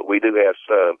rare, but we do have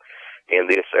some in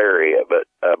this area, but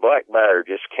a black bear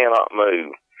just cannot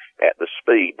move at the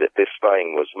speed that this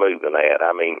thing was moving at.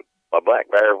 A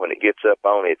black bear, when it gets up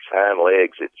on its hind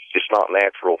legs, it's just not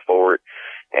natural for it,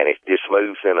 and it just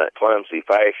moves in a clumsy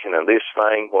fashion. And this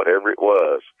thing, whatever it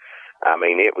was,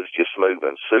 it was just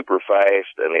moving super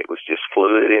fast, and it was just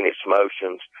fluid in its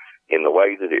motions in the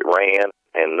way that it ran,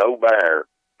 and no bear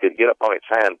could get up on its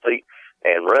hind feet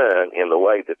and run in the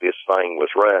way that this thing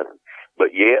was running.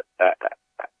 But yet,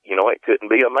 it couldn't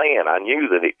be a man. I knew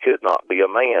that it could not be a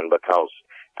man, because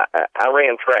I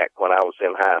ran track when I was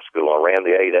in high school. I ran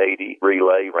the 880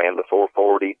 relay, ran the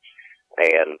 440,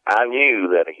 and I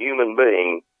knew that a human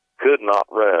being could not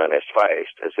run as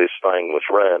fast as this thing was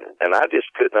running. And I just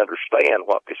couldn't understand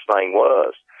what this thing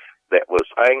was that was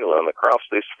angling across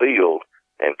this field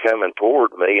and coming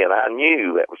toward me, and I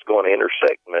knew that was going to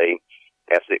intersect me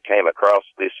as it came across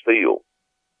this field.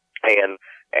 And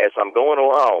as I'm going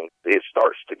along, it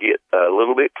starts to get a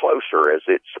little bit closer as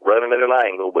it's running at an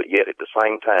angle, but yet at the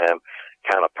same time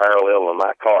kind of parallel with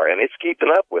my car. And it's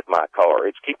keeping up with my car.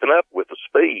 It's keeping up with the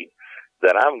speed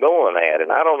that I'm going at.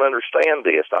 And I don't understand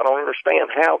this. I don't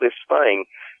understand how this thing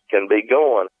can be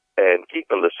going and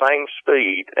keeping the same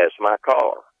speed as my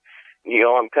car.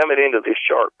 I'm coming into this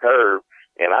sharp curve,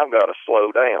 and I've got to slow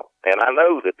down. And I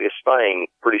know that this thing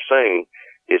pretty soon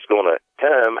is going to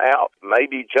come out,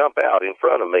 maybe jump out in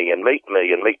front of me and meet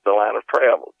the line of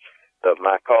travel of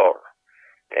my car.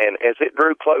 And as it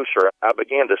drew closer, I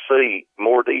began to see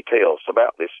more details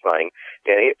about this thing,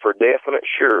 and it for definite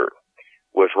sure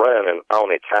was running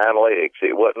on its hind legs.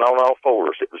 It wasn't on all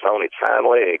fours. It was on its hind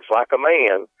legs like a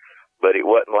man, but it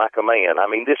wasn't like a man.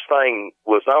 This thing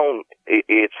was on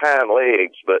its hind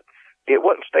legs, but it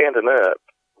wasn't standing up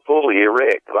fully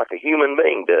erect like a human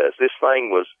being does. This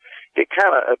thing it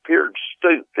kind of appeared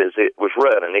stooped as it was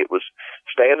running. It was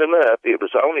standing up. It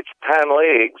was on its hind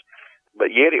legs,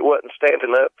 but yet it wasn't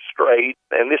standing up straight.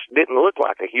 And this didn't look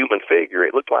like a human figure.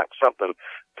 It looked like something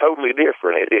totally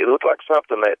different. It looked like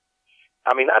something that,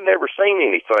 I'd never seen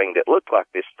anything that looked like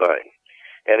this thing.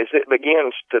 And as it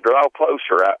begins to draw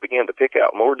closer, I began to pick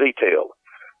out more detail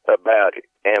about it.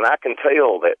 And I can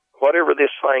tell that whatever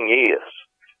this thing is,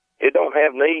 it don't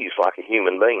have knees like a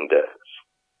human being does.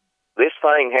 This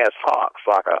thing has hocks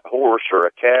like a horse or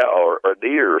a cow or a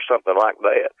deer or something like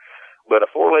that. But a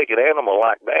four-legged animal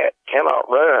like that cannot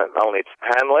run on its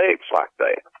hind legs like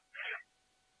that.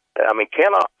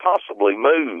 Cannot possibly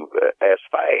move as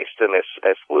fast and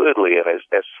as fluidly and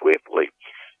as swiftly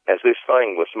as this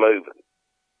thing was moving.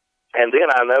 And then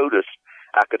I noticed,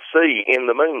 I could see in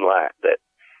the moonlight that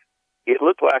it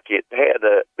looked like it had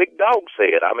a big dog's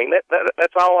head.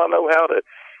 That's all I know how to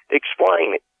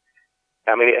explain it.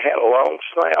 It had a long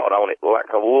snout on it like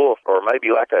a wolf or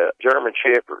maybe like a German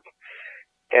Shepherd.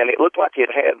 And it looked like it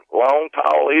had long,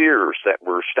 tall ears that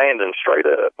were standing straight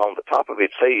up on the top of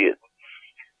its head.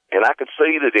 And I could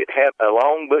see that it had a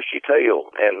long, bushy tail.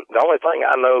 And the only thing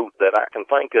I know that I can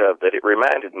think of that it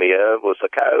reminded me of was a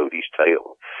coyote's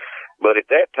tail. But at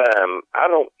that time,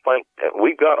 I don't think,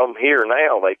 we've got them here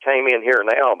now. They came in here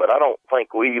now, but I don't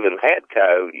think we even had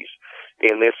coyotes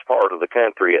in this part of the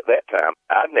country at that time.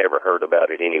 I'd never heard about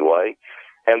it anyway.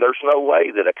 And there's no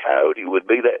way that a coyote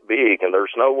would be that big, and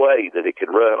there's no way that it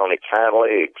could run on its hind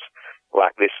legs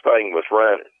like this thing was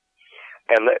running.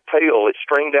 And that tail, it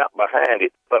stringed out behind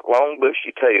it, that long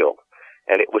bushy tail,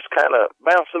 and it was kind of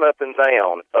bouncing up and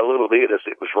down a little bit as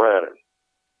it was running.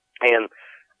 And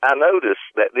I noticed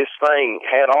that this thing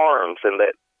had arms, and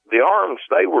that the arms,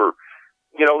 they were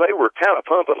kind of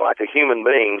pumping like a human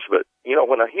being's, but,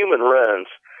 when a human runs,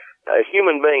 a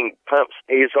human being pumps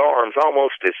his arms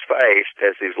almost as fast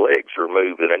as his legs are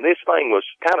moving, and this thing was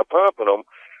kind of pumping them,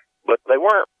 but they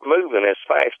weren't moving as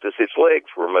fast as its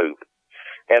legs were moving.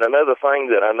 And another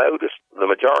thing that I noticed the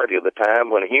majority of the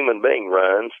time when a human being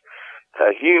runs,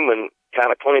 a human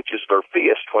kind of clenches their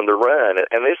fist when they're running,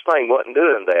 and this thing wasn't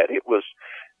doing that. It was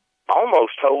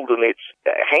almost holding its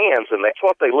hands, and that's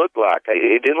what they looked like.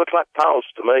 It didn't look like paws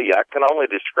to me. I can only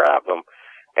describe them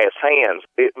as hands.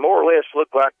 It more or less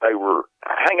looked like they were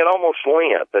hanging almost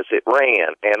limp as it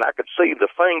ran, and I could see the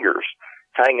fingers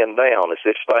hanging down as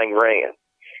this thing ran.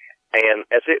 And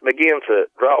as it began to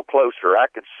draw closer, I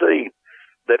could see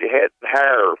that it had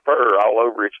hair or fur all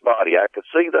over its body. I could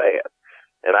see that,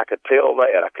 and I could tell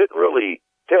that. I couldn't really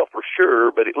tell for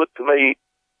sure, but it looked to me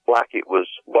like it was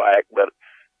black. But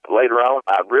later on,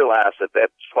 I realized that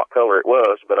that's what color it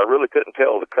was, but I really couldn't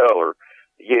tell the color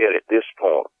yet at this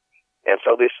point. And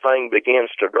so this thing begins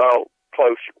to draw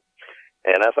closer.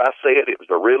 And as I said, it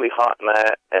was a really hot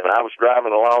night, and I was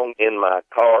driving along in my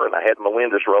car, and I had my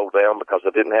windows rolled down because I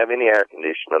didn't have any air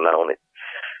conditioning on it.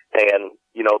 And,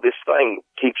 you know, this thing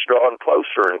keeps drawing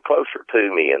closer and closer to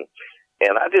me, and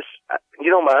I just, you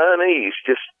know, my unease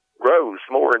just grows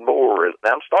more and more, and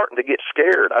I'm starting to get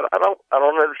scared. I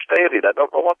don't understand it. I don't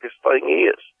know what this thing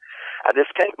is. I just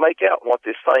can't make out what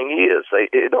this thing is.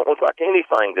 It don't look like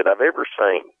anything that I've ever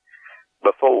seen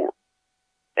before.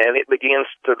 And it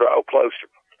begins to draw closer.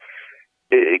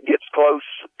 It gets close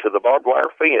to the barbed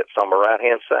wire fence on my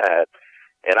right-hand side.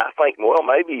 And I think, well,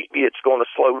 maybe it's going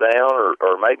to slow down,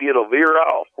 or maybe it'll veer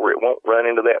off where it won't run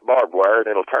into that barbed wire,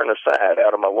 and it'll turn aside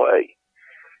out of my way.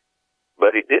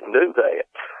 But it didn't do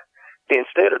that.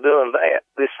 Instead of doing that,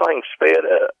 this thing sped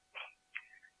up.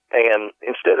 And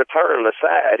instead of turning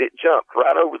aside, it jumped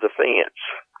right over the fence.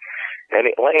 And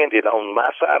it landed on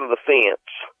my side of the fence,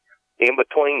 in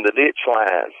between the ditch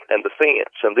line and the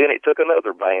fence, and then it took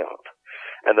another bound.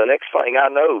 And the next thing I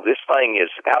know, this thing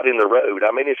is out in the road. I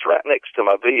mean, it's right next to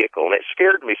my vehicle, and it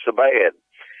scared me so bad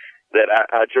that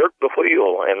I jerked the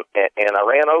wheel and I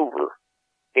ran over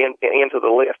into the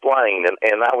left lane,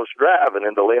 and I was driving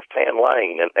in the left-hand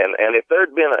lane, and if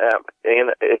there'd been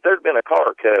a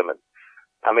car coming,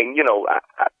 I mean, you know,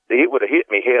 it would have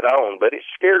hit me head on, but it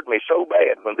scared me so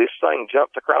bad when this thing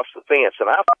jumped across the fence,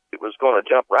 and I thought it was going to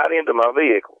jump right into my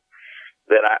vehicle,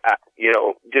 that I you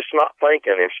know, just not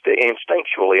thinking,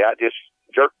 instinctually, I just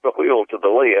jerked the wheel to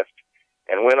the left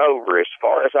and went over as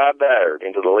far as I dared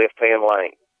into the left-hand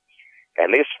lane. And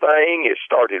this thing, it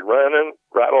started running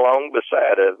right along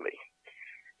beside of me.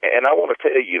 And I want to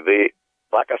tell you, Vic,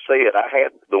 like I said, I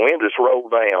had the windows rolled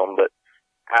down, but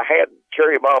I had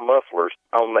cherry bomb mufflers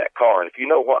on that car, and if you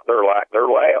know what they're like, they're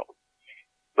loud.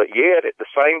 But yet, at the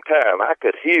same time, I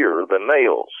could hear the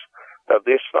nails of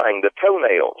this thing, the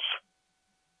toenails,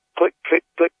 click, click,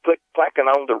 click, click, clacking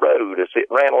on the road as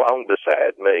it ran along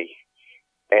beside me.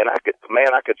 And I could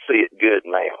see it good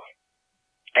now.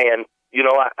 And, you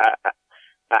know, I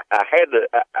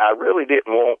really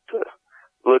didn't want to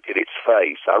look at its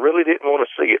face. I really didn't want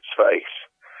to see its face.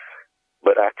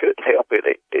 But I couldn't help it.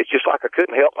 It's just like I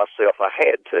couldn't help myself. I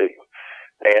had to.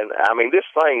 And, I mean, this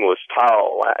thing was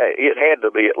tall. It had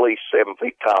to be at least 7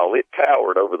 feet tall. It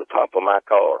towered over the top of my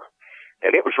car.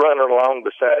 And it was running along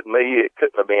beside me. It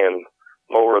couldn't have been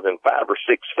more than 5 or 6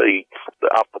 feet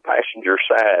off the passenger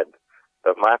side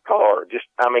of my car. Just,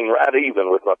 I mean, right even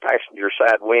with my passenger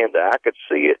side window. I could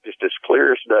see it just as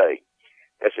clear as day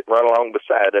as it ran along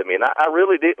beside of me. And I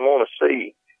really didn't want to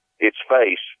see its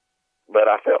face, but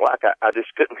I felt like I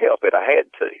just couldn't help it. I had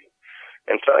to.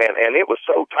 And so, and it was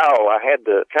so tall, I had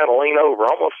to kind of lean over,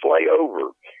 almost lay over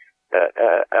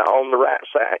on the right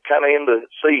side, kind of in the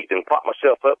seat, and prop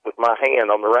myself up with my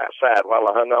hand on the right side while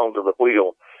I hung on to the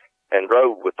wheel and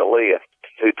drove with the left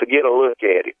to get a look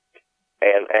at it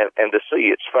and to see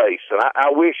its face. And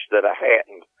I wish that I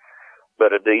hadn't,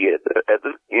 but I did.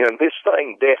 You know, this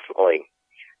thing definitely,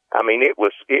 I mean, it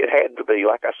had to be,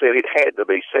 like I said, it had to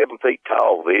be 7 feet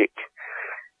tall, Vic.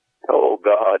 Oh,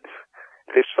 God.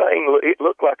 This thing, it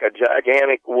looked like a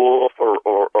gigantic wolf or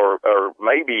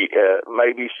maybe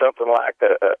something like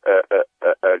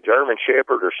a German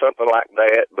Shepherd or something like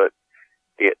that, but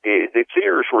its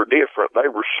ears were different. They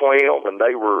were slim and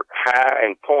they were high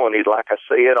and pointed, like I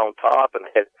said, on top, and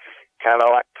had kind of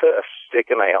like tusks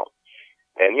sticking out.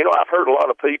 And, you know, I've heard a lot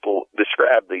of people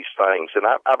describe these things, and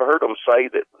I've heard them say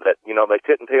that, you know, they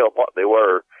couldn't tell what they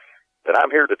were. But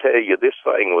I'm here to tell you this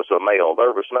thing was a male.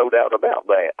 There was no doubt about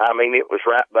that. I mean, it was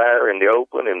right there in the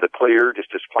open, in the clear,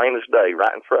 just as plain as day,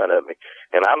 right in front of me.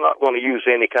 And I'm not going to use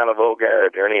any kind of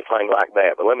vulgarity or anything like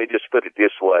that, but let me just put it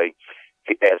this way.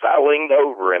 As I leaned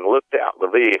over and looked out the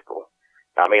vehicle,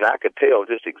 I mean, I could tell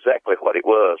just exactly what it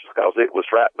was, because it was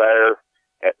right there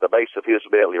at the base of his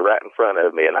belly, right in front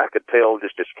of me, and I could tell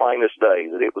just as plain as day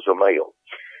that it was a male.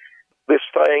 This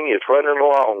thing is running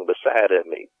along beside of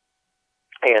me.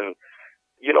 And,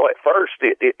 you know, at first,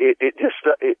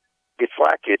 it's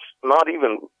like it's not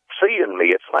even seeing me.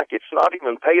 It's like it's not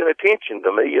even paying attention to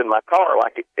me in my car,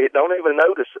 like it don't even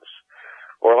notice us.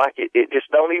 or like it just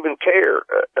don't even care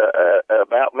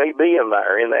about me being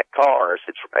there in that car as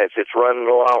it's running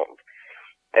along.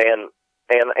 And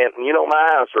you know,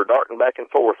 my eyes are darting back and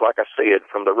forth, like I said,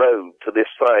 from the road to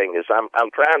this thing as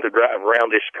I'm trying to drive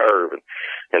around this curve.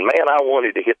 And man, I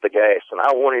wanted to hit the gas, and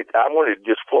I wanted to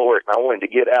just floor it, and I wanted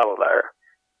to get out of there.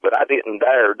 But I didn't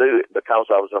dare do it because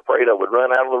I was afraid I would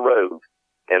run out of the road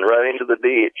and run into the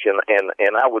ditch,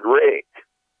 and I would wreck.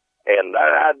 And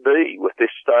there I'd be with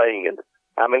this thing, and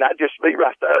I mean, I'd just be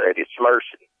right there at its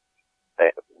mercy.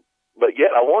 But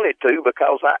yet I wanted to,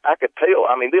 because I could tell.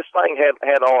 I mean, this thing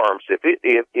had arms. If it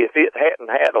hadn't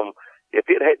had them,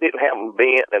 didn't have them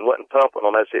bent and wasn't pumping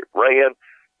them as it ran,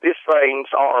 this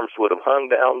thing's arms would have hung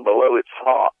down below its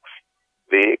hocks,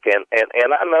 Vic. And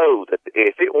I know that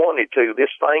if it wanted to,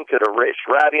 this thing could have reached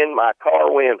right in my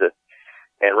car window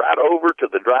and right over to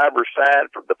the driver's side,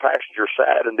 from the passenger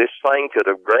side, and this thing could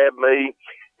have grabbed me,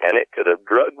 and it could have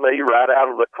drugged me right out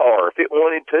of the car. If it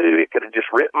wanted to, it could have just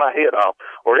ripped my head off,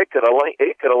 or it could have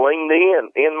leaned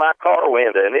in my car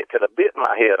window, and it could have bit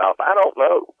my head off. I don't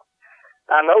know.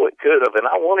 I know it could have, and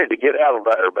I wanted to get out of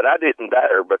there, but I didn't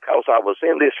dare, because I was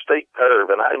in this steep curve,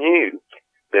 and I knew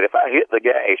that if I hit the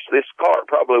gas, this car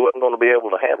probably wasn't going to be able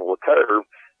to handle the curve,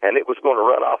 and it was going to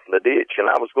run off in the ditch, and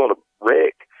I was going to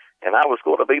wreck, and I was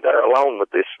going to be there alone with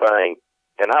this thing,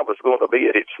 and I was going to be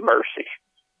at its mercy.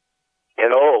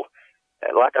 And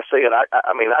like I said,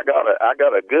 I mean, I got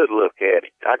a good look at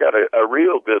it. I got a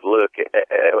real good look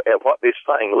at what this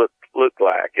thing looked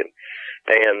like,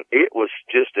 and it was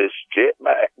just as jet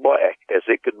black as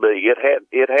it could be. It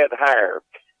had hair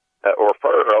or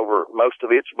fur over most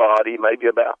of its body, maybe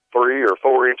about 3 or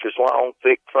 4 inches long,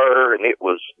 thick fur, and it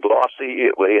was glossy.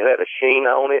 It had a sheen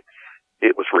on it.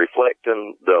 It was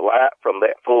reflecting the light from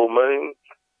that full moon.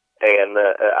 And,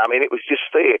 I mean, it was just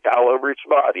thick all over its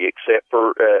body, except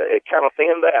for, it kind of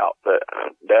thinned out,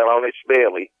 down on its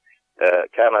belly,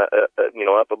 kind of,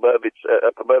 up above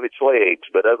its legs.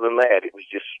 But other than that, it was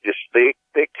just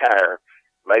thick hair,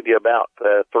 maybe about,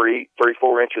 3,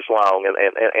 4 inches long,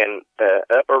 and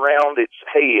up around its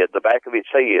head, the back of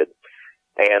its head,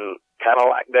 and kind of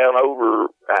like down over,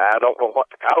 I don't know what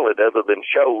to call it other than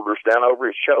shoulders, down over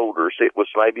its shoulders. It was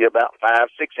maybe about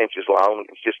 5, 6 inches long.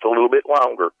 It was just a little bit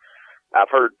longer. I've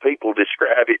heard people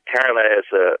describe it kind of as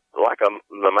like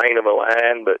the mane of a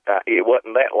lion, but it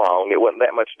wasn't that long. It wasn't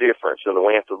that much difference in the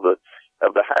length of the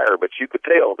hair, but you could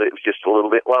tell that it was just a little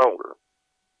bit longer.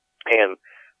 And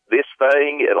this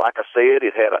thing, like I said,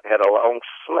 it had a long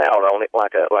snout on it,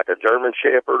 like a German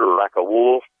Shepherd or like a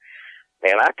wolf.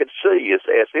 And I could see as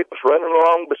it was running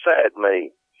along beside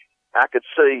me, I could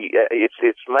see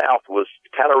its mouth was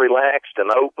kind of relaxed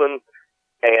and open,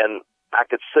 and I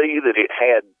could see that it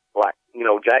had, like,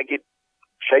 jagged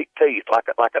shaped teeth, like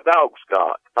a dog's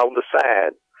got on the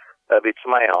side of its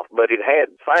mouth, but it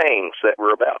had fangs that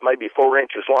were about maybe 4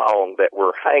 inches long that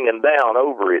were hanging down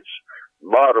over its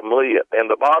bottom lip, and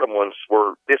the bottom ones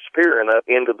were disappearing up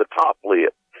into the top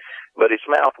lip. But its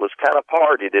mouth was kind of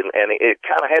parted, and it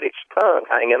kind of had its tongue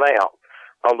hanging out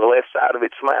on the left side of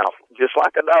its mouth, just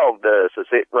like a dog does as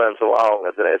it runs along,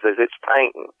 as it's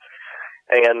painting.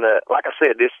 And like I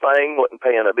said, this thing wasn't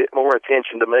paying a bit more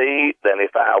attention to me than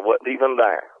if I wasn't even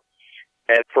there.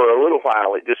 And for a little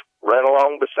while, it just ran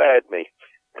along beside me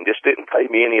and just didn't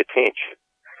pay me any attention.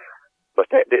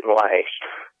 But that didn't last.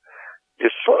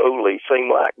 Just slowly,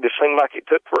 seemed like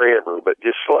it took forever, but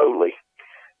just slowly,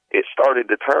 it started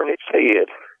to turn its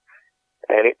head,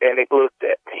 and it looked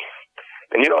at me.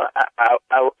 And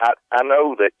I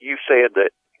know that you said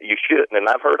that you shouldn't, and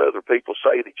I've heard other people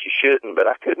say that you shouldn't, but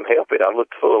I couldn't help it. I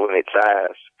looked full in its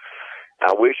eyes.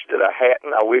 I wish that I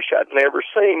hadn't. I wish I'd never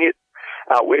seen it.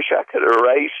 I wish I could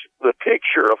erase the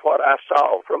picture of what I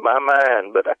saw from my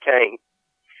mind, but I can't.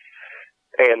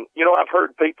 And, I've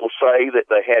heard people say that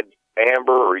they had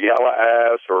amber or yellow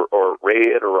eyes or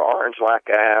red or orange-like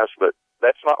eyes, but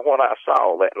that's not what I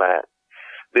saw that night.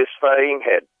 This thing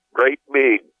had great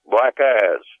big black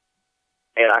eyes,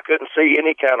 and I couldn't see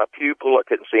any kind of pupil. I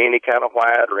couldn't see any kind of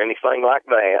white or anything like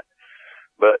that.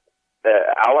 But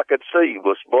all I could see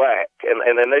was black, and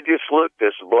then they just looked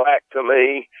as black to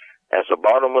me as a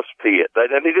bottomless pit.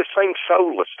 They just seemed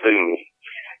soulless to me.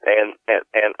 And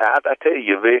I tell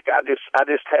you, Vic, I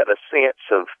just had a sense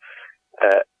of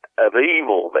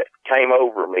evil that came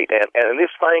over me. And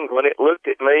this thing, when it looked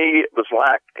at me, it was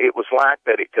like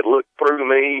that it could look through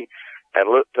me and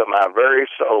look to my very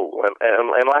soul.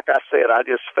 And like I said, I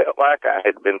just felt like I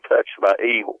had been touched by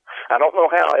evil. I don't know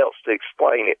how else to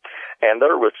explain it. And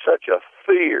there was such a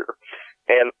fear.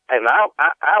 And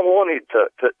I wanted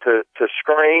to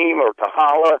scream or to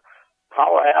holler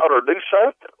out or do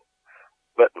something.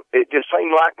 but it just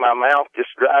seemed like my mouth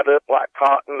just dried up like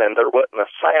cotton, and there wasn't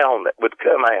a sound that would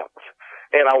come out.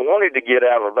 And I wanted to get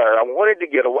out of there. I wanted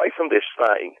to get away from this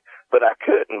thing, but I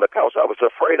couldn't because I was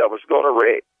afraid I was going to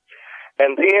wreck.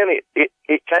 And then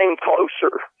it came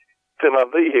closer to my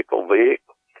vehicle, Vic,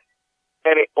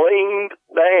 and it leaned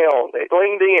down. It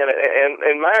leaned in,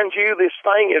 and mind you, this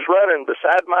thing is running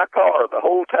beside my car the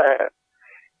whole time.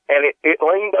 And it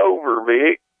leaned over,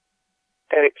 Vic,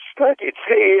 and it stuck its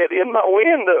head in my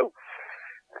window,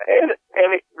 and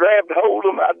it grabbed hold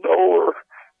of my door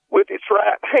with its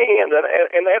right hand,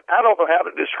 and that, I don't know how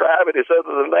to describe it as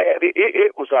other than that.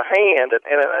 It was a hand,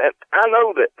 and I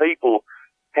know that people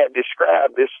had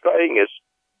described this thing as,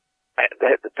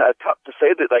 to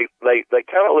say that they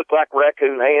kind of look like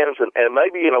raccoon hands, and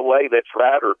maybe in a way that's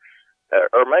right, or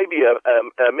maybe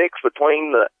a mix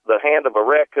between the hand of a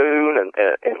raccoon and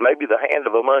maybe the hand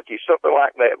of a monkey, something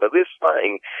like that. But this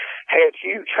thing had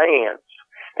huge hands,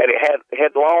 and it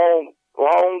had long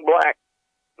black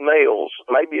nails,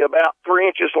 maybe about 3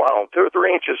 inches long, 2 or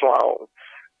 3 inches long,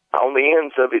 on the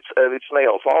ends of its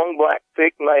nails, long black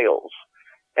thick nails.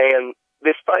 And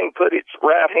this thing put its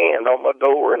right hand on my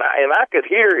door, and I could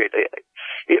hear it.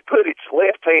 It put its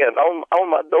left hand on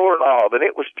my doorknob, and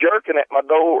it was jerking at my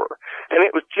door, and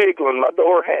it was jiggling my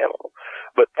door handle.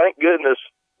 But thank goodness,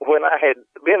 when I had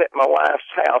been at my wife's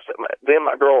house, then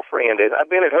my girlfriend, and I'd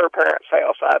been at her parents'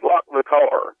 house, I'd locked the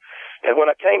car. And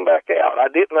when I came back out, I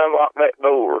didn't unlock that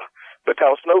door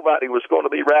because nobody was going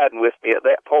to be riding with me at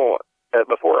that point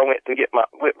before I went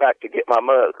back to get my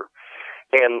mother.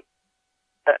 And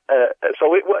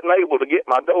so it wasn't able to get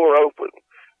my door open.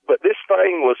 But this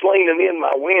thing was leaning in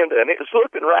my window, and it was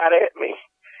looking right at me.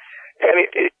 And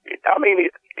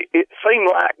it seemed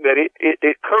like that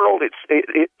it curled its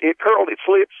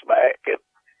lips back, and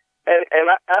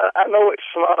I know it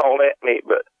snarled at me,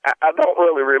 but I don't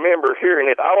really remember hearing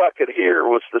it. All I could hear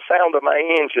was the sound of my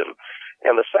engine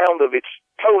and the sound of its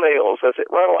toenails as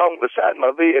it ran along beside my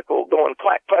vehicle, going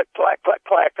clack, clack, clack, clack,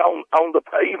 clack on the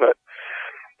pavement.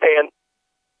 And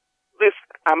this,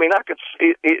 I could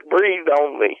see it breathed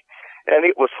on me, and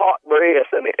it was hot breath,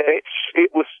 and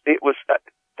it was.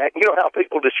 You know how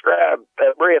people describe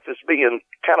that breath as being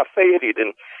kind of fetid,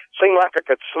 and seemed like I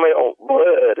could smell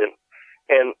blood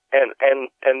and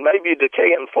maybe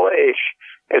decaying flesh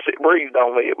as it breathed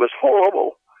on me. It was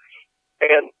horrible.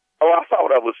 And I thought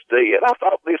I was dead. I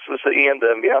thought this was the end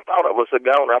of me. I thought I was a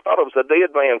goner. I thought I was a dead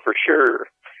man for sure.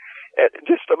 At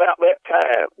just about that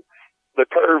time, the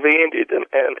curve ended,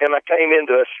 and I came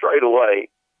into a straightaway,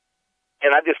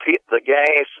 and I just hit the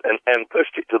gas and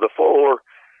pushed it to the floor.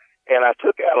 And I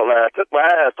took out of there. I took my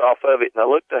eyes off of it, and I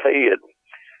looked ahead.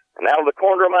 And out of the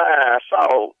corner of my eye, I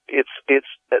saw its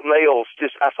nails.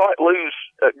 I saw it lose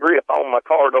a grip on my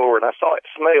car door, and I saw its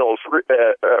nails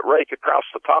rake across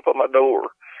the top of my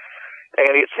door.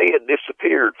 And its head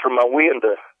disappeared from my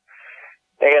window.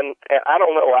 And I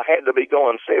don't know. I had to be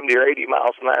going 70 or 80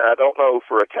 miles an hour. I don't know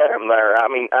for a time there. I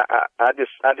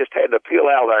just had to peel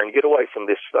out there and get away from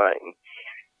this thing.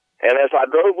 And as I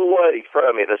drove away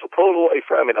from it, as I pulled away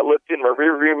from it, I looked in my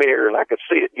rearview mirror, and I could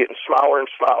see it getting smaller and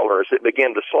smaller as it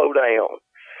began to slow down.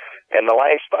 And the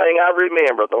last thing I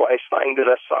remember, the last thing that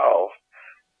I saw,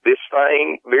 this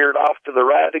thing veered off to the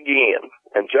right again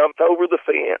and jumped over the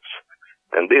fence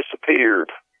and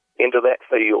disappeared into that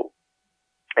field.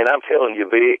 And I'm telling you,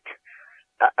 Vic,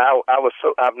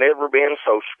 I've never been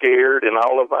so scared in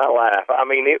all of my life.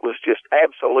 It was just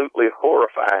absolutely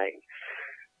horrifying.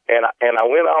 And I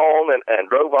went on and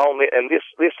drove on, and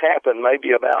this happened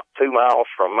maybe about 2 miles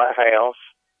from my house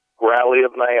where I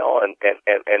live now, and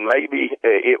maybe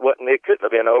it couldn't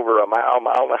have been over a mile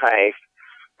and a half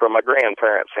from my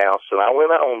grandparents' house. And I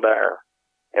went on there,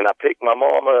 and I picked my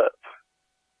mom up,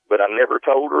 but I never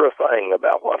told her a thing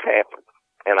about what happened.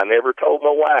 And I never told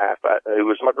my wife, who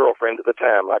was my girlfriend at the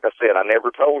time. Like I said, I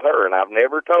never told her, and I've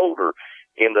never told her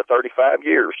in the 35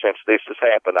 years since this has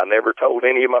happened. I never told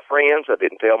any of my friends. I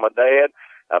didn't tell my dad.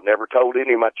 I've never told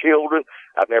any of my children.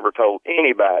 I've never told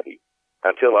anybody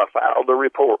until I filed a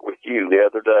report with you the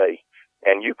other day.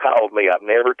 And you called me. I've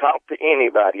never talked to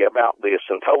anybody about this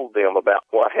and told them about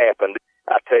what happened.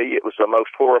 I tell you, it was the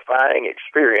most horrifying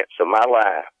experience of my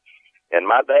life. And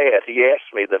my dad, he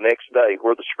asked me the next day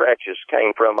where the scratches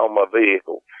came from on my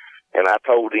vehicle. And I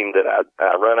told him that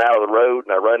I run out of the road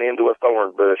and I run into a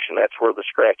thorn bush, and that's where the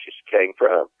scratches came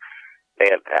from.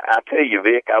 And I tell you,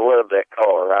 Vic, I love that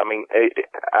car. I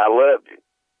loved it.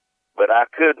 But I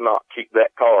could not keep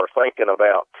that car thinking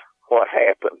about what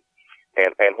happened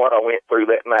and what I went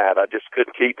through that night. I just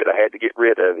couldn't keep it. I had to get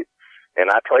rid of it. And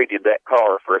I traded that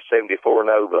car for a 74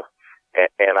 Nova.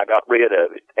 and I got rid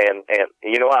of it. And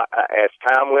you know, as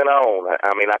time went on,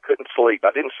 I mean, I couldn't sleep.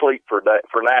 I didn't sleep for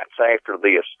nights after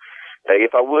this.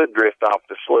 If I would drift off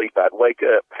to sleep, I'd wake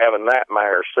up having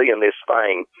nightmares, seeing this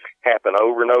thing happen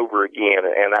over and over again,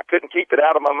 and I couldn't keep it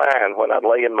out of my mind when I'd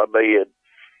lay in my bed,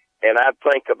 and I'd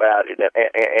think about it,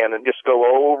 and just go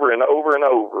over and over and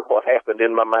over what happened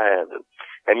in my mind.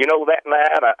 And you know, that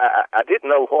night, I didn't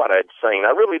know what I'd seen.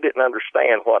 I really didn't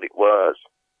understand what it was.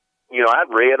 You know, I'd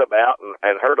read about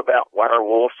and heard about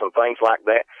werewolves and things like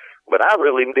that, but I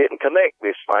really didn't connect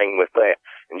this thing with that.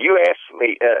 And you asked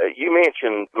me, you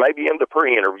mentioned, maybe in the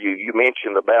pre-interview, you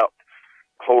mentioned about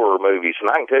horror movies. And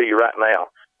I can tell you right now,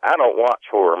 I don't watch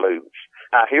horror movies.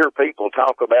 I hear people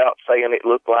talk about saying it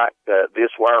looked like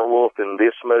this werewolf in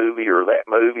this movie or that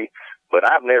movie, but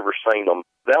I've never seen them.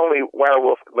 The only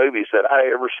werewolf movies that I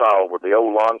ever saw were the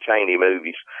old Lon Chaney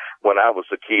movies when I was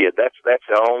a kid. That's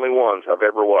the only ones I've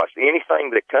ever watched.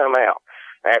 Anything that come out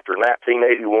after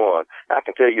 1981, I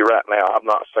can tell you right now, I've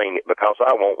not seen it because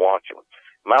I won't watch them.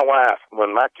 My wife,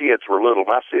 when my kids were little,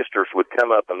 my sisters would come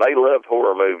up and they loved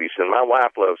horror movies, and my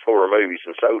wife loves horror movies,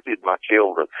 and so did my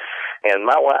children. And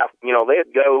my wife, you know, they'd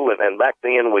go, and back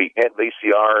then we had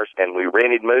VCRs and we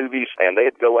rented movies, and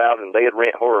they'd go out and they'd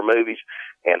rent horror movies,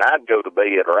 and I'd go to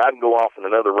bed or I'd go off in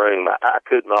another room. I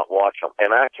could not watch them,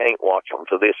 and I can't watch them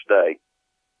to this day.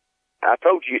 I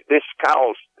told you this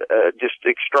caused just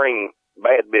extreme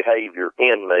bad behavior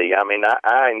in me. I mean,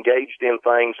 I engaged in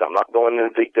things. I'm not going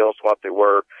into details what they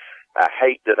were. I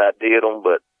hate that I did them,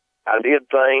 but I did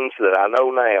things that I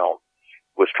know now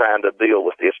was trying to deal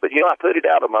with this. But, you know, I put it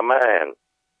out of my mind,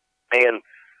 and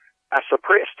I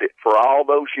suppressed it for all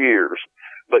those years.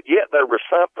 But yet there was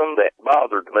something that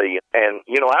bothered me. And,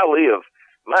 you know,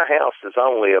 my house is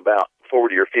only about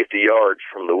 40 or 50 yards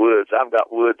from the woods. I've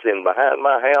got woods in behind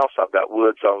my house. I've got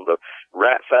woods on the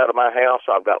right side of my house.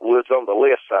 I've got woods on the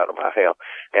left side of my house.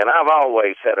 And I've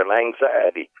always had an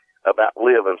anxiety about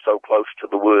living so close to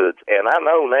the woods. And I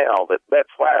know now that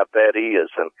that's why that is.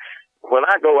 And when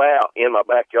I go out in my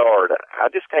backyard, I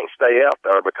just can't stay out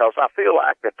there because I feel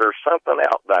like that there's something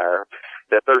out there,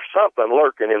 that there's something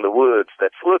lurking in the woods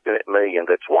that's looking at me and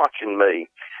that's watching me.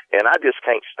 And I just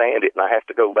can't stand it, and I have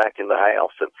to go back in the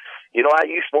house. And, you know, I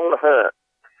used to want to hunt,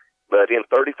 but in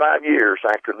 35 years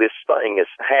after this thing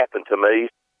has happened to me,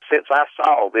 since I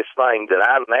saw this thing that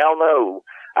I now know,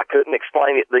 I couldn't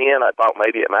explain it then. I thought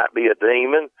maybe it might be a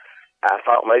demon. I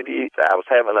thought maybe I was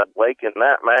having a waking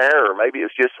nightmare, or maybe it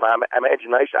was just my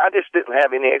imagination. I just didn't have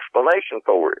any explanation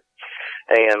for it.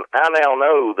 And I now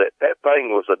know that that thing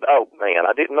was a Dogman.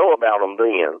 I didn't know about them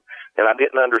then, and I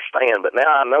didn't understand, but now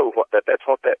I know that's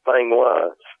what that thing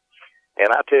was.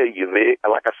 And I tell you, Vic,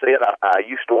 like I said, I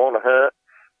used to want to hunt,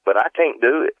 but I can't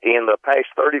do it. In the past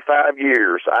 35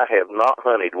 years, I have not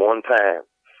hunted one time.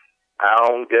 I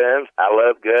own guns. I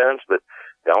love guns, but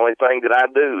the only thing that I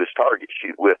do is target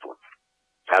shoot with them.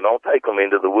 I don't take them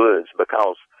into the woods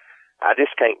because I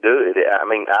just can't do it. I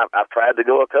mean, I've tried to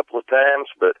go a couple of times,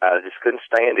 but I just couldn't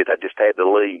stand it. I just had to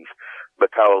leave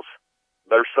because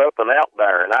there's something out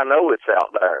there, and I know it's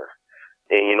out there.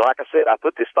 And, you know, like I said, I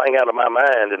put this thing out of my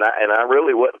mind, and I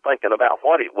really wasn't thinking about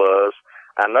what it was.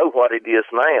 I know what it is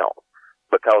now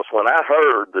because when I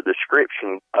heard the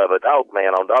description of a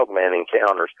Dogman on Dogman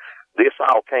Encounters, this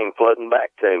all came flooding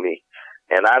back to me,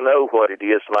 and I know what it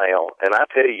is now. And I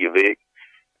tell you, Vic,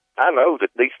 I know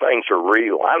that these things are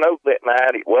real. I know that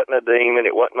night it wasn't a demon,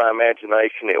 it wasn't my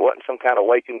imagination, it wasn't some kind of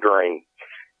waking dream.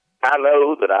 I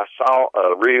know that I saw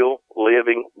a real,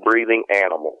 living, breathing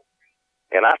animal.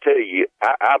 And I tell you,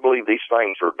 I believe these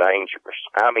things are dangerous.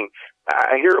 I mean,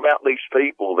 I hear about these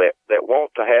people that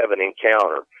want to have an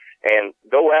encounter and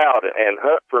go out and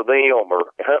hunt for them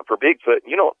or hunt for Bigfoot.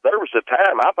 You know, there was a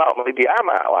time I thought maybe I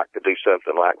might like to do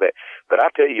something like that. But I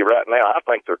tell you right now, I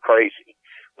think they're crazy.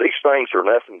 These things are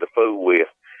nothing to fool with,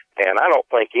 and I don't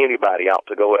think anybody ought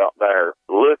to go out there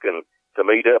looking to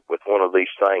meet up with one of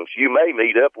these things. You may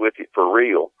meet up with it for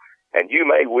real, and you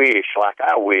may wish, like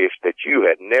I wish, that you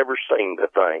had never seen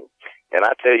the thing. And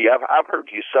I tell you, I've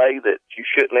heard you say that you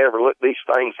shouldn't ever look these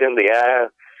things in the eye,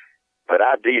 but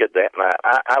I did that night.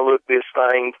 I looked this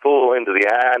thing full into the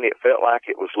eye, and it felt like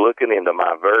it was looking into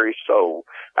my very soul.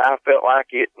 I felt like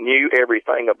it knew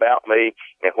everything about me,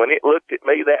 and when it looked at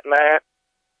me that night,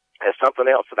 and something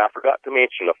else that I forgot to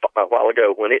mention a while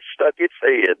ago, when it stuck its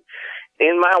head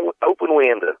in my open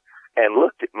window and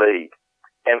looked at me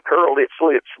and curled its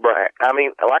lips back. I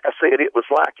mean, like I said, it was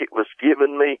like it was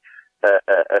giving me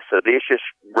a seditious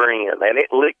grin, and it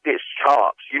licked its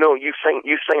chops. You know, you've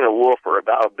seen a wolf or a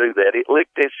dog do that. It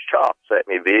licked its chops at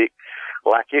me, Vic,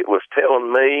 like it was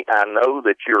telling me, I know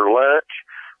that your lunch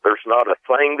There's not a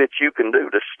thing that you can do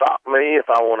to stop me if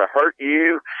I want to hurt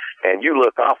you, and you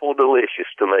look awful delicious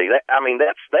to me.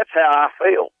 That's how I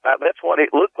felt. That's what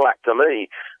it looked like to me,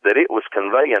 that it was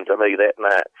conveying to me that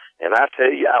night. And I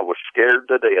tell you, I was scared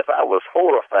to death. I was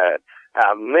horrified.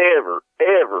 I've never,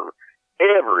 ever,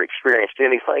 ever experienced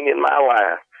anything in my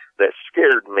life that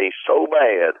scared me so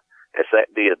bad as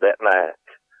that did that night.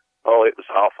 Oh, it was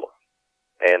awful.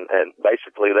 And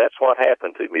basically that's what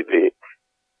happened to me, Vic.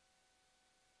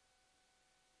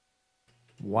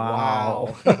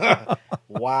 Wow.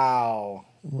 Wow.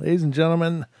 Ladies and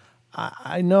gentlemen,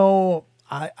 I know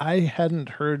I hadn't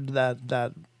heard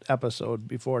that episode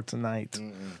before tonight.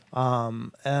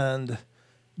 And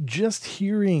just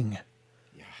hearing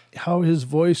how his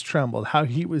voice trembled, how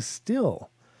he was still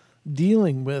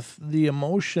dealing with the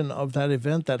emotion of that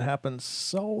event that happened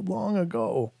so long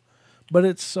ago, but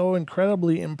it's so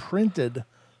incredibly imprinted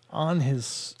on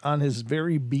his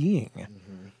very being.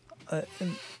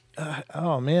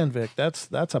 Oh man, Vic, that's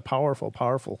a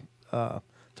powerful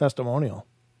testimonial.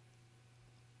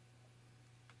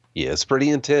 Yeah, it's pretty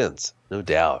intense, no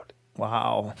doubt.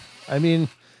 Wow. I mean,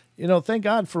 thank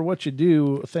God for what you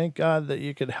do. Thank God that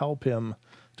you could help him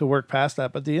to work past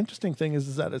that. But the interesting thing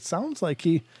is that it sounds like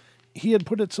he had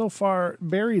put it so far,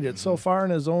 buried it so far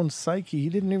in his own psyche, he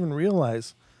didn't even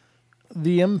realize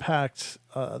the impact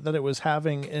that it was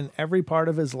having in every part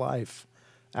of his life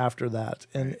after that.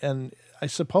 And I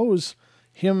suppose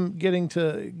him getting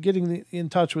in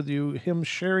touch with you, him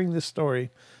sharing this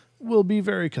story, will be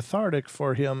very cathartic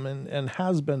for him and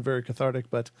has been very cathartic.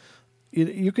 But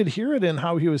you could hear it in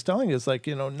how he was telling us, like,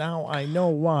 now I know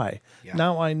why. Yeah.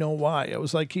 Now I know why. It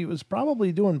was like he was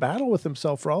probably doing battle with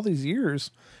himself for all these years,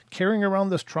 carrying around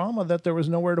this trauma that there was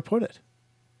nowhere to put it.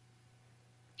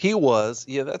 He was.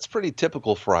 Yeah, that's pretty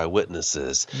typical for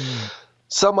eyewitnesses.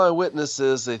 Some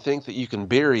eyewitnesses, they think that you can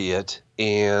bury it,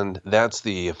 and that's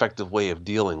the effective way of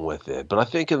dealing with it. But I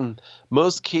think in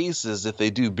most cases, if they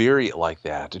do bury it like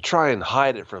that, to try and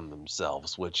hide it from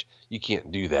themselves, which you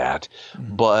can't do that.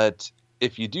 But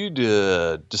if you do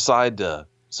decide to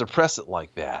suppress it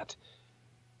like that,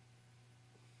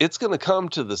 it's going to come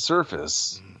to the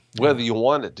surface, whether you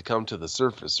want it to come to the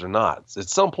surface or not. At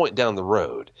some point down the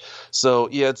road. So,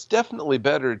 yeah, it's definitely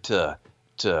better to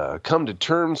come to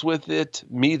terms with it,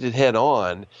 meet it head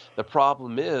on. The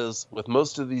problem is with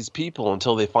most of these people,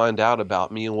 until they find out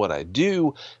about me and what I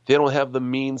do, they don't have the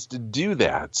means to do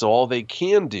that. So all they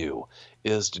can do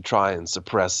is to try and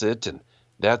suppress it. And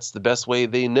that's the best way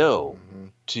they know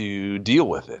to deal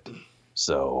with it.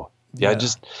 So yeah,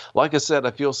 just like I said,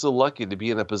 I feel so lucky to be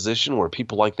in a position where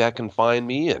people like that can find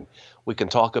me and we can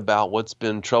talk about what's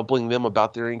been troubling them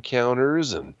about their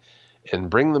encounters and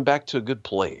bring them back to a good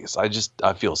place.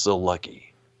 I feel so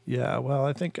lucky. Yeah, well,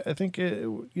 I think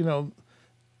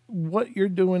what you're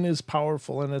doing is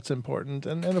powerful and it's important,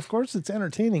 and of course it's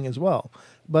entertaining as well.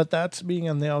 But that's being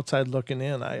on the outside looking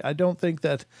in. I don't think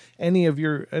that any of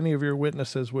your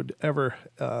witnesses would ever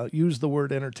use the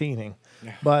word entertaining.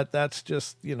 Yeah. But that's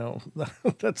just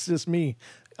that's just me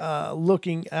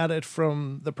looking at it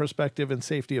from the perspective and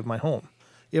safety of my home.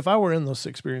 If I were in those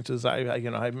experiences,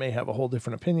 I may have a whole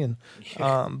different opinion.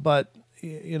 But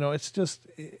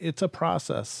it's a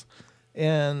process,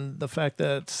 and the fact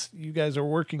that you guys are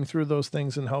working through those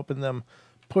things and helping them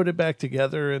put it back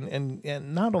together, and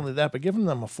not only that, but giving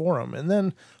them a forum, and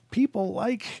then people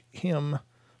like him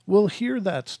will hear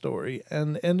that story,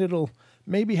 and it'll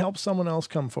maybe help someone else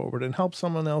come forward and help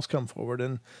someone else come forward.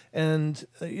 And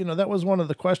that was one of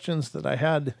the questions that I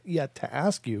had yet to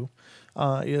ask you,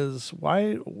 is why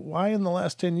in the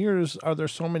last 10 years are there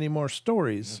so many more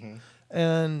stories?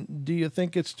 And do you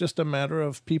think it's just a matter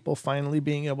of people finally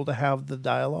being able to have the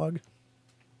dialogue?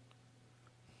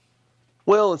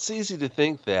 Well, it's easy to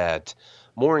think that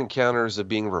more encounters are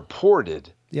being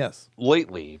reported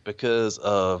lately because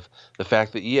of the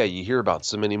fact that, you hear about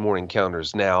so many more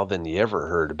encounters now than you ever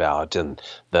heard about in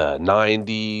the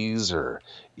 90s or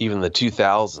even the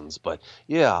 2000s. But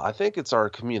I think it's our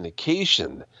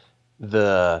communication,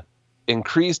 the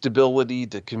increased ability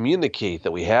to communicate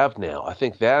that we have now. I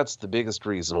think that's the biggest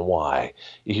reason why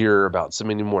you hear about so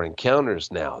many more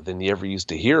encounters now than you ever used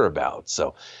to hear about.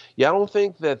 So, I don't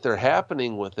think that they're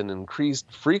happening with an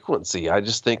increased frequency. I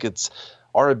just think it's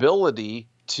our ability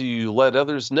to let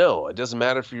others know. It doesn't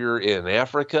matter if you're in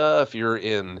Africa, if you're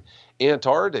in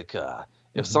Antarctica.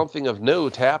 If something of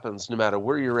note happens, no matter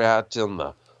where you're at in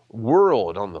the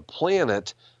world, on the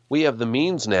planet, we have the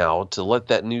means now to let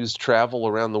that news travel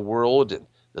around the world in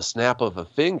the snap of a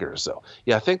finger. So,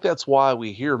 I think that's why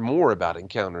we hear more about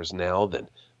encounters now than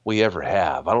we ever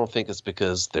have. I don't think it's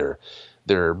because they're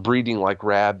they're breeding like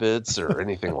rabbits or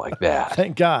anything like that.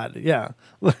 Thank God. Yeah.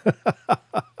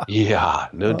 Yeah,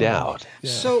 no doubt.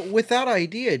 Yeah. So with that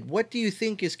idea, what do you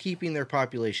think is keeping their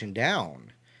population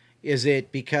down? Is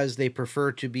it because they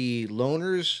prefer to be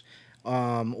loners?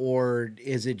 Or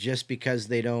is it just because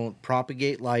they don't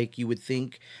propagate like you would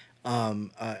think some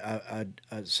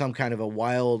kind of a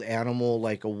wild animal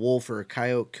like a wolf or a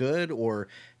coyote could? Or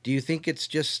do you think it's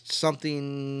just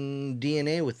something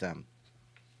DNA with them?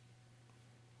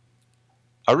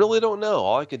 I really don't know.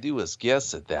 All I could do is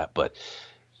guess at that, but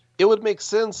it would make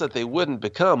sense that they wouldn't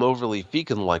become overly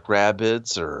fecund like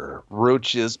rabbits or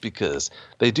roaches because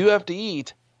they do have to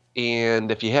eat.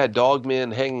 And if you had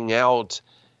dogmen hanging out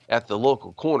at the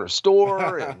local corner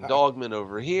store and dogmen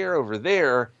over here, over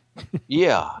there,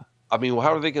 yeah. I mean,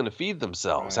 how are they going to feed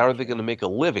themselves? How are they going to make a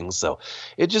living? So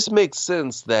it just makes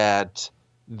sense that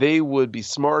they would be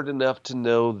smart enough to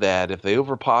know that if they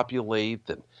overpopulate,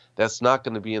 then that's not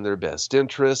going to be in their best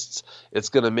interests. It's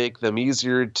going to make them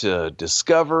easier to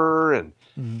discover. And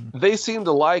they seem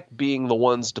to like being the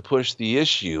ones to push the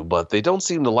issue, but they don't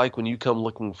seem to like when you come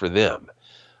looking for them.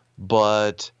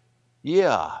 But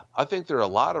yeah, I think there are a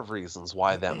lot of reasons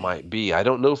why that might be. I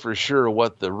don't know for sure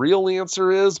what the real answer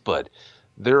is, but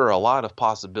there are a lot of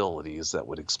possibilities that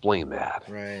would explain that.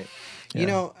 Right. Yeah. You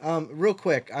know, real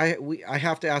quick, I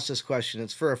have to ask this question.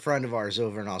 It's for a friend of ours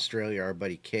over in Australia, our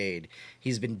buddy Cade.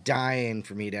 He's been dying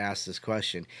for me to ask this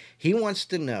question. He wants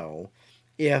to know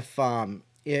if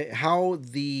how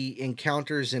the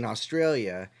encounters in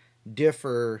Australia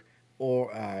differ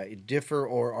or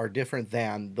are different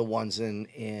than the ones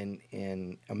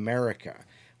in America.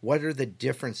 What are the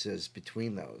differences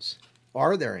between those?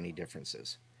 Are there any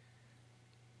differences?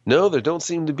 No, there don't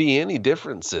seem to be any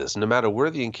differences, no matter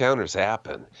where the encounters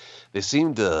happen. They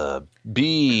seem to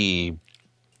be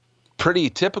pretty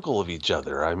typical of each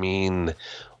other. I mean,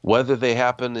 whether they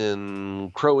happen in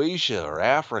Croatia or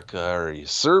Africa or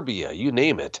Serbia, you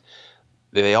name it,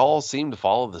 they all seem to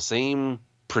follow the same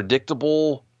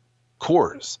predictable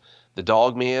course. The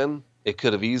Dogman, it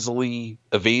could have easily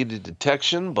evaded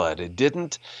detection, but it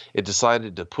didn't. It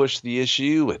decided to push the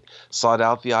issue. It sought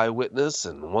out the eyewitness,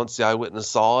 and once the eyewitness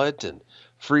saw it and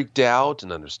freaked out,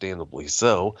 and understandably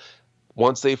so,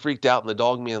 once they freaked out and the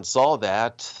Dogman saw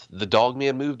that, the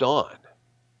Dogman moved on.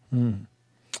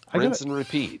 Rinse and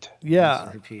repeat. Yeah, Rinse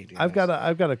and repeat, yes. I've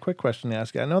got a quick question to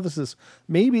ask you. I know this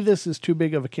is too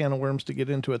big of a can of worms to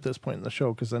get into at this point in the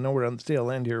show because I know we're on the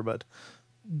tail end here, but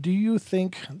do you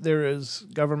think there is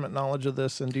government knowledge of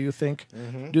this, and do you think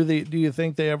do you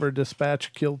think they ever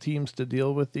dispatch kill teams to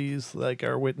deal with these, like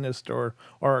are witnessed or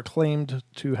are claimed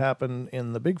to happen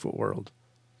in the Bigfoot world?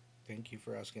 Thank you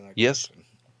for asking that Yes. question.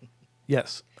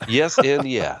 Yes. Yes and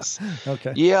yes.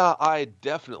 Okay. Yeah,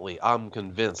 I'm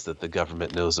convinced that the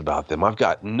government knows about them. I've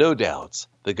got no doubts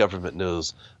the government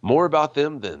knows more about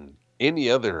them than any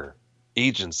other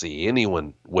agency,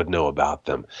 anyone would know about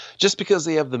them, just because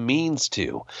they have the means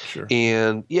to. Sure.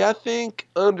 And yeah, I think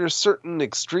under certain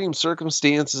extreme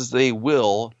circumstances, they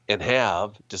will and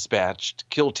have dispatched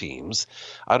kill teams.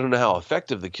 I don't know how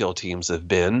effective the kill teams have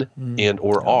been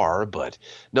are, but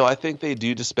no, I think they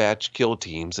do dispatch kill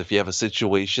teams if you have a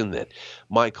situation that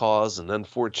might cause an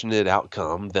unfortunate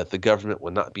outcome that the government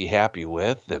would not be happy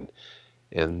with,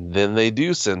 and then they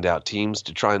do send out teams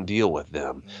to try and deal with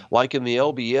them. Like in the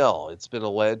LBL, it's been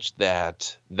alleged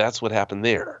that that's what happened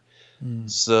there.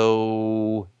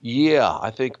 So, yeah,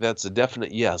 I think that's a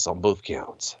definite yes on both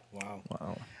counts.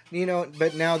 Wow. You know,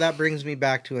 but now that brings me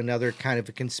back to another kind of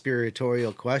a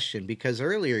conspiratorial question, because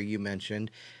earlier you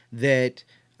mentioned that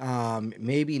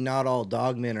maybe not all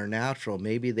dogmen are natural.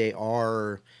 Maybe they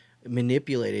are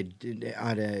manipulated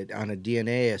on a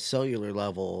DNA, a cellular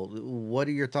level. What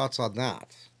are your thoughts on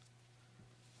that?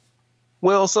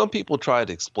 Well, some people try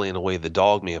to explain away the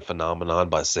Dogman phenomenon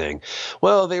by saying,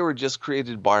 well, they were just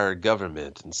created by our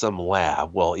government in some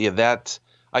lab. Well, yeah, that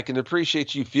I can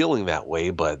appreciate you feeling that way,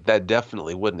 but that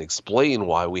definitely wouldn't explain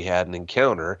why we had an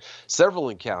encounter, several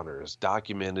encounters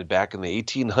documented back in the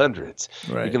 1800s.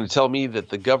 Right. You're going to tell me that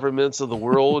the governments of the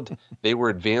world, they were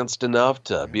advanced enough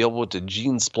to be able to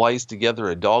gene splice together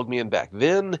a Dogman back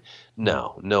then?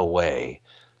 No way.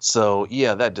 So,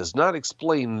 yeah, that does not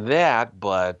explain that,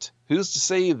 but who's to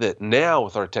say that now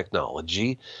with our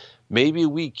technology, maybe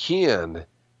we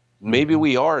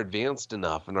are advanced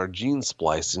enough in our gene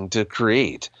splicing to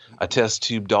create a test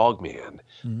tube Dogman.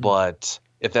 But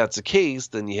if that's the case,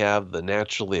 then you have the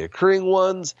naturally occurring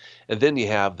ones, and then you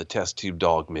have the test tube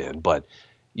Dogmen. But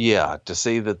yeah, to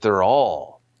say that they're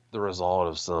all the result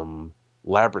of some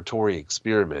laboratory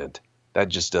experiment, that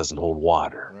just doesn't hold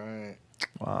water. Right.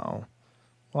 Wow.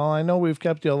 Well, I know we've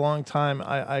kept you a long time.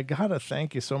 I got to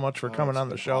thank you so much for coming on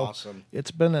the show. Awesome.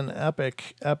 It's been an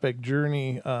epic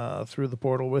journey through the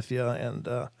portal with you. And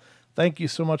thank you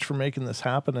so much for making this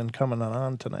happen and coming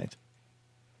on tonight.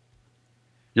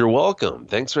 You're welcome.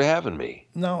 Thanks for having me.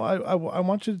 Now, I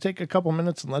want you to take a couple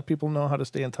minutes and let people know how to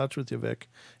stay in touch with you, Vic,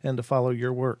 and to follow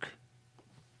your work.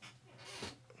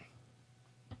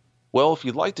 Well, if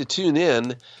you'd like to tune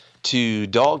in to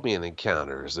Dogman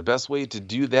Encounters, the best way to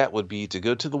do that would be to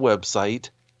go to the website,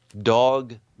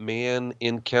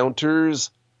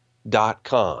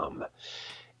 dogmanencounters.com.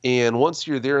 And once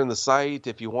you're there on the site,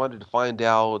 if you wanted to find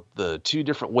out the 2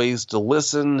 different ways to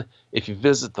listen, if you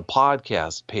visit the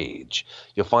podcast page,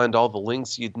 you'll find all the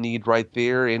links you'd need right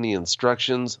there, any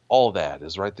instructions, all that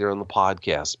is right there on the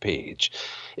podcast page.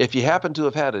 If you happen to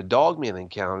have had a Dogman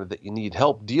encounter that you need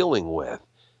help dealing with,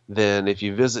 then if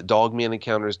you visit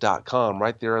dogmanencounters.com,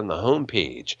 right there on the home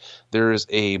page, there's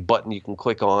a button you can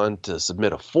click on to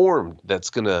submit a form that's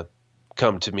going to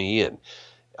come to me, and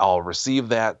I'll receive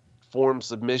that form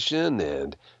submission,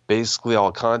 and basically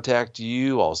I'll contact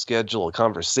you. I'll schedule a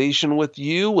conversation with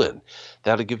you, and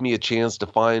that'll give me a chance to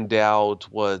find out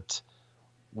what's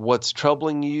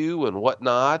troubling you and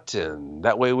whatnot, and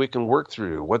that way we can work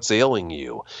through what's ailing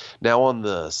you. Now, on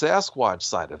the Sasquatch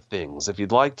side of things, if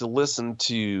you'd like to listen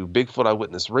to Bigfoot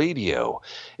Eyewitness Radio,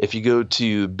 if you go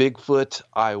to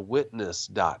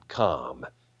bigfooteyewitness.com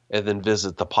and then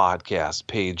visit the podcast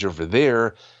page over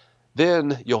there,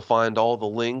 then you'll find all the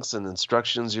links and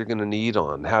instructions you're going to need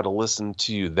on how to listen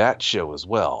to that show as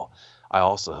well. I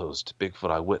also host Bigfoot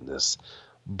Eyewitness.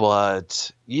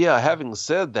 But yeah, having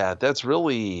said that, that's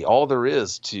really all there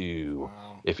is to.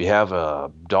 Wow. If you have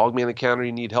a Dogman encounter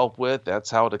you need help with,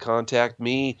 that's how to contact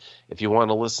me. If you want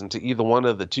to listen to either one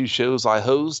of the 2 shows I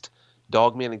host,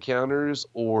 Dogman Encounters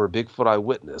or Bigfoot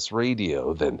Eyewitness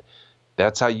Radio, then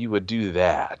that's how you would do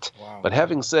that. Wow. But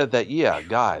having said that, yeah,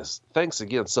 guys, thanks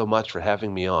again so much for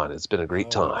having me on. It's been a great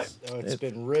time. It's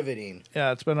been riveting.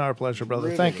 Yeah, it's been our pleasure, brother.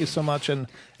 Riveting. Thank you so much, and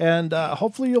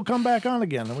hopefully you'll come back on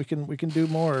again, and we can do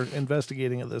more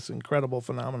investigating of this incredible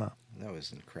phenomena. That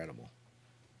was incredible.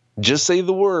 Just say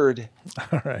the word.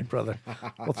 All right, brother.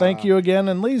 Well, thank you again.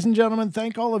 And ladies and gentlemen,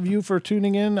 thank all of you for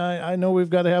tuning in. I know we've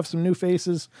got to have some new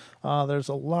faces. There's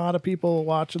a lot of people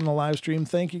watching the live stream.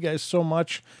 Thank you guys so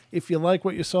much. If you like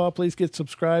what you saw, please get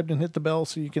subscribed and hit the bell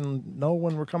so you can know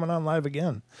when we're coming on live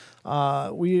again.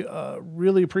 We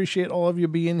really appreciate all of you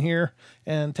being here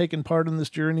and taking part in this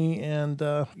journey. And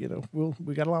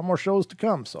we got a lot more shows to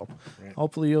come. So right.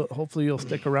 hopefully you'll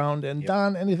stick around. And yep.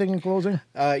 Don, anything in closing?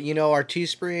 Our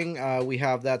Teespring. We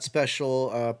have that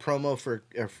special promo for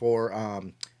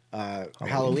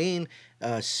Halloween.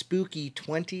 Spooky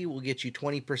 20 will get you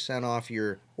 20% off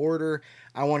your order.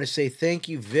 I want to say thank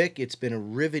you, Vic. It's been a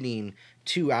riveting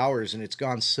 2 hours, and it's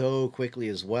gone so quickly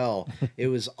as well. It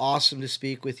was awesome to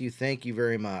speak with you. Thank you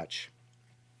very much.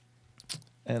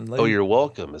 And you're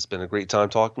welcome. It's been a great time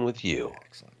talking with you.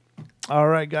 Excellent. All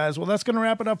right, guys. Well, that's going to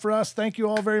wrap it up for us. Thank you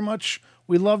all very much.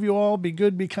 We love you all. Be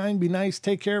good, be kind, be nice.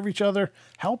 Take care of each other.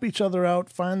 Help each other out.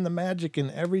 Find the magic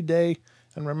in every day.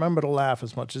 And remember to laugh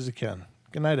as much as you can.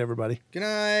 Good night, everybody. Good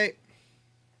night.